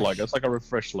refresh logo. It's like a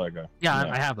refresh logo. Yeah,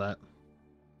 I have that.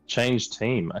 Change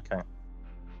team. Okay.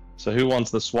 So who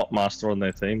wants the SWAT master on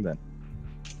their team then?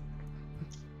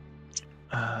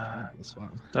 This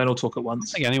one. Don't all talk at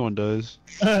once. I think anyone does.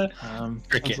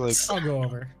 Crickets. Like, I'll go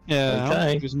over. yeah, I don't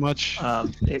Okay. think as much.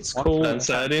 It's called in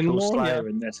Slayer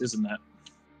in this, isn't it?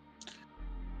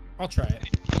 I'll try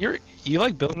it. You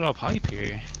like building up hype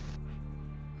here.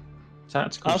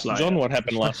 Tactical Ask Slayer. John what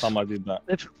happened last time I did that.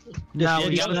 No,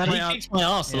 he kicked my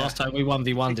ass the last time we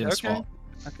 1v1'd in Okay. SWAT.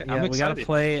 Okay, I'm we gotta excited.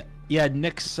 play. Yeah,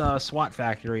 Nick's SWAT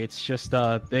factory. It's just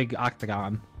a big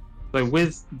octagon. So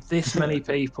with this many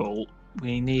people,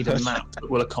 we need a map that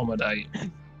will accommodate.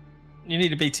 You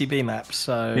need a BTB map,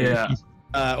 so Yeah.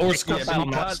 or a squad battle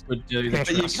map would do.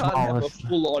 But you can't have a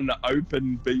full-on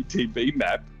open BTB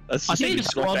map. That's I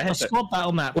just think a ridiculous. squad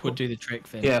battle map would do the trick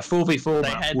thing. Yeah, 4v4 They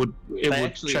map had- would They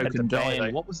actually choke had the and die.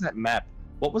 ban. What was that map?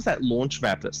 What was that launch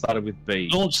map that started with B?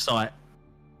 Launch site.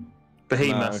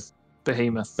 Behemoth.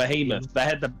 Behemoth. Behemoth. They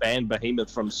had to ban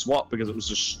Behemoth from SWAT because it was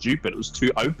just stupid. It was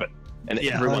too open, and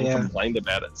everyone complained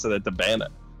about it, so they had to ban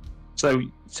it. So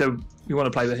you want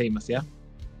to play Behemoth, yeah?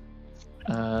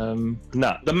 No,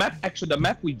 the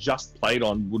map we just played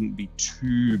on wouldn't be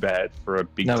too bad for a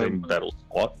big team battle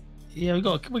SWAT. Yeah, we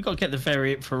got to get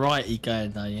the variety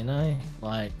going though,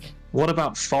 like. What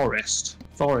about Forest?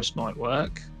 Forest might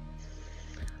work.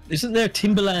 Isn't there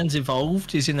Timberlands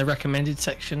Evolved? Is in the recommended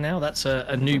section now. That's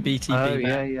a new BTB. Oh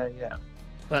map. yeah.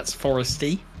 That's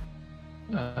foresty.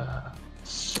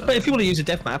 But if you want to use a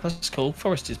dev map, that's cool.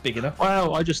 Forest is big enough.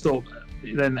 Well, I just thought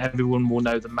then everyone will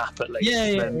know the map at least.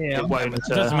 Yeah. It won't, It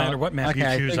doesn't matter what map you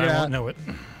choose, I won't know it.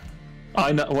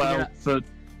 I know. Well,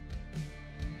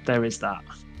 there is that.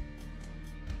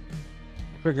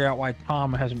 Figure out why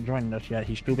Tom hasn't joined us yet.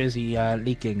 He's too busy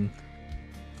leaking.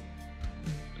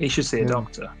 He should see a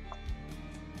doctor.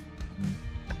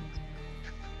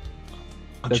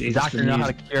 Does the doctor know how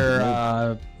to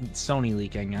cure Sony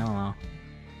leaking? I don't know.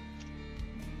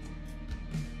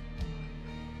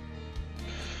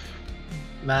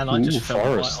 Man, I just fell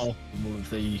right off all of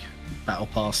the battle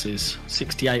passes.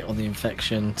 68 on the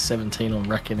infection, 17 on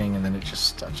reckoning, and then it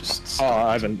just.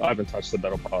 I haven't touched the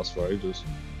battle pass for ages.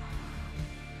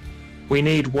 We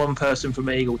need one person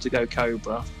from Eagle to go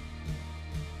Cobra.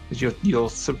 Because you're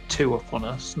 2 up on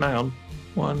us. Now,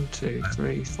 1, 2,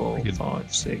 3, 4,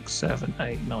 5, 6, 7,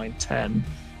 8, 9, 10.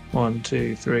 1,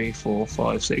 2, 3, 4,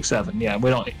 5, 6, 7. Yeah, we're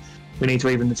not. We need to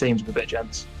even the teams a bit,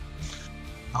 gents.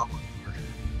 Oh.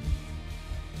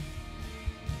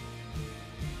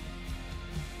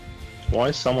 Why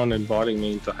is someone inviting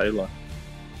me into Halo?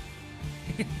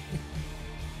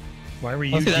 Why were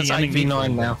you that's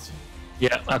 8v9 now?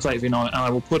 Yeah, that's 8v9, and I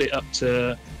will put it up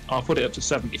to. I'll put it up to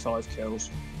 75 kills.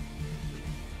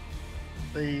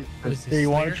 They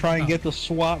want to try and get the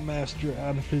SWAT master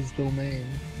out of his domain.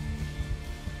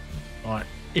 Alright.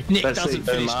 If Nick doesn't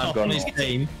finish top on his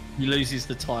team, he loses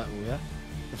the title, yeah?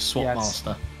 Of SWAT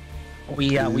master.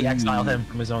 We exiled him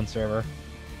from his own server.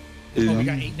 Oh, we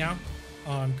got 8 now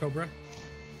on Cobra.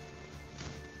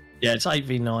 Yeah, it's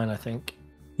 8v9, I think.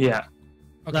 Yeah.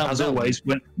 Okay. As always,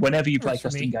 whenever you play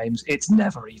custom games, it's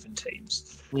never even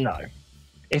teams. No.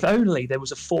 If only there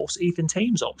was a force even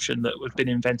teams option that had been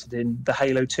invented in the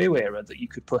Halo 2 era that you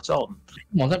could put on.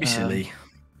 Well, that'd be silly.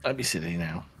 That'd be silly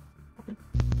now.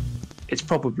 It's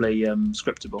probably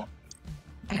scriptable.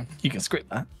 You can script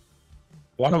that.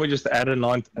 Why don't we just add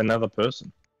another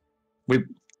person?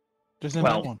 There's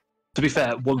another one. To be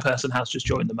fair, one person has just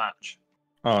joined the match.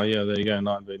 Oh yeah, there you go,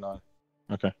 9v9.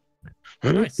 Okay.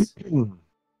 Nice.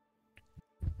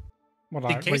 Well,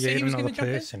 Did Kay say he was going to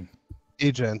jump in?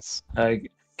 Agents.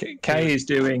 Kay is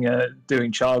doing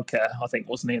childcare, I think,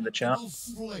 wasn't he, in the chat?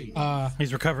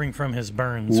 He's recovering from his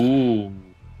burns. Ooh.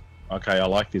 Okay, I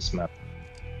like this map.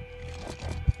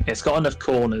 It's got enough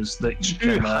corners that you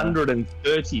can...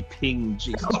 230 ping,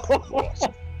 Jesus Christ.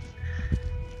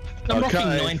 I'm rocking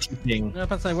 90 ping. I'm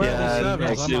about to say, where are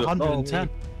the servers? I'm 110.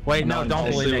 Wait, no,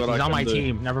 don't bully Nick. He's on my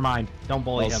team. Never mind. Don't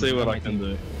bully him. I'll see what I can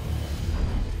do.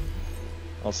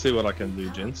 I'll see what I can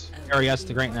do, gents. Yes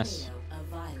to greatness.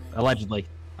 Allegedly.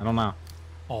 I don't know.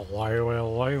 Oh, why?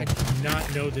 I do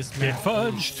not know this map. Get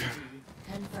fudged.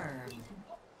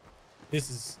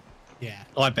 This is... Yeah.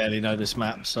 I barely know this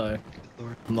map, so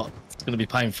I'm not. It's going to be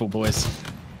painful, boys.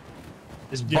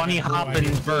 This bunny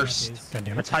hopping first.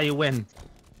 That's how you win.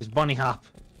 This bunny hop.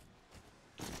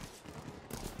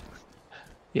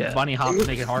 Yeah. Bunny hop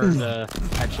make it harder to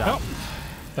headshot. Oh.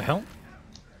 The hell?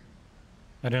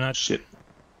 I did not see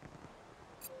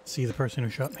the person who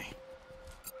shot me.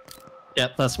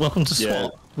 Yep, that's welcome to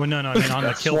SWAT. Well, no, I mean on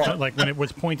the kill, like when it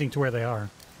was pointing to where they are.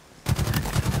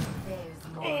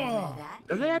 Are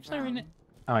they actually rename?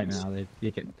 Oh wait, no, they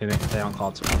don't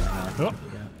call it SWAT anymore.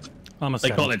 Almost.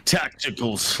 They call it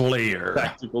Tactical Slayer.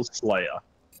 Tactical Slayer.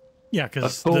 Yeah,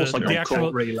 because the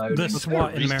actual the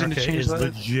SWAT in America is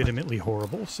legitimately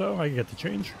horrible, so I get the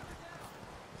change.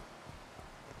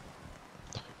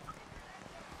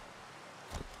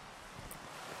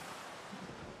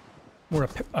 We're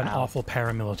an awful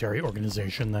paramilitary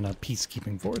organization than a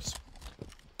peacekeeping force.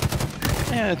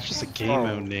 Yeah, it's just a game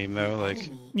mode name though, like.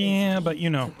 Yeah, but you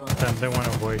know, they want to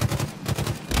avoid.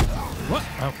 What?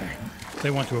 Okay. They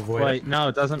want to avoid. Wait, no,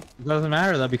 it doesn't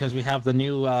matter though because we have the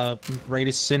new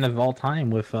greatest sin of all time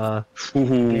with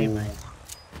gaming.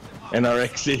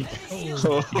 Anorexic.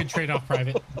 Oh, good trade-off,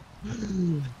 Private.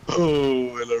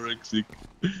 Oh, anorexic.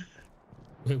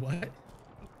 Wait, what?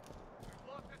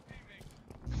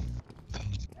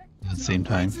 At the same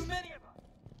time.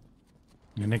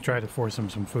 Yeah, Nick tried to force him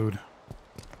some food.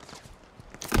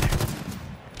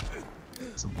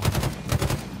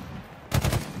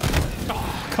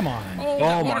 Oh, come on.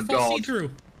 Oh my god.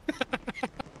 See-through.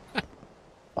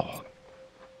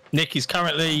 Nick is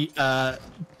currently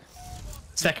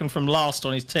second from last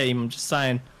on his team. I'm just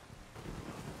saying.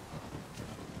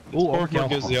 Or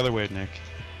goes the other way, Nick.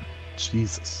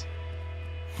 Jesus.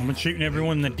 I'm been shooting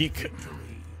everyone in the dick.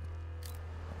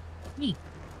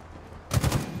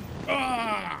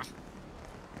 Ah!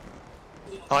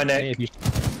 Hi, Nick.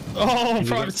 Oh,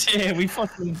 Privateer, we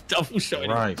fucking double shot.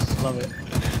 Right. Love it.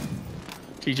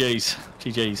 GG's.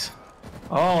 GG's.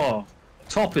 Oh,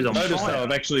 Top is on Notice fire. though,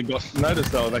 I've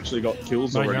actually got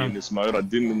kills already in this mode. I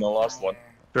didn't in the last one.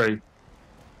 True.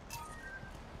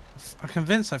 I'm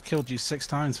convinced I've killed you 6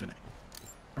 times, Vinny.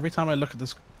 Every time I look at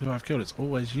this who I've killed, it's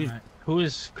always you. Right. Who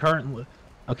is currently?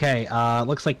 Okay,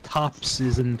 looks like Tops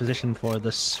is in position for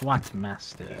the SWAT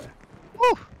Master.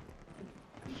 Woo!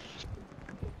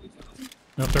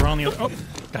 No, if they're on the other. Oh,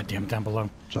 goddamn, down below.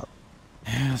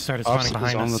 Yeah, started spawning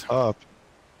behind us. On the top.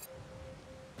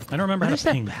 I don't remember how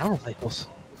to ping. Battle rifles.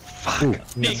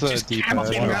 Fuck. Nick just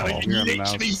camping out and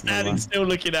literally standing still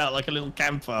looking out like a little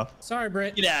camper. Sorry,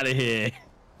 Britt. Get out of here.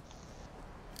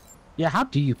 Yeah, how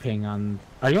do you ping on?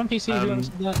 Are you on PC?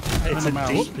 It's a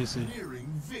mouse D.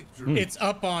 PC. It's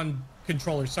up on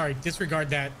controller. Sorry, disregard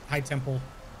that high tempo.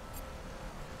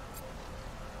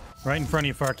 Right in front of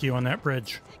you, Farq, on that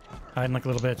bridge. Hiding like a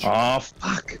little bitch. Oh,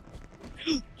 fuck.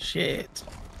 Shit.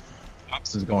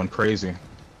 This is going crazy.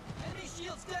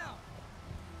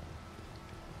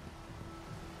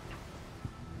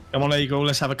 Come on, Eagle.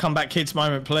 Let's have a comeback kids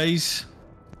moment, please.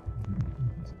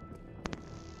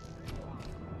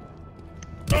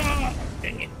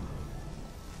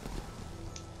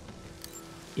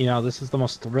 You know, this is the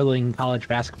most thrilling college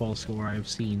basketball score I've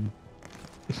seen.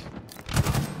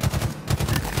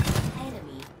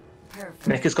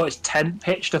 Nick has got his tent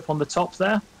pitched up on the top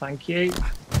there. Thank you.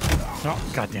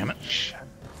 Oh, god damn it.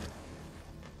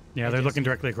 Yeah, they're looking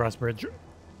directly across bridge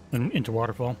and into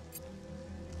waterfall.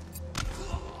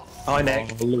 Hi,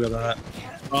 Nick. Oh, look at that.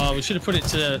 Oh, we should have put it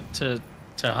to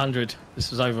 100. This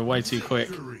was over way too quick.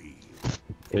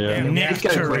 Yeah. Nick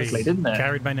go quickly, didn't it?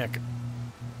 Carried by Nick.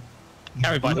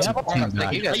 Carried by Yep,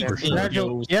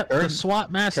 the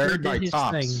SWAT Master Carried by did his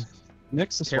Tops. thing.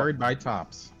 Nick's carried by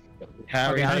Tops.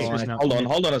 Carried Okay, by.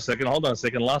 Hold on a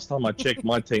second. Last time I checked,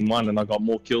 my team won, and I got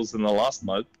more kills than the last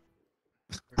mode.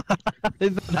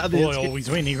 Boy, always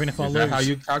win, even if I Is lose. that how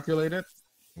you calculate it?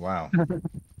 Wow.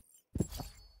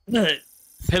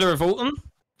 Pillar of Autumn?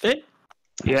 Fit?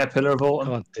 Yeah, Pillar of Autumn.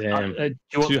 God damn. Do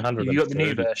you want, you got the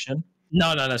new version?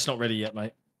 No, it's not ready yet,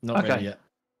 mate. Not ready yet.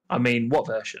 I mean, what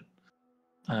version?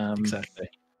 Exactly.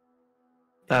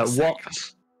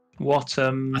 What?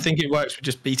 I think it works with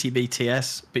just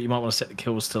BTBTS, but you might want to set the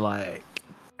kills to like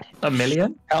 1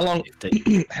 million. How long?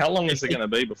 How long is it going to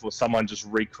be before someone just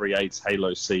recreates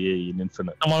Halo CE in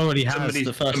Infinite? Someone already has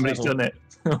the first Somebody's level. done it.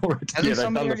 Yeah, they've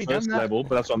done the first level,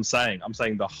 but that's what I'm saying. I'm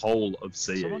saying the whole of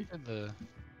CE.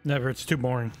 Never, it's too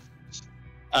boring.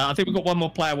 I think we've got one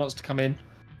more player wants to come in.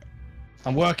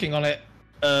 I'm working on it.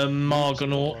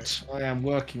 Margonaut. I am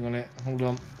working on it. Hold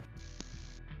on.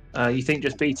 You think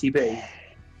just BTB?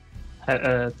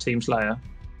 Team Slayer?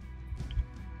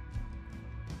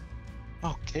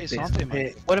 Okay,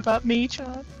 something. What about me,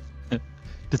 John?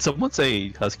 Did someone say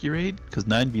Husky Raid? Because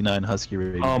 9v9 Husky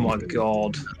Raid. Oh my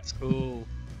god. Ooh.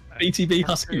 BTB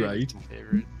Husky Raid.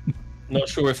 Favorite. Not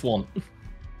sure if one.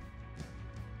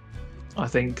 I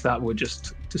think that would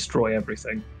just destroy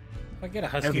everything. If I get a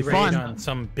That'd Husky be raid fun. on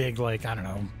some big, like, I don't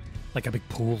know, like a big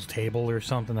pool table or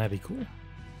something, that'd be cool.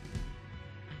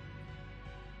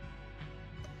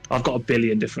 I've got a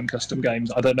billion different custom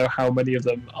games. I don't know how many of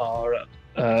them are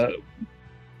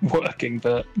working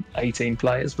for 18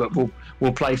 players, but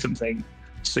we'll play something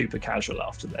super casual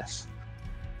after this.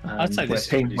 I'd say this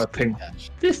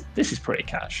This is pretty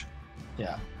cash.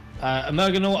 Yeah.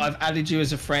 Margonaut, I've added you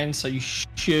as a friend, so you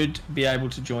should be able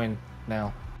to join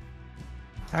now.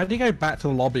 How do you go back to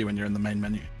the lobby when you're in the main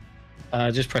menu?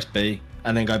 Just press B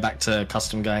and then go back to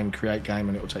custom game, create game,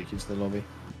 and it will take you to the lobby.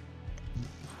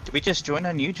 Do we just join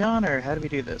on you, John, or how do we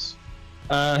do this?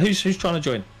 Who's trying to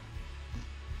join?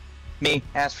 Me,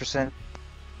 ask for sent.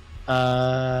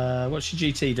 What's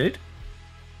your GT, dude?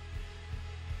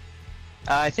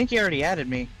 I think you already added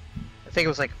me. I think it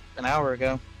was like an hour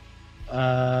ago.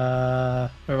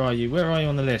 Where are you? Where are you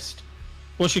on the list?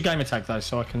 What's your gamer tag though,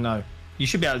 so I can know? You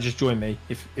should be able to just join me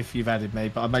if you've added me,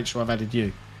 but I'll make sure I've added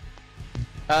you.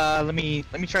 Let me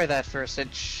try that first.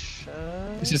 It's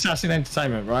Assassin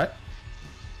Entertainment, right?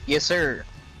 Yes, sir.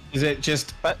 Is it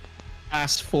just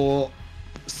ask for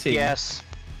C? Yes.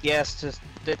 Just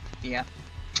yeah.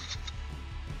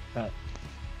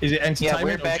 Is it entertainment? Yeah,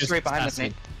 weird or just backstory behind Assassin? the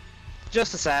name.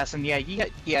 Just Assassin. Yeah, you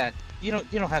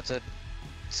don't have to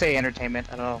say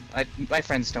entertainment at all. My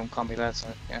friends don't call me that, so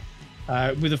yeah.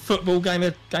 With a football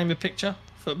gamer picture?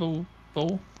 Football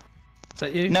ball? Is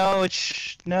that you? No,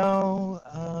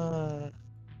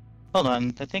 hold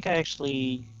on. I think I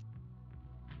actually.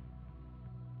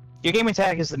 Your gaming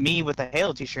tag is the me with the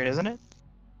Halo t-shirt, isn't it?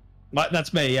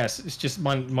 That's me. Yes, it's just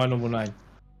my normal name.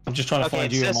 I'm just trying to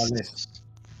find you on my list.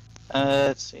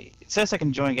 Let's see. It says I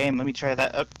can join game. Let me try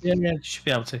that. Yeah, you should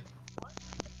be able to.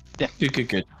 Yeah.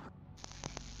 Good.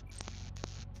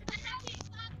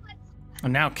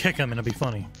 And now kick him and it'll be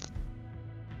funny.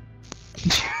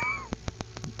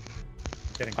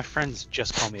 My friends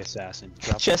just call me assassin.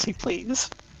 Drop Jesse, please.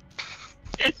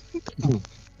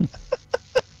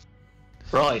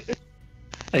 Right.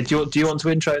 Hey, do you want to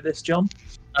intro this, John?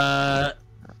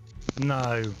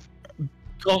 No.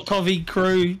 Covey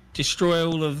crew destroy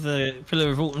all of the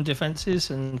Pillar of Autumn defenses,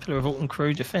 and Pillar of Autumn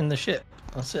crew defend the ship.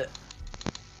 That's it.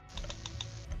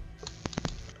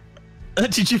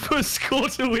 Did you put a score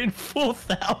to win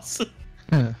 4,000?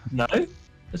 No,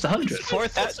 it's 100.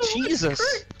 4,000.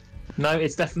 Jesus. No,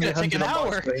 it's definitely 100 on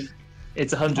my screen.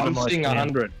 It's 100 on my screen.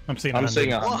 100. I'm seeing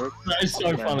 100. That is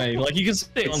so funny. Like, you can see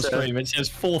it on stream. It says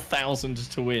 4,000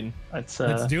 to win. Let's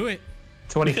do it.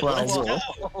 24-hour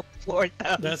war.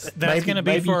 That's going to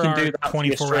be for our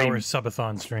 24-hour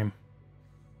subathon stream.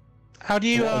 How do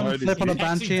you flip on a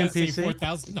Banshee in PC?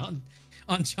 4,000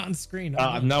 on John's screen.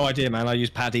 I have no idea, man. I use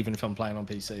pad even if I'm playing on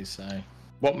PC, so...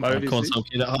 What mode is console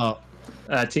kid at heart.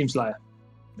 Team Slayer.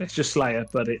 It's just Slayer,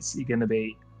 but you're going to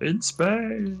be in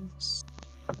space.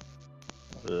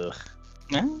 Ugh.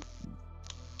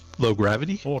 Low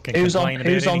gravity? Who's on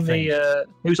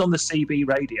the CB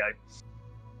radio?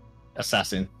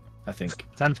 Assassin, I think.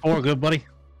 10-4, good buddy.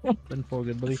 10-4,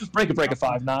 good buddy. Breaker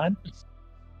 5-9.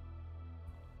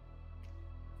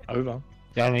 Over.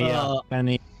 Got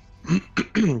any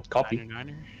copy?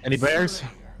 Any bears?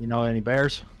 You know any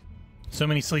bears? So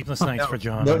many sleepless nights for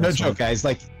John. No joke, guys.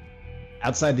 Like,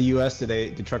 outside the U.S.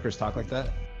 do truckers talk like that?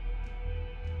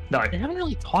 No. They haven't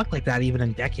really talked like that even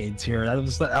in decades here. That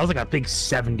was like a big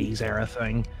 70s era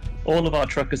thing. All of our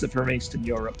truckers are from Eastern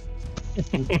Europe.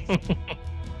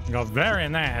 Go very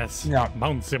nice. Yeah.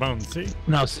 Bouncy.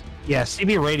 No, yeah,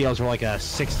 CB radios were like a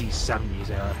 60s, 70s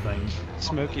era thing.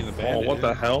 Smokey the Bandit. Oh, what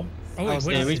the hell? Oh,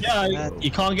 wait, Here we go. You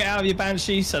can't get out of your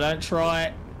Banshee, so don't try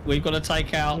it. We've got to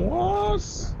take out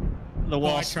the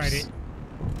wasps. I tried it.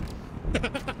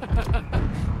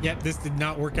 Yep, this did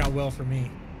not work out well for me.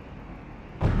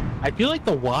 I feel like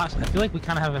the wasp. I feel like we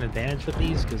kind of have an advantage with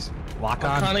these because lock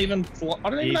on. I don't even know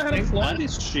how to fly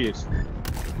this shit.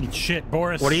 Eat shit,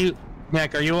 Boris. What are you,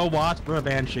 Nick? Are you a wasp or a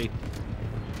banshee?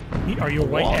 Are you a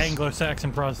white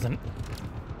Anglo-Saxon Protestant?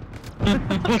 Shut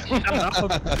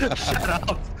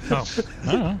up. Oh,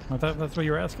 I don't know. I thought that's what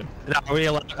you were asking. No, are we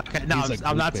allowed? Okay, no,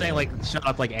 I'm not saying like shut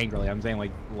up like angrily. I'm saying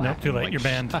like. Nope, too late. Like, you're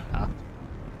banned. Okay.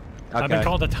 I've been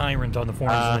called a tyrant on the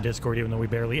forums and the Discord, even though we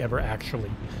barely ever actually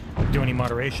do any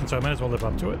moderation, so I might as well live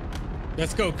up to it.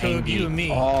 Let's go, Code, you and me.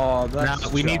 Oh,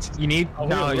 that's you need. Oh,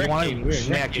 no, you want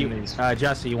Nick,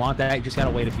 Jesse, you want that? You just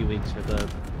gotta wait a few weeks for the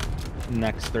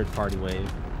next third-party wave.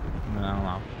 I don't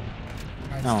know.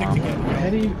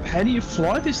 How do you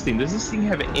fly this thing? Does this thing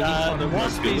have any kind of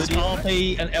Wasp is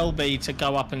mobility? RB and LB to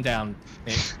go up and down.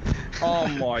 Oh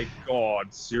my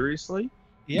god, seriously?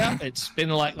 Yeah, it's been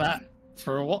like that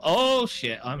for a while. Oh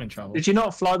shit, I'm in trouble. Did you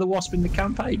not fly the Wasp in the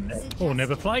campaign, Nick? Oh,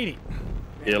 never played it.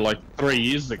 Yeah, like 3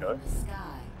 years ago.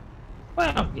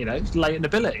 Well, you know, it's latent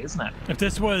ability, isn't it? If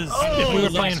this was, if we were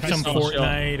playing some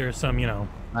Fortnite or some, you know,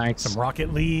 some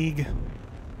Rocket League.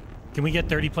 Can we get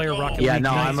 30-player Rocket League? Yeah,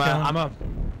 no,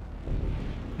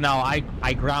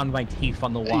 I ground my teeth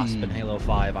on the Wasp in Halo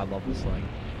 5. I love this thing.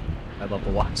 I love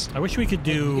the Wasp. I wish we could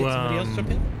do.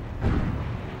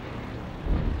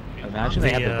 Imagine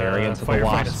they have the variants of the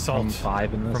Wasp from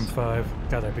 5 in this. From 5.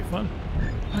 God, that'd be fun.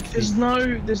 Like, there's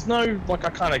no, like, I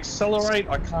can't accelerate,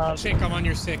 I can't... Shake, I'm on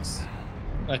your 6.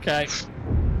 Okay.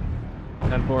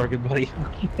 10-4, good buddy.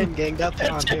 Gang got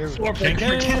that on here.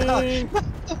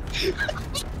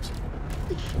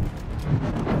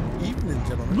 Evening,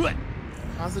 gentlemen.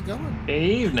 How's it going?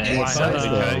 Evening.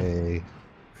 Hey,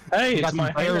 it's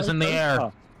my bears in the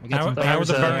air. How are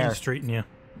the burns treating you?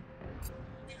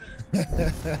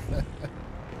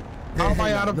 How am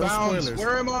I out of no bounds? spoilers.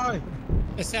 Where am I?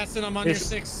 Assassin, I'm on your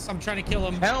 6. I'm trying to kill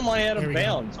him. How am I out of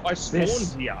bounds? I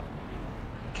spawned here.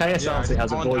 KSRT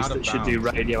has a spawned voice out of that should do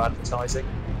bounds. radio advertising.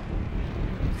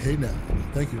 Hey now,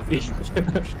 thank you very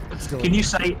much. Can you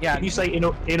say? Yeah. Can you say in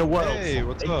a world? Hey,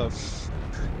 what's up?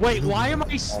 Wait, why am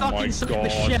I stuck inside the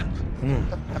ship?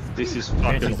 This is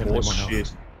fucking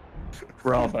horseshit.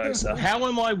 Bravo, sir. How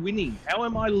am I winning? How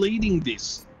am I leading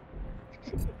this?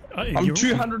 I'm You're-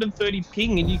 230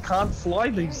 ping and you can't fly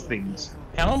these things.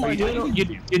 How am I doing?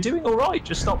 You're doing all right.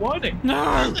 Just stop whining. No,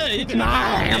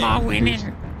 am I winning?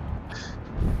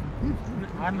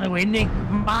 Am I winning?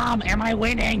 Mom, am I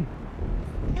winning?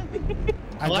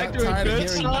 I got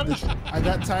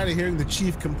tired of hearing the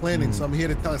chief complaining, so I'm here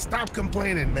to tell her, stop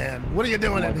complaining, man. What are you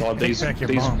doing? Oh my god, these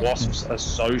wasps are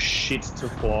so shit to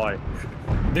fly.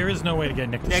 There is no way to get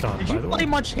Nick to Nick, stop, did by you the play way.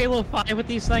 much Halo 5 with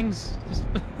these things?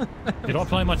 Did I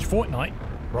play much Fortnite?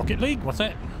 Rocket League? What's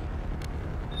that?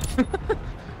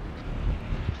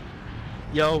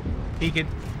 Yo, he can.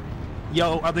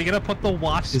 Yo, are they gonna put the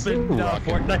wasp in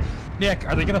Fortnite? Nick,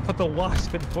 are they gonna put the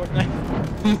wasp in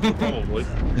Fortnite? Probably.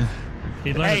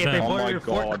 Hey, if they put it in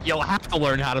Fortnite, you'll have to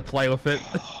learn how to play with it.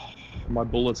 My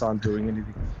bullets aren't doing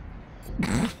anything.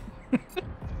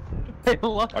 I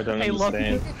don't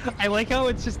understand. I like how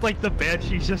it's just like the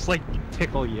banshees just like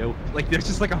tickle you. Like there's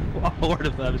just like a horde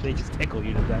of them and they just tickle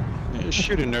you to death. Yeah,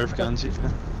 shoot a Nerf guns. Do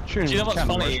you know what's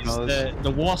funny is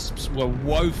the wasps were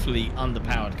woefully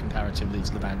underpowered comparatively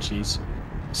to the banshees.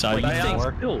 So you think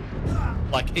still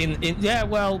like in yeah,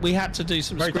 well we had to do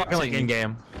some scripting like in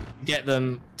game. Get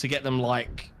them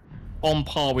like on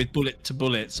par with bullet to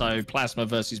bullet, so plasma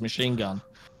versus machine gun.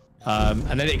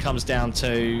 And then it comes down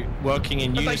to working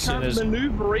in unison. They can't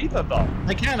maneuver either, though.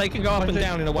 They can go up and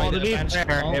down in a way that a banshee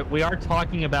can't. We are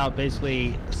talking about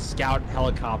basically scout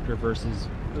helicopter versus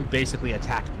basically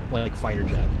attack like fighter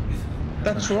jet.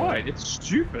 That's right. It's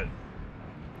stupid.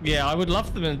 Yeah, I would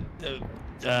love them in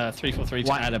 343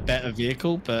 to add a better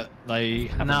vehicle, but they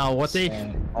haven't. No, what they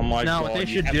what they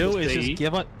should do is just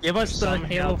give us the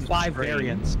Halo 5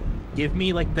 variants. Give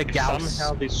me like the Gauss.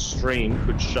 Somehow this stream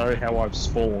could show how I've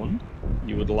spawned.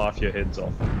 You would laugh your heads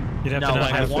off. You'd have to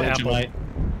have an actual.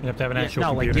 You'd have to have an actual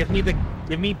computer. Like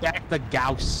give me back the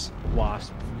Gauss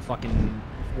wasp from fucking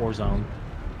Warzone,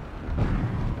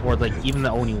 or like even the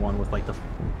Oni one with like the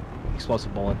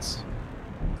explosive bullets.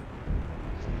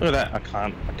 Look at that! I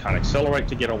can't accelerate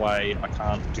to get away. I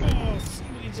can't do. Oh,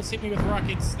 somebody just hit me with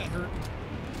rockets. That hurt.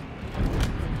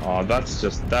 Oh,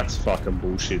 that's fucking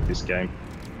bullshit. This game.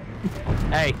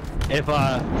 Hey, if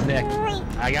Nick,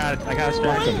 I got a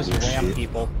strategy. Just ram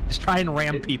people. Just try and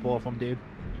ram people with them, dude.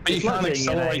 But you can't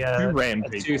accelerate to ram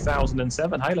people.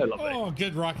 2007 Halo lobby. Oh,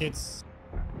 good rockets.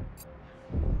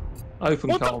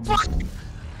 Open what comms. The fuck?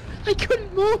 I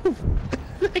couldn't move.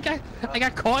 I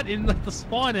got caught in like, the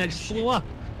spawn and I just flew up.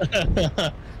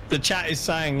 The chat is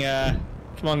saying,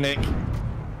 "Come on, Nick,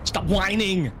 stop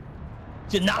whining.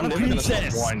 You're not a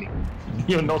princess."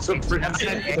 You're not a princess.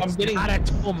 If I'm getting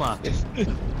tuma.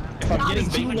 If I'm getting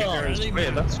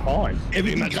beaten, that's fine.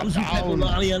 Everything comes with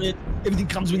pepperoni on it. Everything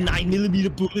comes with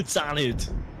 9mm bullets on it.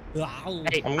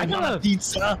 Hey, I got a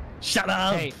pizza. Shut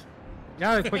up. Hey,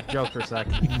 got a quick joke for a sec.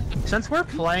 Since we're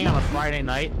playing on a Friday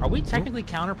night, are we technically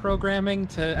counter-programming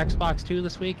to Xbox 2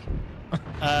 this week?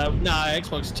 No,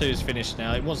 Xbox 2 is finished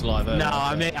now. It was live earlier. No,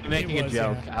 I'm making a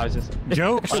joke. Yeah. I was just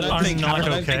jokes are not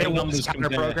okay. It was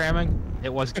counter-programming.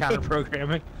 It was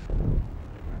counter-programming.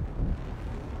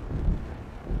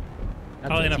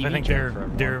 Oddly enough, I think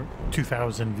their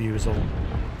 2,000 views will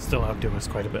still outdo us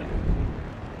quite a bit.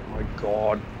 Oh my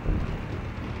god.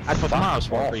 That's what tomorrow's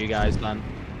for you guys, then.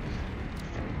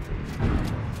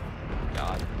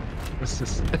 God, this is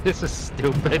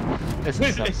stupid. This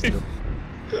is so stupid.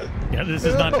 Yeah, this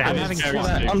is not bad.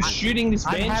 I'm shooting this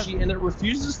banshee and it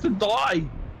refuses to die.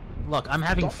 Look, I'm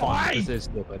having fun. This is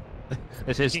stupid.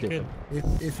 This is stupid.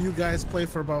 If you guys play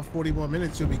for about 40 more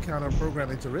minutes, you'll be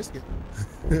counter-programming to risk it.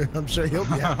 I'm sure he'll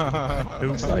be happy.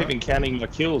 It's not even counting my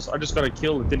kills. I just got a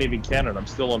kill that didn't even count it. I'm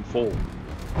still on 4.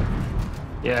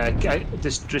 Yeah,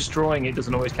 destroying it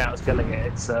doesn't always count as killing it.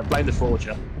 It's blame the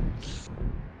forger.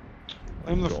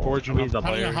 I'm the forger. I don't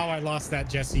know how I lost that,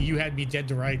 Jesse. You had me dead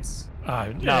to rights.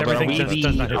 No, but are we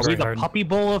the puppy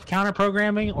bowl of counter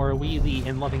programming, or are we the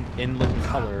in living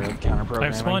color of counter programming?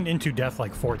 I've spawned into death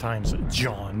like 4 times,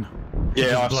 John.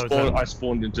 Yeah, I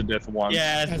spawned into death once.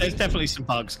 Yeah, there's definitely some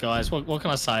bugs, guys. What can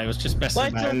I say? It was just messing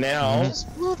about. And now,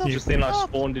 just then I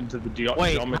spawned into the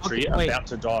geometry, about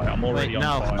to die. I'm already on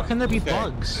fire. How can there be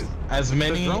bugs? As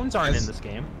many the drones aren't in this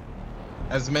game.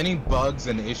 As many bugs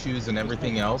and issues and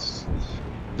everything else.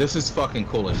 This is fucking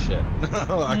cool as shit.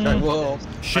 I will.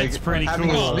 Shit's pretty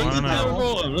cool.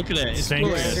 Look at it. It's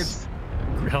glorious.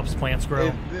 Helps plants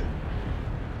grow.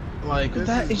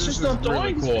 It's just not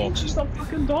dying. It's just not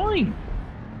fucking dying.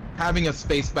 Having a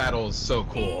space battle is so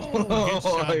cool. Good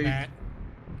shot, Matt.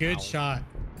 Good shot.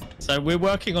 So we're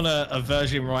working on a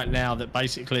version right now that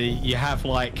basically you have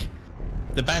like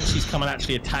the Banshees come and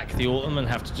actually attack the Autumn and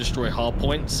have to destroy hard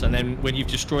points, and then when you've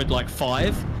destroyed like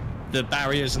 5, the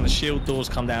barriers and the shield doors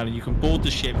come down and you can board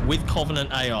the ship with Covenant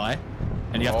AI,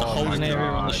 and you have to hold an area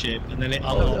on the ship, and then it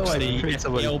unlocks the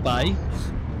FTL bay,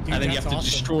 and then you have to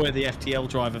destroy the FTL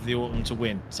drive of the Autumn to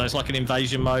win. So it's like an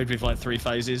invasion mode with like 3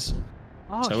 phases.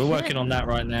 So we're working on that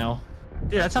right now.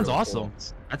 Dude, that sounds awesome.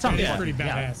 That sounds pretty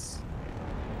badass.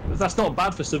 That's not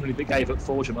bad for somebody that gave up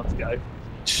Forge a month ago.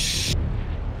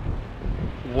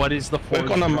 What is the Forge?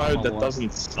 Work on a mode that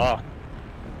doesn't suck.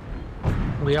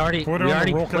 We already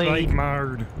played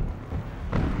mode.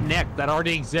 Nick, that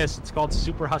already exists. It's called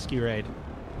Super Husky Raid.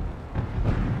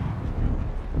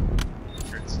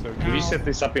 Can you set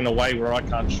this up in a way where I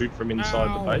can't shoot from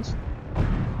inside the base?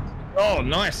 Oh,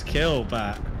 nice kill,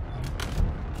 Bat.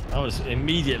 I was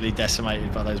immediately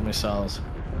decimated by those missiles.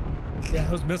 Yeah,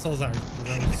 those missiles are.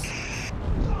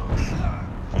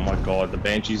 Oh my god, the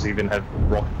Banshees even have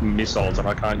rocket missiles, and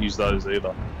I can't use those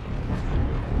either.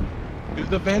 Do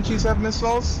the Banshees have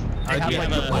missiles? They have like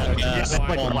a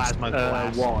plasma to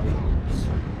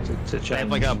they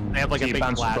have like a big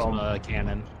plasma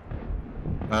cannon.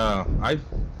 Oh,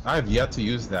 I've yet to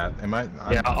use that. Am I?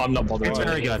 Yeah, I'm not bothered. It's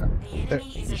very good.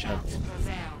 You should.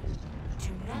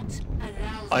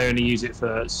 I only use it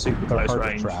for super close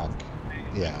range.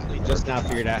 Yeah, we just now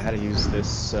figured out how to use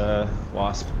this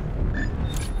wasp.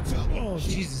 Oh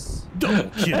Jesus!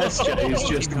 SJ is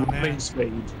just running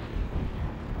speed.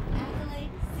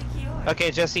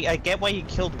 Okay, Jesse, I get why you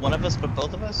killed one of us, but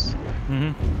both of us?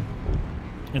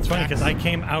 It's funny because I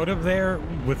came out of there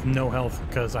with no health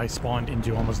because I spawned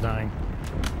into almost dying.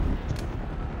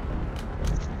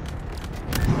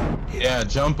 Yeah,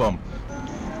 jump them.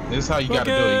 This is how you gotta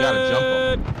do it. You gotta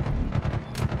jump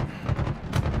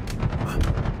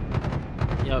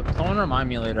them. Yo, someone remind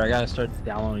me later. I gotta start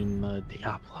downloading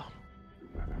Diablo.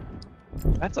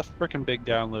 That's a freaking big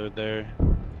download there.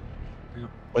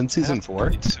 When season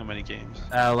 4? So many games.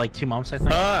 Like 2 months, I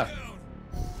think.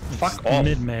 Fuck off.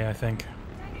 Mid-May, I think.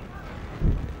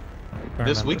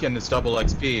 This weekend is double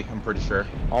XP, I'm pretty sure.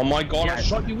 Oh my god, I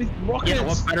shot you with rockets! Yeah,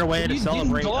 what better way to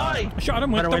celebrate? I shot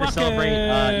him with better the way to celebrate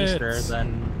rockets! Easter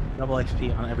than double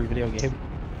XP on every video game.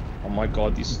 Oh my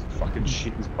god, this fucking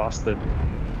shit is busted.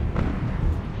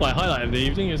 My highlight of the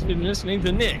evening has been listening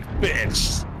to Nick,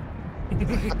 bitch.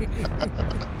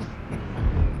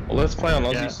 Well, let's play on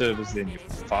Aussie servers then, you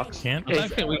fucks. Can't. I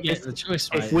don't think we get the choice,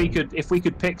 mate. If we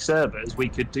could pick servers, we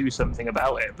could do something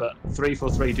about it. But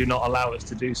 343 do not allow us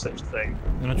to do such a thing.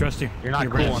 I don't trust you. You're not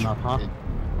cool enough, huh?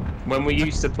 When we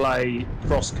used to play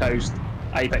cross coast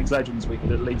Apex Legends, we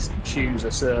could at least choose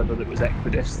a server that was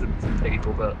equidistant from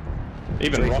people. But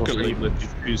Even Rocket League lets you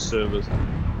choose servers.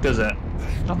 Does it?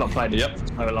 I've not played it for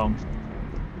so long.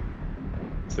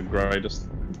 It's the greatest.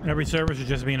 Every server should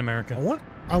just be in America.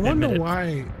 I wonder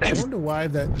why. I wonder why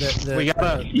that We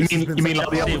gotta. You mean like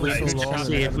the other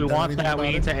If we want that,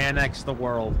 we need to annex the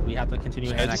world. We have to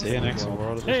continue annexing the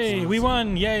world. Hey, we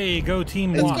won! Yay! Go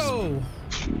Team Let's Wasp! go.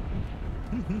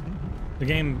 The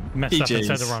game messed up and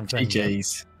said the wrong thing.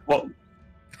 GGs. What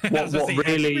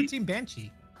really? Team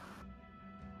Banshee.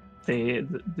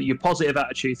 Your positive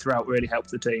attitude throughout really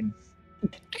helped the team.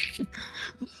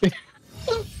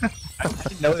 I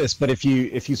didn't know this, but if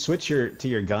you switch to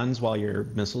your guns while your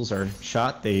missiles are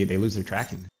shot, they lose their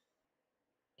tracking.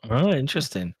 Oh,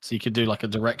 interesting. So you could do like a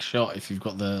direct shot if you've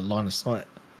got the line of sight.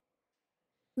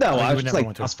 No, I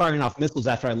was firing off missiles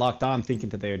after I locked on, thinking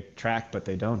that they would track, but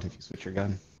they don't if you switch your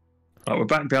gun. Right, we're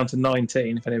back down to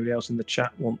 19. If anybody else in the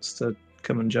chat wants to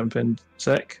come and jump in,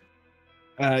 Sik.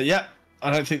 Yeah. I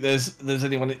don't think there's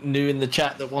anyone new in the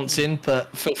chat that wants in,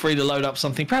 but feel free to load up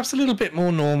something perhaps a little bit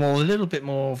more normal, a little bit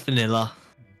more vanilla.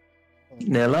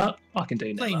 Vanilla? I can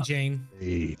do Plain Jane.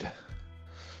 Indeed.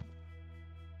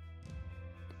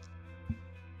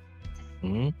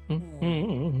 I'm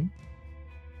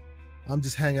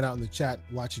just hanging out in the chat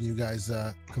watching you guys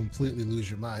completely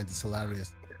lose your minds. It's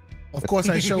hilarious. Of course,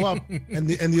 I show up, and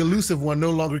the elusive one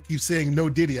no longer keeps saying no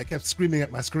Diddy. I kept screaming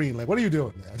at my screen like, "What are you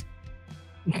doing, man?"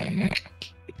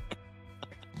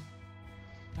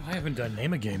 I haven't done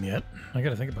name a game yet. I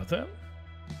gotta think about that.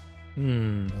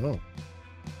 Oh.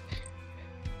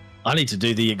 I need to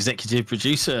do the executive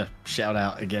producer shout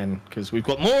out again because we've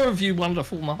got more of you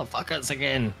wonderful motherfuckers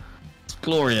again. It's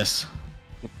glorious.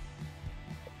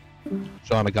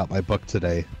 John, I got my book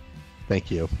today. Thank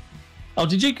you. Oh,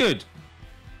 did you? Good.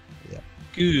 Yeah.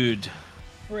 Good.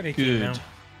 We're at 18 Good. now.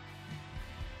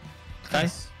 Okay.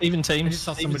 Even teams. I just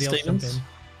saw somebody else jump in.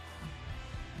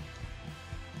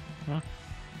 Huh?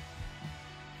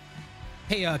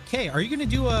 Hey, Kay, are you going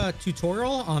to do a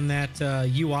tutorial on that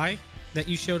UI that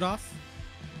you showed off?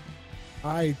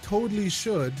 I totally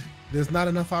should. There's not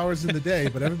enough hours in the day,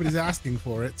 but everybody's asking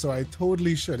for it, so I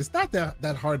totally should. It's not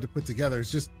that hard to put together.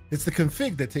 It's the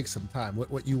config that takes some time,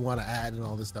 what you want to add and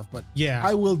all this stuff. But yeah,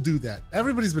 I will do that.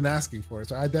 Everybody's been asking for it,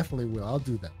 so I definitely will. I'll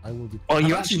do that. I will do. Oh,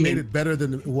 you I've actually made it better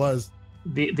than it was.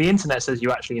 The internet says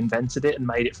you actually invented it and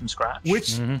made it from scratch.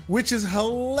 Which is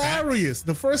hilarious.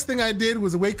 The first thing I did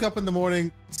was wake up in the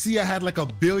morning, see I had like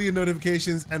 1 billion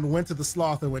notifications, and went to the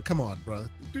sloth and went, "Come on, bro,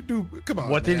 come on."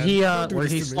 What did man. he? What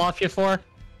did he sloth you for?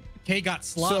 Kay got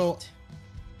sloughed.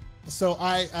 So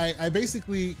I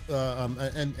basically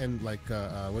and like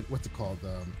what's it called?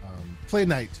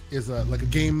 Playdate is like a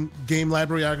game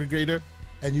library aggregator,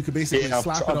 and you could basically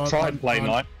slap it on. I've tried Play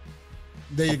Night.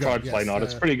 There you go. I've tried Play Night.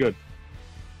 It's pretty good.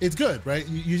 It's good, right?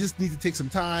 You just need to take some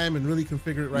time and really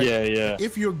configure it right. Yeah.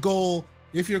 If your goal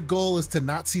is to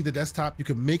not see the desktop, you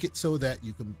can make it so that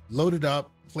you can load it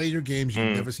up, play your games, you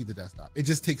never see the desktop. It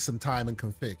just takes some time and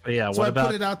config. But yeah, so I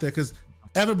put it out there because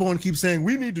Everborn keeps saying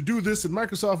we need to do this and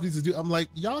Microsoft needs to do. I'm like,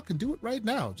 y'all can do it right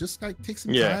now. Just like take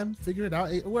some time, figure it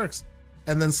out. It works.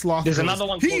 And then Sloth. There's another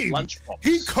one called Lunchbox.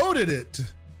 He coded it.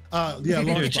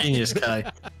 You're a genius,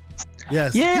 Kai.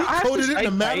 Yes. Yeah, he coded it in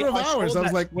a matter of hours. I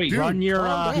was like, dude, run your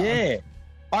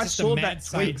I saw that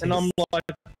tweet and I'm like,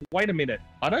 wait a minute.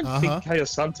 I don't think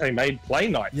Kayasante made Play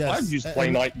Night. Yes. I've used Play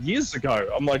Night years ago.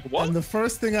 I'm like, what? And the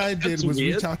first thing I did was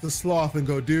reach out to Sloth and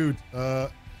go, dude,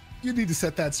 you need to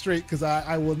set that straight because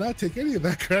I will not take any of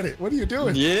that credit. What are you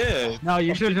doing? Yeah. No,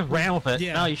 you should have just ran with it.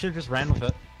 Yeah. No, you should have just ran with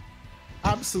it.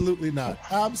 Absolutely not.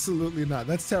 Absolutely not.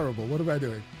 That's terrible. What am I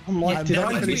doing? I'm like, the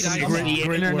great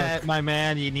internet, work. my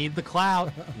man. You need the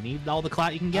clout. You need all the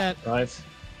clout you can get. Right.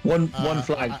 One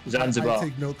flag, Zanzibar. I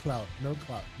take no clout. No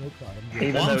clout. No clout. I'm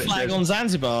good. One flag on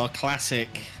Zanzibar,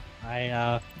 classic.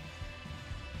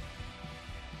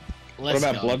 What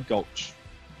about Blood Gulch?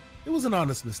 It was an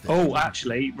honest mistake. Oh,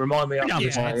 actually, remind me.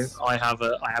 I have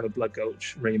a Blood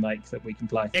Gulch remake that we can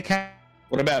play.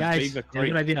 What about Guys, Beaver good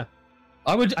Creek? idea.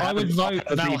 I would vote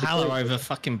Beaver Valhalla Creek. over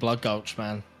fucking Blood Gulch,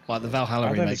 man. Like the Valhalla I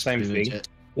don't remake. the same thing.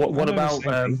 What about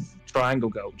Triangle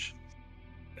Gulch?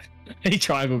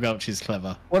 Triangle Gulch is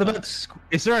clever. What about?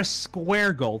 Is there a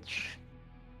Square Gulch?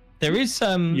 There is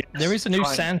there is a new Triangle.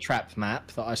 Sand Trap map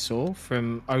that I saw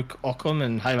from Occam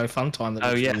and Halo Funtime. That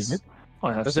looks really good.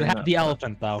 I have Does it seen have that. the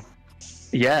elephant though?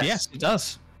 Yes, it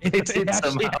does. It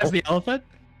actually has the elephant.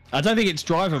 I don't think it's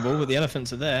drivable, but the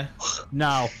elephants are there.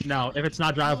 No. If it's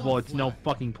not drivable, it's no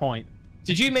fucking point.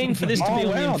 Did you mean for this to be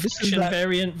on the this is infection that-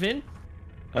 variant, Vin?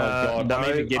 Oh god, no, I'm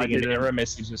even I getting an didn't. error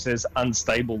message that says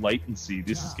unstable latency.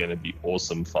 This is going to be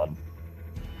awesome fun.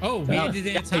 Oh, we did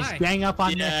it. Hey, gang up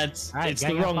on Yeah, Nick. it's, Alright, it's the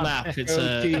gang up wrong on map. Nick. It's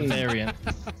a variant.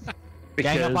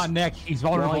 Gang up on Nick. He's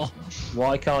vulnerable.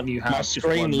 Why can't you have My just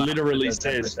screen one map literally that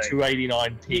does says everything?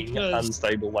 289 ping, Because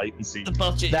unstable latency. The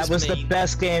budget That is was the mean.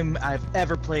 best game I've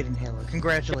ever played in Halo.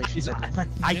 Congratulations.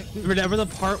 I remember the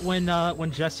part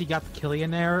when Jesse got the Killian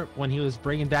there when he was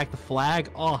bringing back the flag.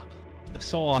 Oh,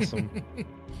 so awesome.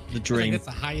 The dream. That's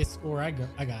the highest score I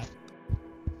got.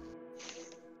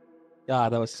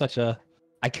 God, that was such a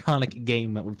iconic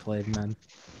game that we played, man.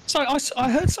 So I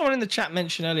heard someone in the chat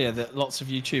mention earlier that lots of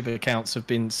YouTube accounts have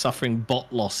been suffering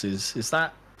bot losses. Is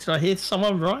that? Did I hear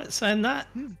someone right saying that?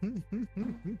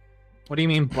 What do you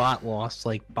mean bot loss?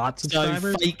 Like bot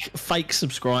subscribers? So fake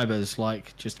subscribers,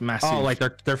 like just massive. Oh, like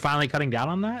they're finally cutting down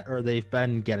on that, or they've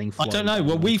been getting. I don't know.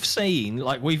 Well, we've seen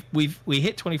like we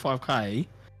hit 25k,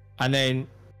 and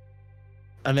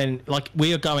then like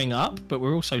we are going up, but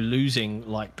we're also losing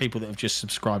like people that have just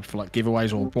subscribed for like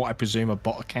giveaways or what I presume are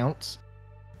bot accounts.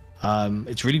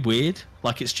 It's really weird.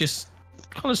 Like it's just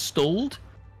kind of stalled.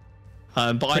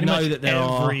 But Pretty I know much that there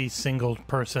every single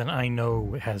person I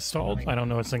know has stalled. I don't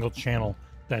know a single channel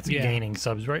that's gaining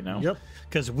subs right now. Yep.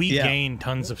 Because we gain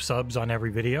tons of subs on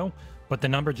every video, but the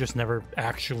number just never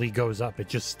actually goes up. It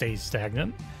just stays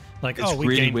stagnant. Like, It's we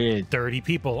really gained weird. 30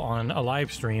 people on a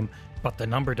live stream, but the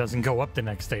number doesn't go up the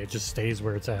next day. It just stays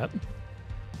where it's at.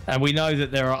 And we know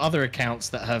that there are other accounts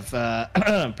that have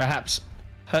perhaps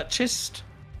purchased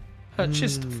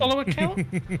follow account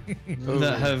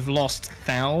that have lost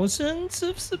thousands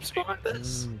of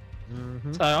subscribers.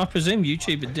 So I presume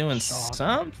YouTube are doing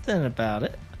something about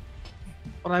it.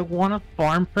 But I want to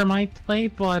farm for my play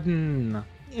button.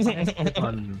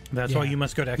 That's why you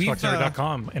must go to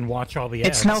XboxEra.com and watch all the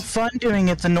ads. It's no fun doing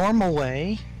it the normal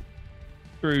way.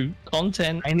 Through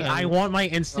content. I want my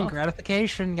instant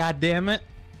gratification. God damn it!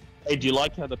 Hey, do you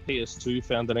like how the PS2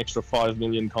 found an extra 5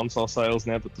 million console sales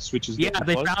now that the Switch is Yeah, getting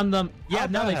they close? found them. Yeah,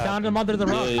 no, they found them under the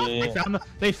rug. Yeah.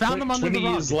 They found them under the 20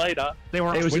 rug. years later, They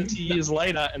were 20 years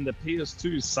later, and the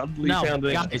PS2 suddenly found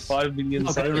an extra 5 million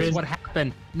no, sales. here's what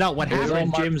happened. No, what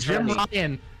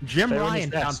happened? Jim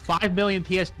Ryan found 5 million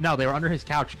PS. No, they were under his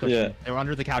couch cushion. Yeah. They were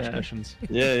under the couch cushions.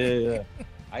 Yeah.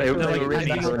 They're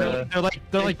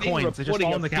like coins. They just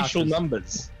fall on the official couches.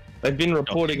 numbers. They've been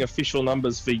reporting official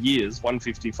numbers for years,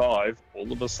 155.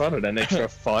 All of a sudden, an extra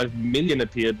 5 million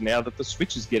appeared now that the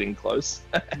Switch is getting close.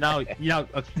 No, you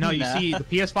see, the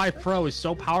PS5 Pro is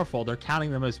so powerful, they're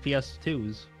counting them as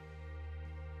PS2s.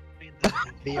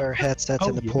 VR headsets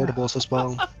and the portables as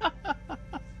well.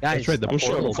 Guys, I'm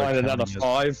sure we'll find another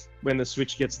 5 when the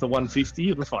Switch gets to 150.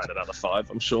 You'll find another 5,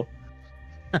 I'm sure.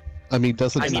 I mean,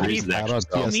 doesn't to be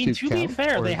PS2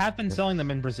 fair, count, they or- have been selling them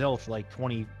in Brazil for like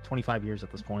 20, 25 years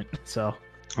at this point. So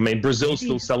I mean, Brazil's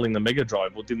still selling the Mega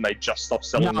Drive, or didn't they just stop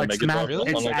selling the Mega Drive?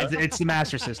 It's the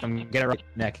Master System. Get it right,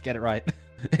 Nick. Get it right.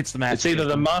 It's the Master. It's either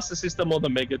the Master System or the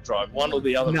Mega Drive. One or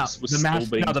the other. No, was the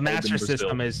still Master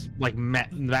System is like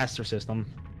Master System.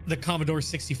 The Commodore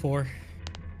 64.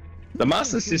 The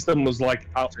Master System was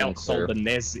like outsold the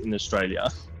NES in Australia.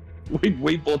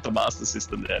 We bought the Master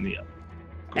System down here.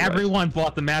 Everyone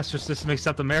bought the Master System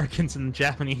except Americans and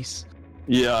Japanese.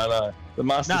 Yeah, I know. The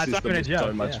Master System was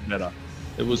so much better.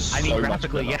 It was so much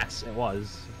graphically, better. yes, it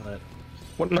was. But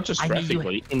well, not just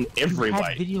graphically, in every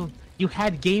way. You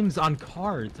had games on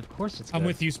cards, of course it's good. I'm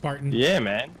with you, Spartan. Yeah,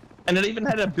 man. And it even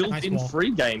had a built-in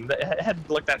free game that had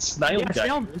like that snail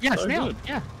game. Snail.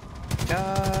 Yeah.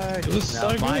 It was so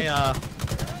good.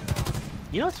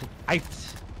 You know what's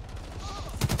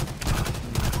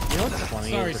what's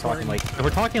funny? Sorry, we're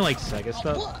talking like Sega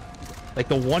stuff. Like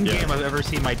the one game I've ever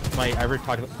seen my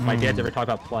dad's ever talked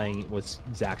about playing was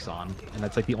Zaxxon, and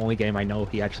that's like the only game I know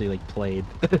he actually like played,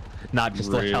 not just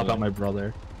like how about my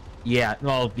brother. Yeah,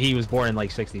 well, he was born in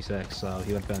like '66, so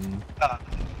he would have been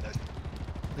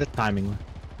timing.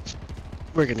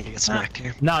 We're gonna get smacked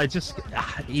here. No, it's just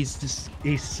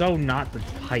he's so not the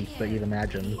type that you'd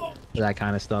imagine for that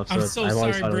kind of stuff. So I'm so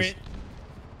sorry, Britt.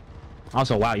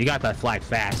 Also, wow, you got that flag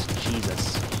fast.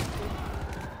 Jesus.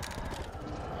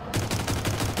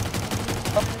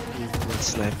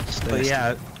 But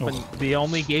yeah, they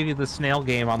only gave you the snail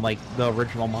game on like the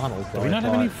original models. Do we not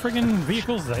have any friggin'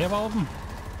 vehicles? They have all of them.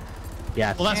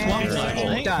 Yeah. Well, that's one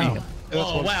thing.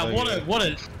 Oh wow, what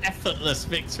an effortless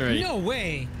victory! No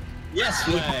way. Yes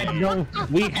way. No,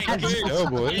 we had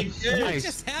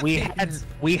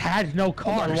we had no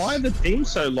cars. Why are the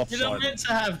teams so lopsided? You're not meant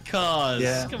to have cars.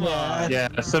 Yeah. Come on. Yeah.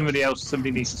 Somebody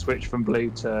needs to switch from blue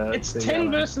to. It's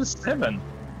 10 versus 7.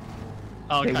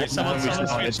 Oh, okay, someone's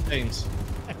switch teams.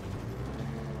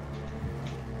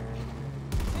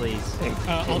 Please.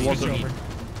 I'll switch over.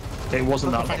 It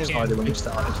wasn't that lopsided when we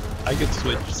started. I could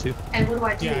switch too. And what do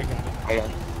I do? Yeah, I got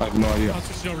it. I have no idea. I'll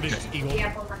switch over to Eagle.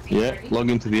 Yeah, log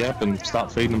into the app and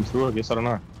start feeding them through. I guess I don't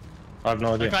know. I have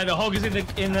no idea. Okay, the hog is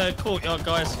in the courtyard,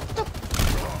 guys.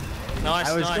 Nice,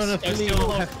 I was gonna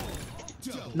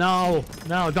No,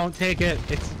 don't take it.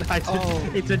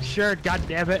 It's insured. God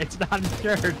damn it, it's not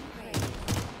insured.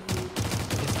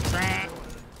 It's a trap.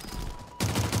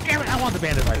 Damn it, I want the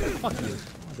bandit rifle. Fuck you. I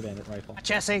want the bandit rifle.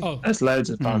 Jesse. Oh. There's loads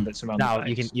of bandits around. No, the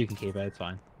you can keep it. It's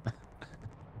fine.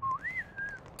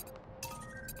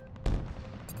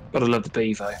 Gotta love the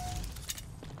Bevo.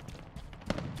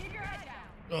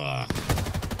 Ugh.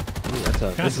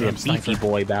 Ooh, this is a beefy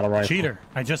boy battle rifle. Cheater!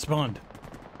 I just spawned.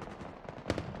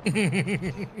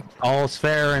 All's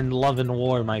fair in love and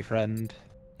war, my friend.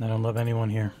 I don't love anyone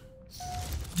here.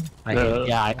 I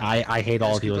hate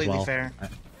all of you as well. Fair.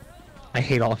 I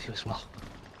hate all of you as well.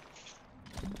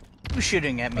 Who's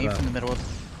shooting at me from the middle of?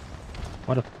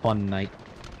 What a fun night.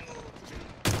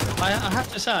 I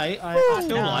have to say, I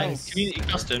feel like Community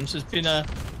Customs has been a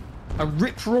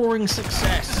rip-roaring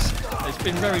success. It's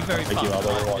been very, very fun.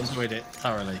 I've enjoyed it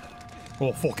thoroughly.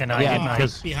 Oh, fucking hell, mate.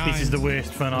 This is the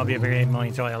worst fun I've ever had in my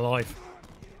entire life.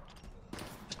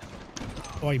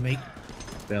 Oi, mate.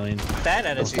 Billion. That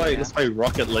attitude. Let's play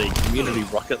Rocket League. Community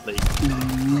Rocket League.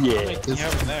 Yeah.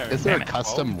 Is there a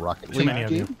custom Rocket League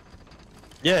game?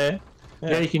 Yeah.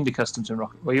 Yeah, you can do customs in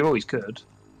Rocket. Well, you always could.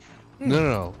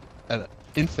 No.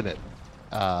 Infinite.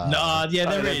 No, yeah,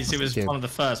 there is. It was one of the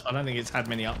first, but I don't think it's had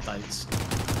many updates.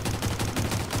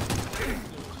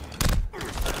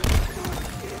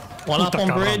 One up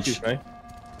on bridge.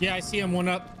 Yeah, I see him. One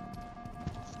up.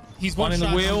 He's one in the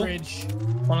wheel. On bridge.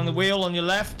 One on the wheel on your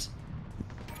left.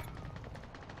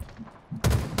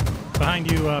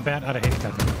 Behind you, Bat, out of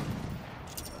helicopter.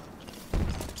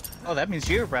 Oh, that means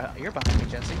you're behind me,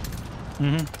 Jesse.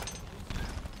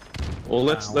 Well,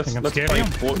 let's play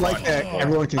Fortnite. Like that,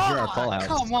 everyone can hear our call out.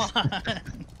 Come on.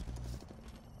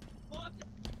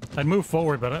 I'd move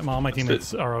forward, but all my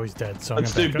teammates are always dead, so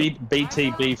let's I'm do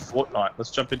BTB Fortnite.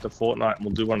 Let's jump into Fortnite and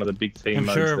we'll do one of the big team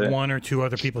modes sure there. one or two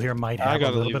other people here might have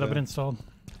a little bit of it installed.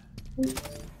 I was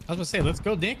gonna say, let's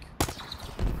go, Nick.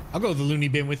 I'll go to the loony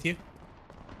bin with you.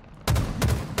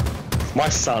 My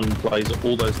son plays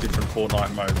all those different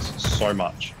Fortnite modes so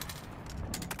much.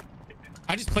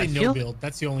 I just play no build.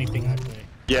 That's the only thing I play.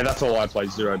 Yeah, that's all I play.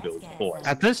 Zero build. Always.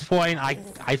 At this point,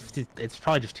 it's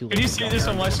probably just too late. Can you see this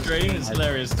on my stream? It's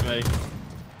hilarious to me.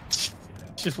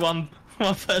 Just one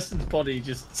person's body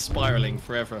just spiraling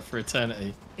forever for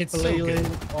eternity. It's so good.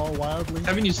 All wildly.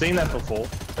 Haven't you seen that before?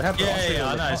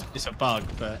 Yeah, I know. It's a bug,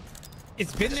 but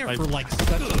it's been there for like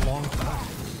such a long time.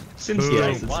 Since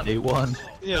day one.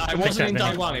 Yeah, it wasn't in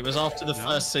day one. It was after the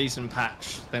first season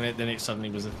patch. Then it suddenly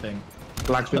was a thing.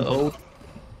 Flag's been pulled.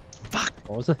 Fuck.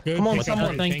 What was it? Good, Come on, thank you,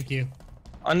 someone. Thank you.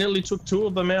 I nearly took 2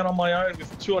 of them out on my own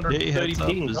with 230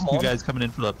 ping. There's Come 2 on. guys coming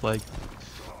in for that flag.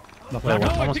 No,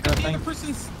 I picked up the other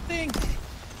person's thing.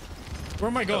 Where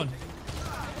am I going?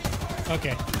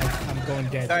 Okay, I'm going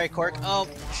dead. Sorry, Cork. Oh.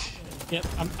 Yep,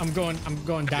 I'm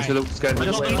going die.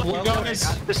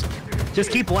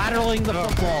 Just keep lateraling the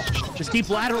football. Just keep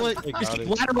lateraling. Just keep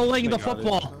lateraling the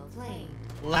football.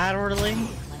 Lateraling?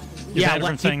 Yeah,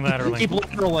 from saying lateraling. Keep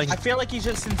lateraling. I feel like you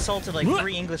just insulted like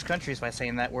 3 English countries by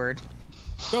saying that word.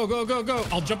 Go, go, go, go.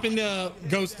 I'll jump into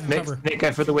Ghost and cover. Nick,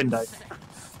 go for the window.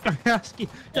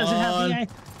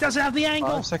 Doesn't have the angle.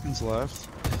 5 seconds left.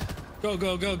 Go,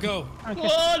 go, go, go.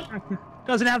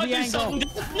 Doesn't have the angle.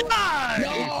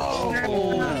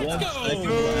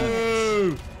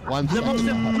 The most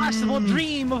impossible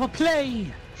dream of a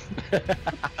play.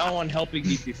 No one helping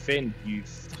me defend, you.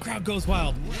 The crowd goes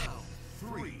wild.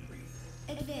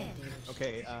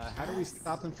 Okay, how do we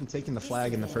stop them from taking the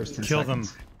flag in the first 10 Kill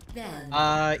seconds?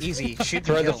 them. Easy. Shoot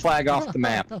Throw and the kill. flag off the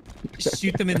map.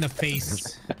 Shoot them in the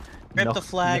face. Rip the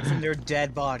flag from their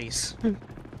dead bodies.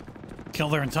 Kill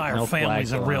their entire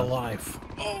families in real life.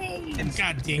 Oh,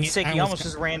 God dang it. Sick, I you almost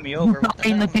just ran me over. Not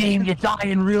in the game, you die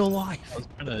in real life. I was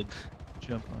trying to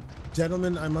jump on.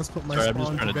 Gentlemen, I must put my Sorry, I'm just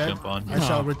spawn trying to to bed. jump on. I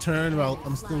shall return while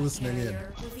I'm still listening in.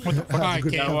 Alright,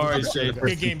 Good Kate. night. worries, Jade.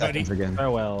 Good game, buddy.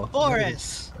 Farewell.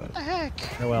 Boris! What the heck?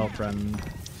 Farewell, friend.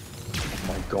 Oh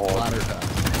my god.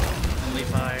 Holy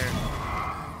fire.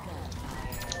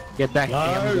 Get that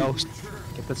damn ghost.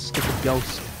 Get the stupid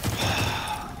ghost.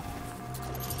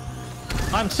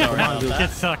 I'm sorry. Get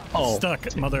stuck,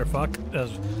 motherfuck.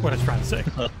 That's what I was trying to say.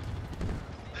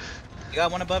 You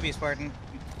got one above you, Spartan.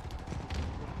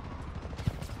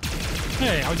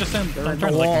 Hey, I was just saying, I'm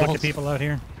trying to like look at people out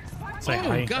here. Say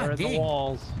hi. God The dang.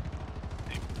 walls.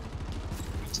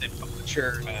 Put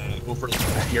your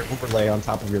overlay on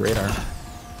top of your radar.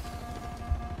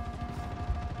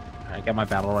 Alright, got my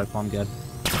battle rifle, I'm good.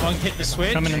 One hit the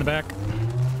switch. Coming in the back.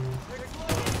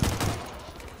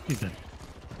 He's dead.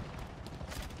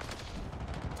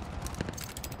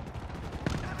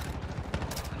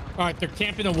 Alright, they're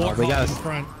camping a warhawk got in us.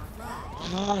 front.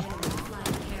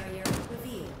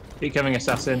 Becoming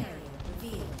assassin.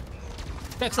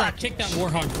 That's right, take that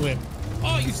warhawk flip.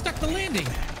 Oh, you stuck the landing.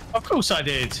 Of course I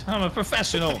did. I'm a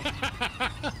professional.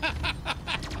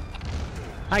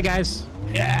 Hi, guys.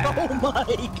 Oh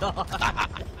my god!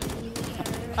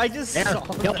 I just saw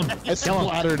Kill him. I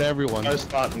splattered everyone. Go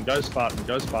Spartan, go Spartan,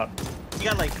 go Spartan. You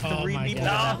got like Oh 3 my people in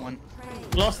God. that one.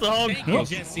 Lost the hog. Thank you,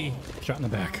 Jesse. Shot in the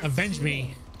back. Avenge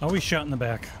me. Always shot in the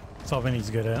back. That's all Vinny's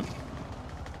good at.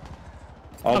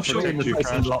 I'll Shooting protect the you, face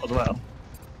Crash. a lot as well.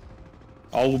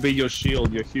 I will be your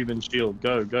shield, your human shield.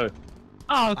 Go, go.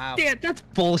 Oh, Wow. damn, that's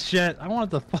bullshit. I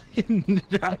wanted to fucking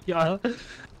drive you. I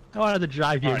wanted to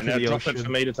drive you Alright, into now the drop it ocean.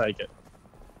 for me to take it.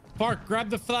 Park, grab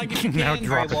the flag if you Now can.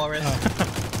 drop Alright, it. Walrus.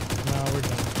 No, we're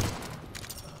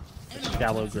done.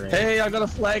 Shallow grave. Hey, I got a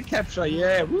flag capture,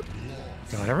 yeah. Whoop.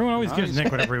 God, everyone always gives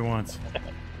Nick whatever he wants.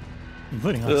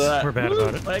 Including us. We're bad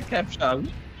about it. Flag capture.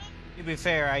 To be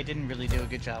fair, I didn't really do a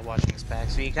good job watching this pack,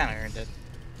 so you kind of earned it.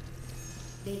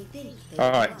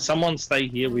 Alright, someone stay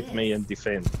here with me and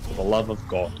defend, for the love of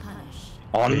God.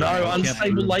 Oh no,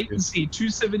 unstable latency,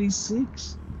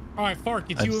 276. Alright, Fark,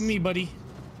 it's you and me, buddy.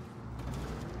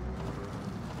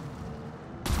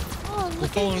 We're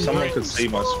following Someone right. could see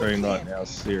my screen right now,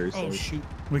 seriously. Oh, shoot.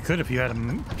 We could if you had a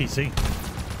PC.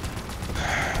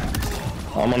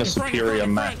 I'm on a In front, superior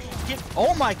in map. front.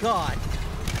 Oh my god!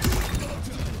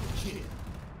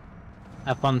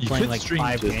 Have fun You playing could like stream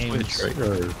 5 to games. Twitch, right?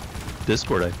 Or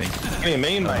Discord, I think. What do you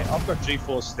mean, mate? I've got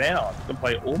GeForce now. I can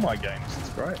play all my games. It's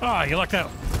great. Ah, you lucked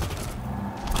out.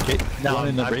 Okay, No,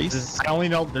 in the I race. only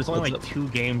know there's only What's like 2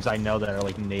 games I know that are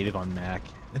like native on Mac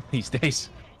these days.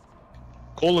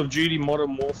 Call of Duty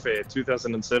Modern Warfare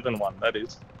 2007 one, that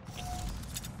is.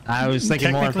 I was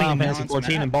thinking more of Technically, Final no, Fantasy it's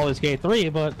 14 Mac. and Baldur's Gate 3,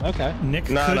 but okay. Nick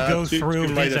No, could no, go Tomb through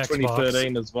his Raider Xbox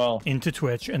 2013 as well. into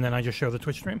Twitch, and then I just show the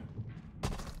Twitch stream.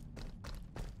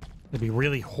 It'd be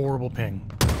really horrible ping.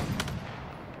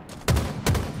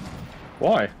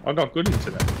 Why? I got good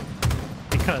internet.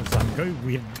 Because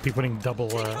we'd be putting double,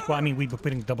 well, I mean, we'd be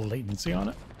putting double latency on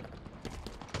it.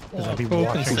 Because I'd be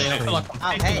watching the I feel stream. like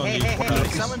I'm Hey, picking on hey, you. hey, hey,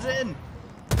 someone's in!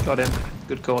 Got him.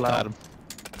 Good call out.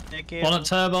 Thank you. On a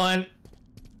turbine.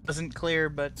 Wasn't clear,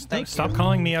 but thank Stop you.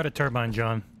 calling me out at Turbine,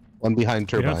 John. One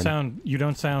behind You turbine.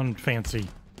 don't sound fancy.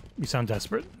 You sound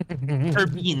desperate.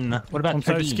 Turbine. What about I'm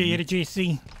so Turbine? scared,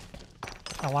 JC.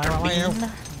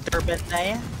 Turbine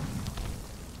there.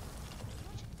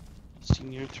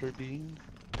 Senior turbine.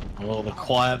 A little bit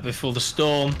quiet before the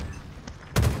storm.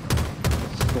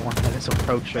 storm that is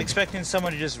approaching. I'm expecting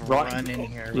someone to just run in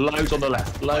here. Loads on the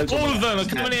left. Loads. All of them are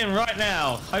coming in right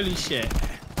now. Holy shit.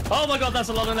 Oh my god, that's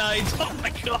a lot of nades. Oh my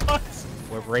god.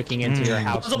 We're breaking into your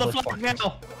house. It's on the flag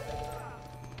now.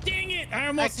 Dang it! I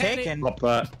almost had it. Stop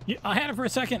that. Yeah, I had it for a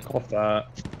second. Stop that.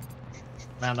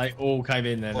 Man, they all came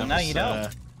in there. Well, now you know.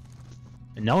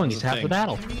 And knowing is half the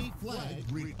battle.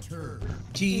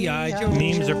 G.I. Joe.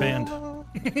 Memes are banned.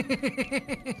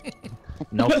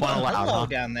 No fun allowed, Hello huh?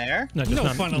 down there. No, just No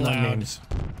not, fun not allowed. memes.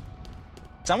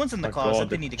 Someone's in the My closet. God.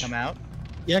 They need to come out.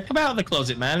 Yeah, come out of the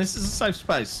closet, man. This is a safe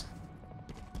space.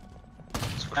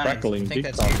 It's crackling I think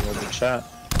big that's time on the chat.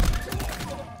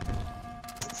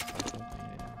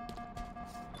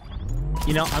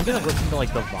 You know, I'm gonna listen to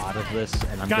like the VOD of this,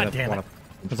 and I'm God gonna damn want it.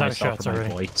 to Was that myself shots for my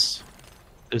already? voice.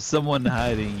 There's someone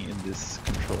hiding in this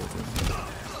control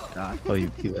room. Oh,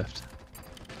 he left.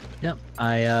 Yep.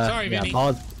 I Sorry, yeah,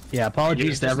 Vinny.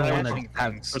 apologies to everyone that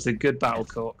That's a good battle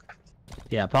talk.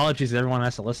 apologies to everyone that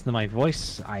has to listen to my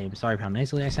voice. I am sorry for how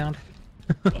nasally I sound.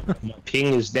 My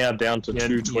ping is now down to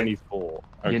 224.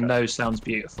 Okay. Your nose sounds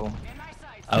beautiful.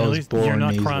 At least you're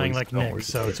not crying like Nick,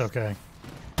 so it's okay.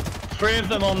 3 of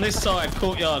them on this side,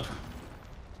 courtyard.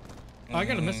 Oh, I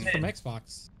got a message from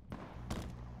Xbox.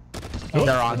 They're You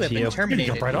on have to been you. terminated.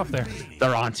 Jump right off there.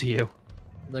 They're on to you.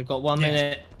 They've got 1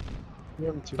 minute. Come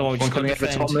on, we One just got coming to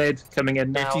in the top defend. mid, coming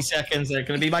in now. 50 seconds. They're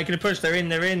going to be making a push. They're in.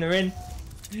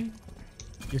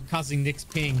 You're causing Nick's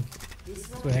ping. That's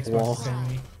what Xbox is saying to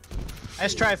me.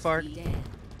 Nice try, Fart.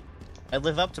 I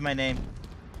live up to my name.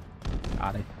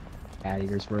 Got it. Cat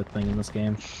eater's worth thing in this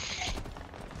game.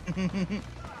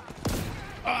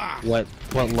 What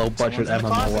low budget Someone's in the MMO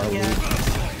closet are we?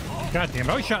 again. God damn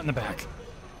it, I was shot in the back.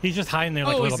 He's just hiding there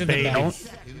like a Oh, he's little in the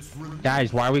baby. back.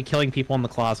 Guys, why are we killing people in the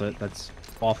closet? That's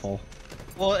awful.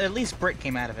 Well, at least Britt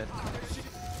came out of it.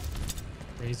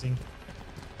 Raising.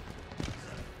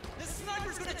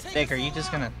 Nick, are you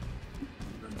just gonna...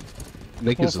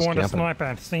 Nick is just 4-4 camping.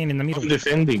 sniper, staying in the middle. I'm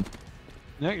defending.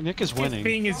 Nick is His winning.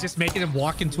 ping is just making him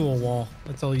walk into a wall.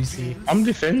 That's all you see. I'm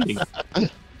defending.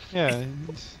 Yeah.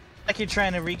 Like you're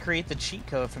trying to recreate the cheat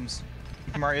code from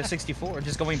Mario 64,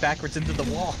 just going backwards into the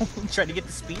wall, trying to get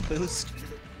the speed boost.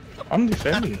 I'm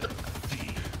defending.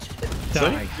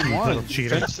 Die, you little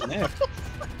cheater.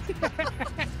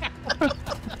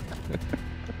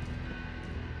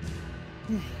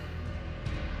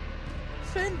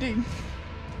 Defending.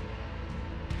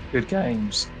 Good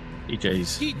games.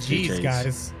 GG's. GG's,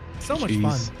 guys. So much Jeez.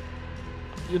 fun.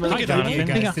 Hi, Look at you Jonathan.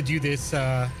 guys to do this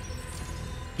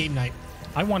game night.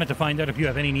 I wanted to find out if you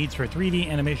have any needs for 3D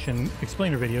animation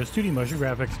explainer videos, 2D motion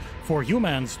graphics for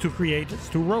humans to create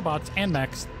to robots and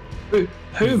mechs.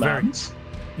 Humans?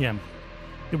 Yeah.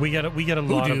 We get a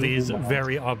lot of do these what?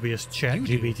 very obvious chat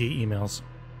GBT emails.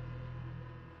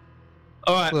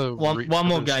 All right, So, one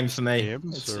more game for me.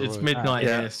 games, It's, or it's what? midnight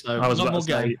Yeah, here, so I was one about more to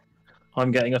say, game.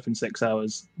 I'm getting up in 6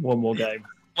 hours. One more game.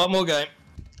 One more game.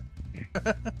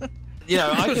 You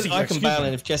know, I can Excuse bail me.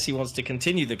 in if Jesse wants to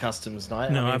continue the customs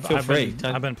night. No, I mean, I've, feel I've free. been,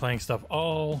 Don't- I've been playing stuff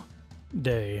all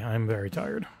day. I'm very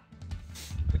tired.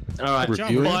 All right,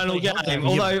 Reviewing? final game. Yes.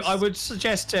 Although I would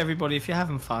suggest to everybody, if you're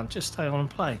having fun, just stay on and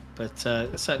play. But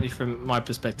certainly from my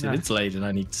perspective, No. it's late and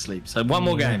I need to sleep. So one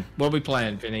more game. What are we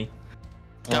playing, Vinny?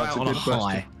 Go that's out a on a good question.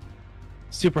 high.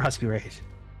 Super Husky Raid.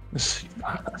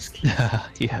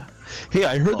 Yeah. Hey,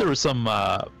 I heard there was some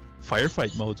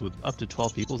firefight modes with up to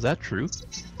 12 people. Is that true?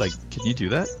 Like, can you do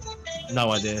that?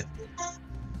 No idea.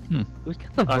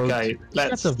 Okay,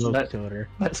 let's That's a vote let, Twitter.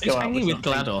 let's Who's go out hanging with with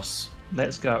something. GLaDOS?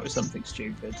 Let's go out with something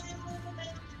stupid.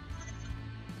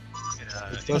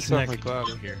 It does sound like that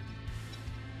in here.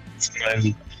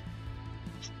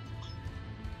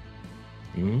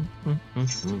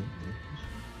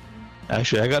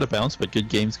 Actually, I got to bounce, but good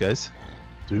games, guys.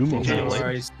 No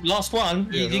worries. Last one.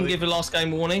 You didn't give a last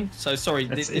game warning, so sorry.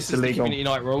 It's This is the illegal. community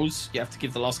night rules. You have to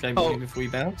give the last game warning before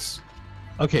you bounce.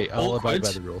 Okay, I'll abide by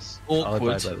Awkward. the rules. Awkward. I'll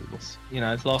abide by the rules. You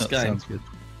know, it's last No, game. Sounds good.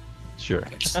 Sure.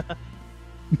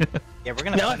 Yeah, we're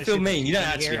gonna. No, I punish feel you mean. You don't for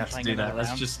actually here have to playing do that. another That's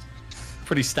round. just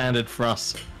pretty standard for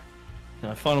us. You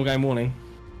know, final game warning.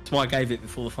 That's why I gave it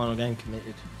before the final game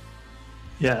committed.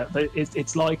 Yeah, but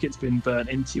it's like it's been burnt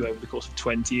into you over the course of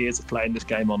 20 years of playing this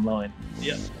game online.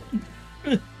 Yeah.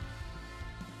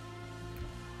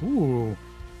 Ooh,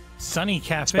 Sunny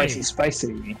Cafe. Spicy,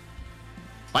 spicy.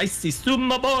 Spicy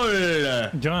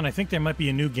Sumabol! John, I think there might be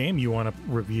a new game you want to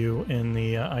review in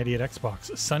the ID at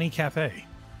Xbox. Sunny Cafe.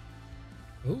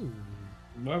 Ooh.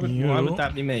 Why would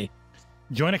that be me?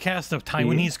 Join a cast of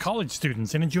Taiwanese college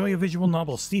students and enjoy a visual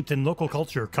novel steeped in local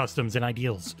culture, customs, and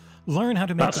ideals. Learn how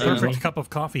to make That's the perfect easy. cup of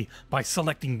coffee by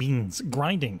selecting beans,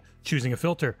 grinding, choosing a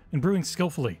filter, and brewing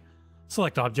skillfully.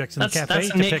 Select objects in the cafe that's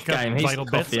to Nick pick game. up He's vital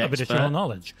the bits coffee of additional expert.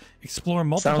 knowledge. Explore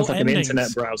multiple Sounds like an endings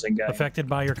internet browsing game. affected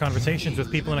by your conversations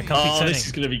with people in a comfy setting. This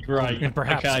is going to be great. And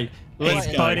perhaps Okay, a let's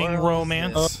go. budding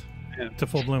romance to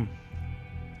full bloom.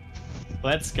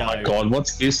 Let's go. My God,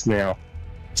 what's this now?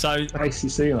 So,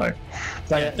 ACC though.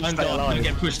 don't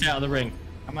get pushed out of the ring.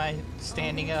 Am I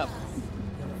standing up?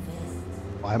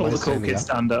 Why am All I the cool standing kids up?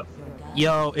 stand up.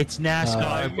 Yo, it's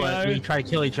NASCAR, but go. we try to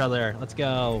kill each other. Let's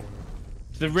go.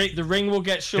 The ring will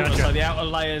get shorter, Gotcha. so the outer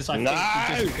layers I think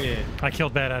will disappear. I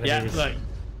killed bad out of Yeah, these. look.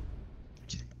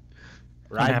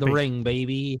 Ride the happy. ring,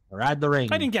 baby. Ride the ring.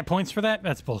 I didn't get points for that.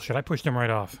 That's bullshit. I pushed him right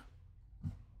off.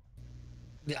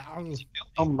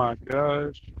 Oh my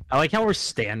gosh. I like how we're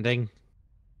standing.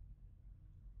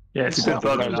 Yeah, it's a good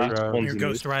bug. You're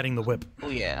ghost riding the whip. Oh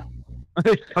yeah.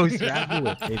 Oh, grab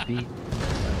it, baby.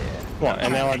 What?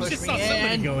 And now I I'm just saw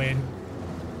somebody go in.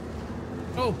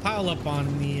 Oh, pile up on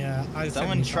the I-75.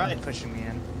 Someone tried pushing me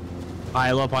in.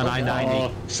 Pile up on I-90.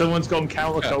 Oh, someone's gone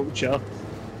counterculture.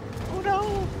 Oh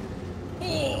no!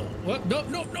 Oh, what? No!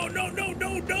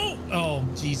 Oh,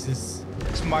 Jesus.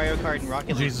 It's Mario Kart and Rocket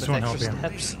League Jesus with won't extra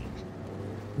help you. steps.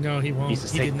 No, he won't.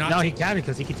 Jesus, He did not. No, he take- can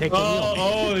because he can take the wheel.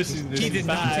 Oh, this is He did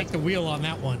not bad. take the wheel on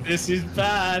that one. This is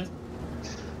bad.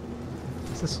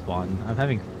 This is fun. I'm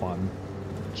having fun.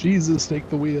 Jesus, take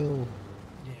the wheel.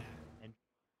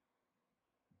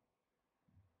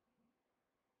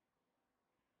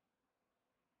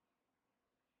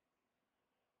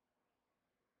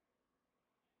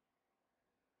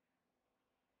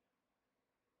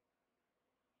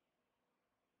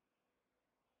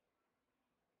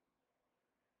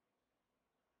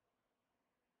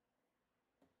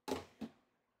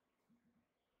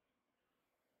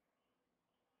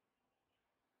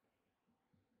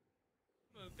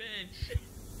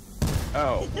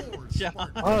 Oh.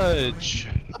 John. Fudge.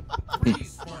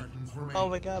 Oh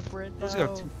my God, Brent. Let's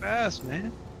go too fast,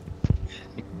 man.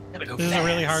 This is a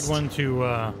really hard one to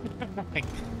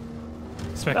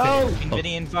spectate. Oh!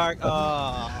 Invidian Park.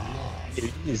 Oh. the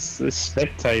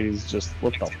spectate is just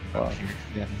what the fuck.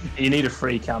 Yeah. You need a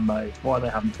free cam mode. Why they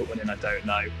haven't put one in, I don't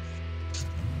know.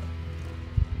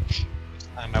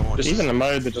 Just even a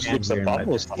mode that just looks at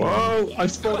bubbles. Whoa! I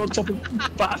spawned on top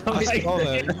of Batman. I saw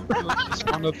that. It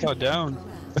spawned upside down.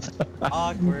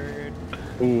 Awkward.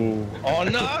 Ooh. Oh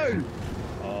no!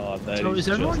 Oh, that So is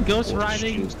everyone just ghost bullshit.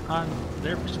 riding on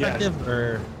their perspective,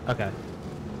 or okay?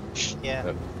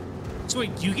 Yeah. So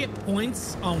wait, do you get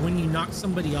points on when you knock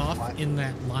somebody off in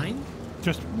that line?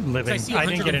 Just 'Cause living. I see I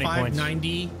didn't get any 105, points.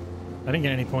 90. I didn't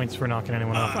get any points for knocking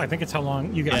anyone off. I think it's how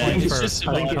long you get Yeah, points it's for just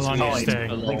how about long you time. stay. I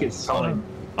think it's time.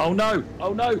 Oh no!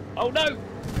 Oh no! Oh no!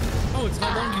 Oh, it's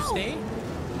how long you stay?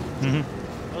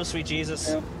 Mm-hmm. Oh, sweet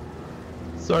Jesus.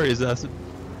 Sorry, Assassin.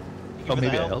 Oh, for the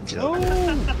maybe I help. helped you. Oh,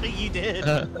 you did.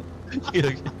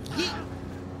 Yeah.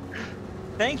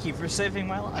 Thank you for saving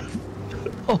my life.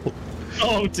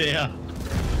 Oh dear.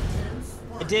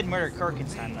 I did murder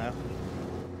Kirkenstein though.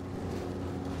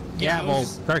 Yeah, well,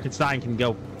 Kirkenstein can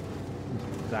go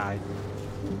die.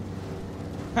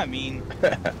 I mean,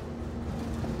 and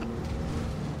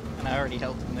I already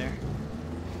helped him there.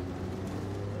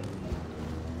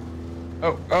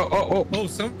 Oh,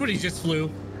 somebody just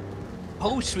flew.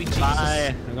 Oh, sweet Jesus.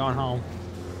 Bye. I'm going home.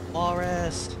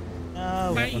 Walrus.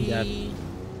 No. Bye. I'm dead.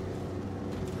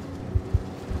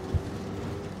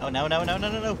 Oh, no. Don't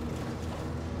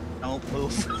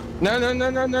move. No!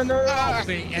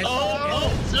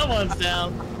 Oh, Someone's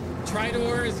down.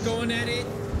 Tridor is going at it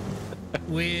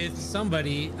with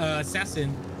somebody,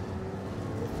 assassin.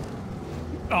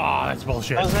 Oh, that's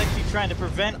bullshit. I was actually trying to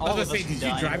prevent all I of was us gonna say, from did you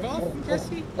dying. drive off,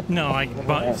 Jesse? No,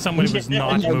 but somebody was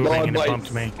not Oh my moving God, and it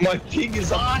bumped me. My ping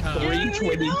is up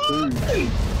 322.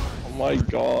 Oh my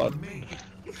god.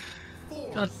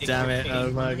 God damn it! Oh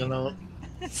my god.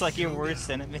 It's like your worst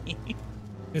enemy.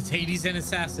 It's Hades and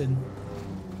assassin.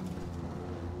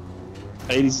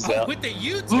 Hades is Oh, out. with the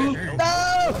U-turn.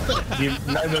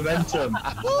 No momentum.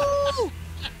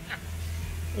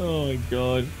 Oh my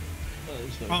god.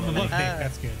 On the left,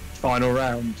 that's good. Final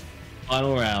round.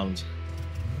 Final round.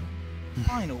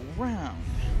 Final round.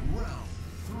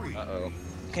 Uh-oh.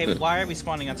 Okay, but why are we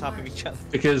spawning on top of each other?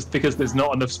 Because there's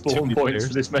not enough spawn many points players.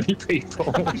 for this many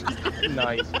people.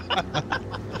 Nice.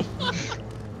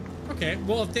 Okay,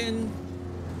 well then.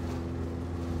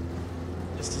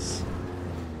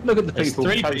 Look at the There's people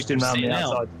three posting people around the sitting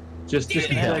out. outside. Just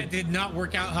It did not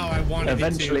work out how I wanted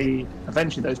eventually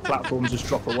those platforms just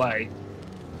drop away.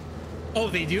 it to. Oh,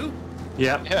 they do?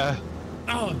 Yeah. Yeah.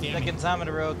 Oh, damn it. Second time in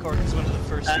a row, Corkin's one of the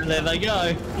first. And there they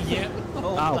go. Yeah.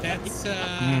 Oh, That's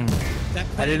I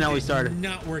that didn't know we did started.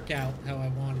 not work out how I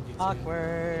wanted it to.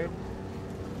 awkward.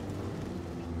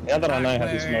 Now that I know how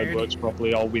this mode works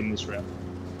properly, I'll win this round.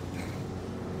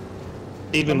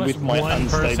 Even Unless with my one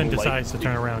person unstable decides to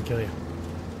turn around and kill you.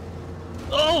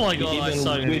 Oh my god, Even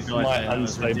so many with my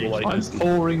unstable I'm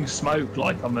pouring smoke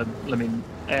like I'm a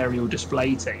aerial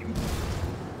display team.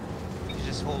 He's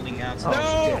just holding out. Oh,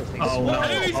 shit. Oh no!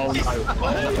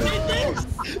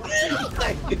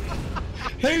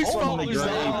 Whose fault was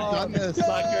that? Done this,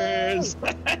 suckers!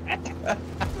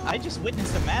 I just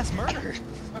witnessed a mass murder.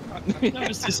 That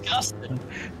was disgusting.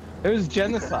 It was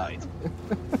genocide.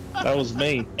 That was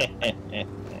me.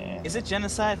 Is it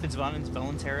genocide if it's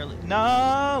voluntarily?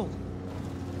 No!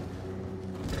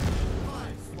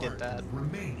 Get that.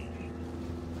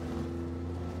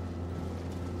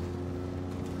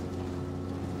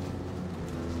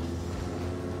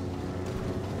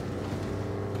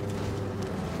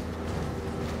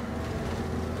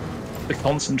 The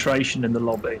concentration in the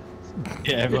lobby.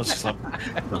 Yeah, everyone's just like,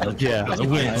 yeah, the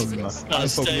wins. Gotta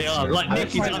stay on. Like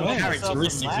Nick is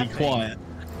uncharacteristically quiet.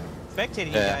 Spectating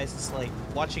you guys is like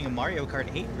watching a Mario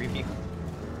Kart 8 review.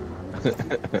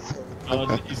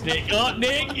 Oh, is Nick? Oh,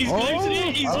 Nick! He's losing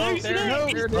it! He's losing it!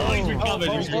 He's recovered!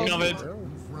 He's recovered!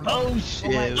 Oh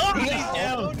shit! Oh, he's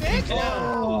down! Nick!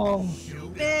 Oh,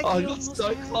 Nick! I got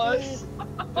so close!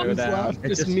 They're down.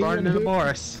 It's just Martin and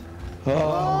Morris.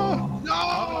 Oh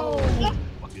no!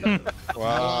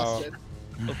 Wow.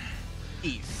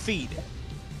 Eat feed.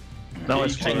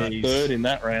 Nice third in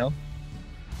that round.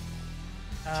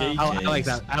 I like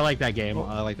that. I like that game.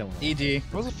 I like that one. EG. It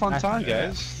was a fun time,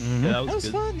 guys. Mm-hmm. Yeah, That was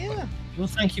good. fun, yeah. Well,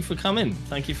 thank you for coming.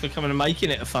 Thank you for coming and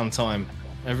making it a fun time,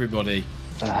 everybody.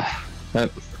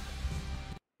 It's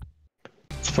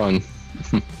fun.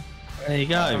 There you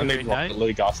go. I need Rocket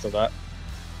League after that.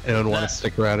 Anyone want to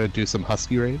stick around and do some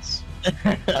Husky raids?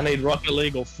 I need Rocket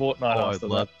League or Fortnite after I'd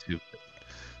love that. to.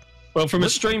 Well, from a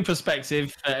stream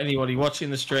perspective, for anybody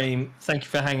watching the stream, thank you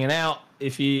for hanging out.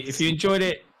 If you enjoyed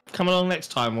it, come along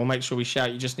next time. We'll make sure we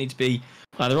shout. You just need to be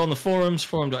either on the forums,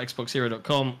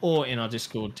 forum.xboxera.com, or in our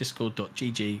Discord,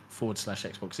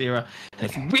 discord.gg/XboxEra. And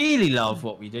if you really love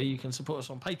what we do, you can support us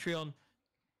on Patreon.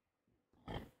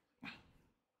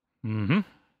 Mm-hmm.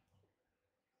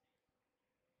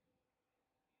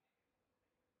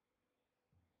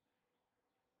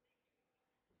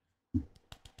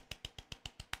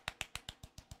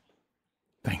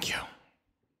 Thank you.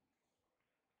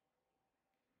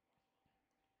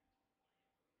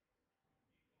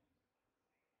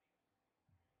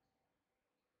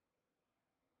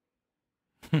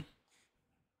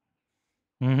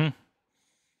 Mm-hmm.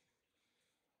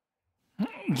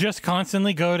 Just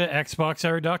constantly go to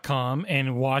XboxEra.com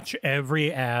and watch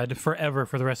every ad forever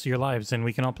for the rest of your lives, and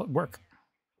we can all work.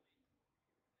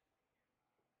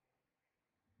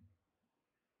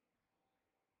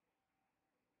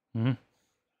 Hmm.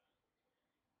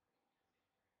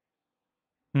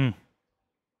 Hmm.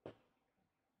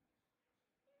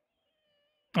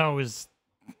 Oh,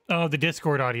 the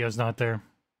Discord audio is not there.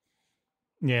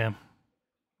 Yeah.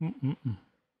 Mm-mm-mm.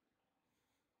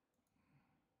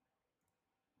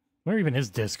 Where even is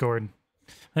Discord?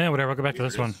 Yeah, whatever. I'll go back to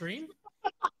this one. Stream?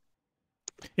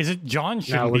 Is it John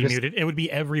shouldn't be muted? It would be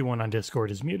everyone on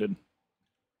Discord is muted.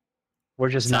 We're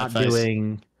just not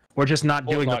doing. We're just not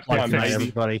doing the plug tonight,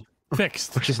 everybody.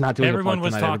 Fixed. We're just not doing. Everyone the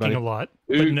was plug tonight, talking everybody.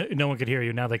 a lot, but no one could hear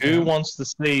you. Now they can. Who wants to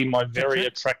see my very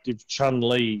attractive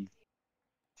Chun-Li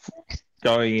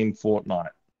going in Fortnite?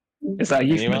 Is that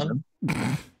you? Anyone?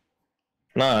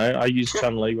 No, I use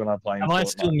Chun-Li when I play in Am Fortnite. I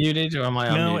still muted or am I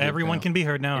unmuted? No, everyone can be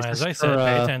heard now. As I said,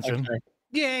 pay attention. Okay.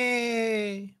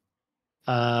 Yay!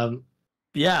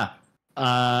 Yeah.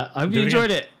 I hope Do you it enjoyed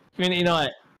again. it. Community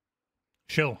night.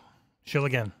 Shill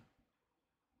again.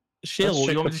 Shill. Let's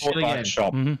check You want me the to shill Fortnite again?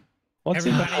 shop. Mm-hmm. What's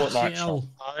in the Everybody Fortnite chill. shop?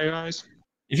 Hi guys.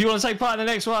 If you want to take part in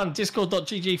the next one,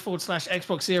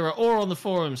 discord.gg/XboxEra or on the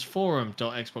forums,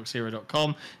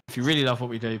 forum.xboxera.com. If you really love what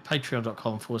we do,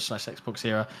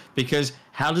 patreon.com/XboxEra. Because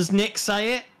how does Nick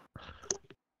say it?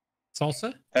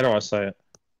 Salsa? How do I say it?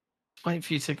 Wait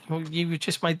for you to. Well, you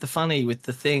just made the funny with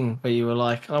the thing where you were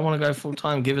like, I want to go full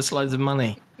time, give us loads of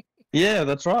money. Yeah,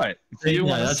 that's right. If you Yeah,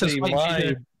 want that to just see makes you my,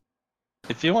 do-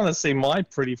 if you want to see my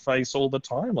pretty face all the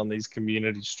time on these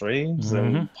community streams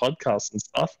and podcasts and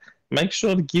stuff, make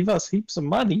sure to give us heaps of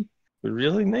money. We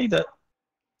really need it.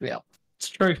 Yeah, it's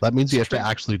true. That means you have to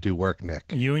actually do work, Nick.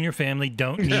 You and your family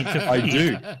don't need to. I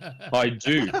do. I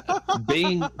do.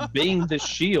 Being the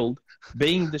shield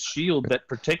that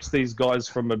protects these guys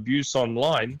from abuse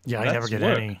online. Yeah, I that's never get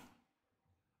work. any.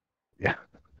 Yeah.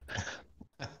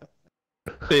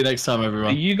 See you next time,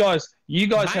 everyone. You guys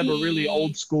have a really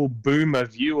old school boomer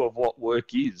view of what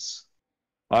work is.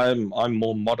 I'm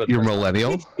more modern. You're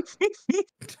millennial.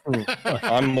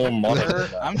 I'm more modern.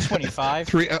 I'm 25.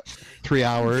 3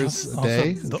 hours a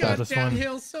day. Also, Got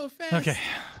downhill so fast. Okay.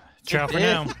 Ciao for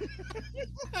now.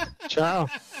 Ciao.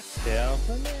 Yeah.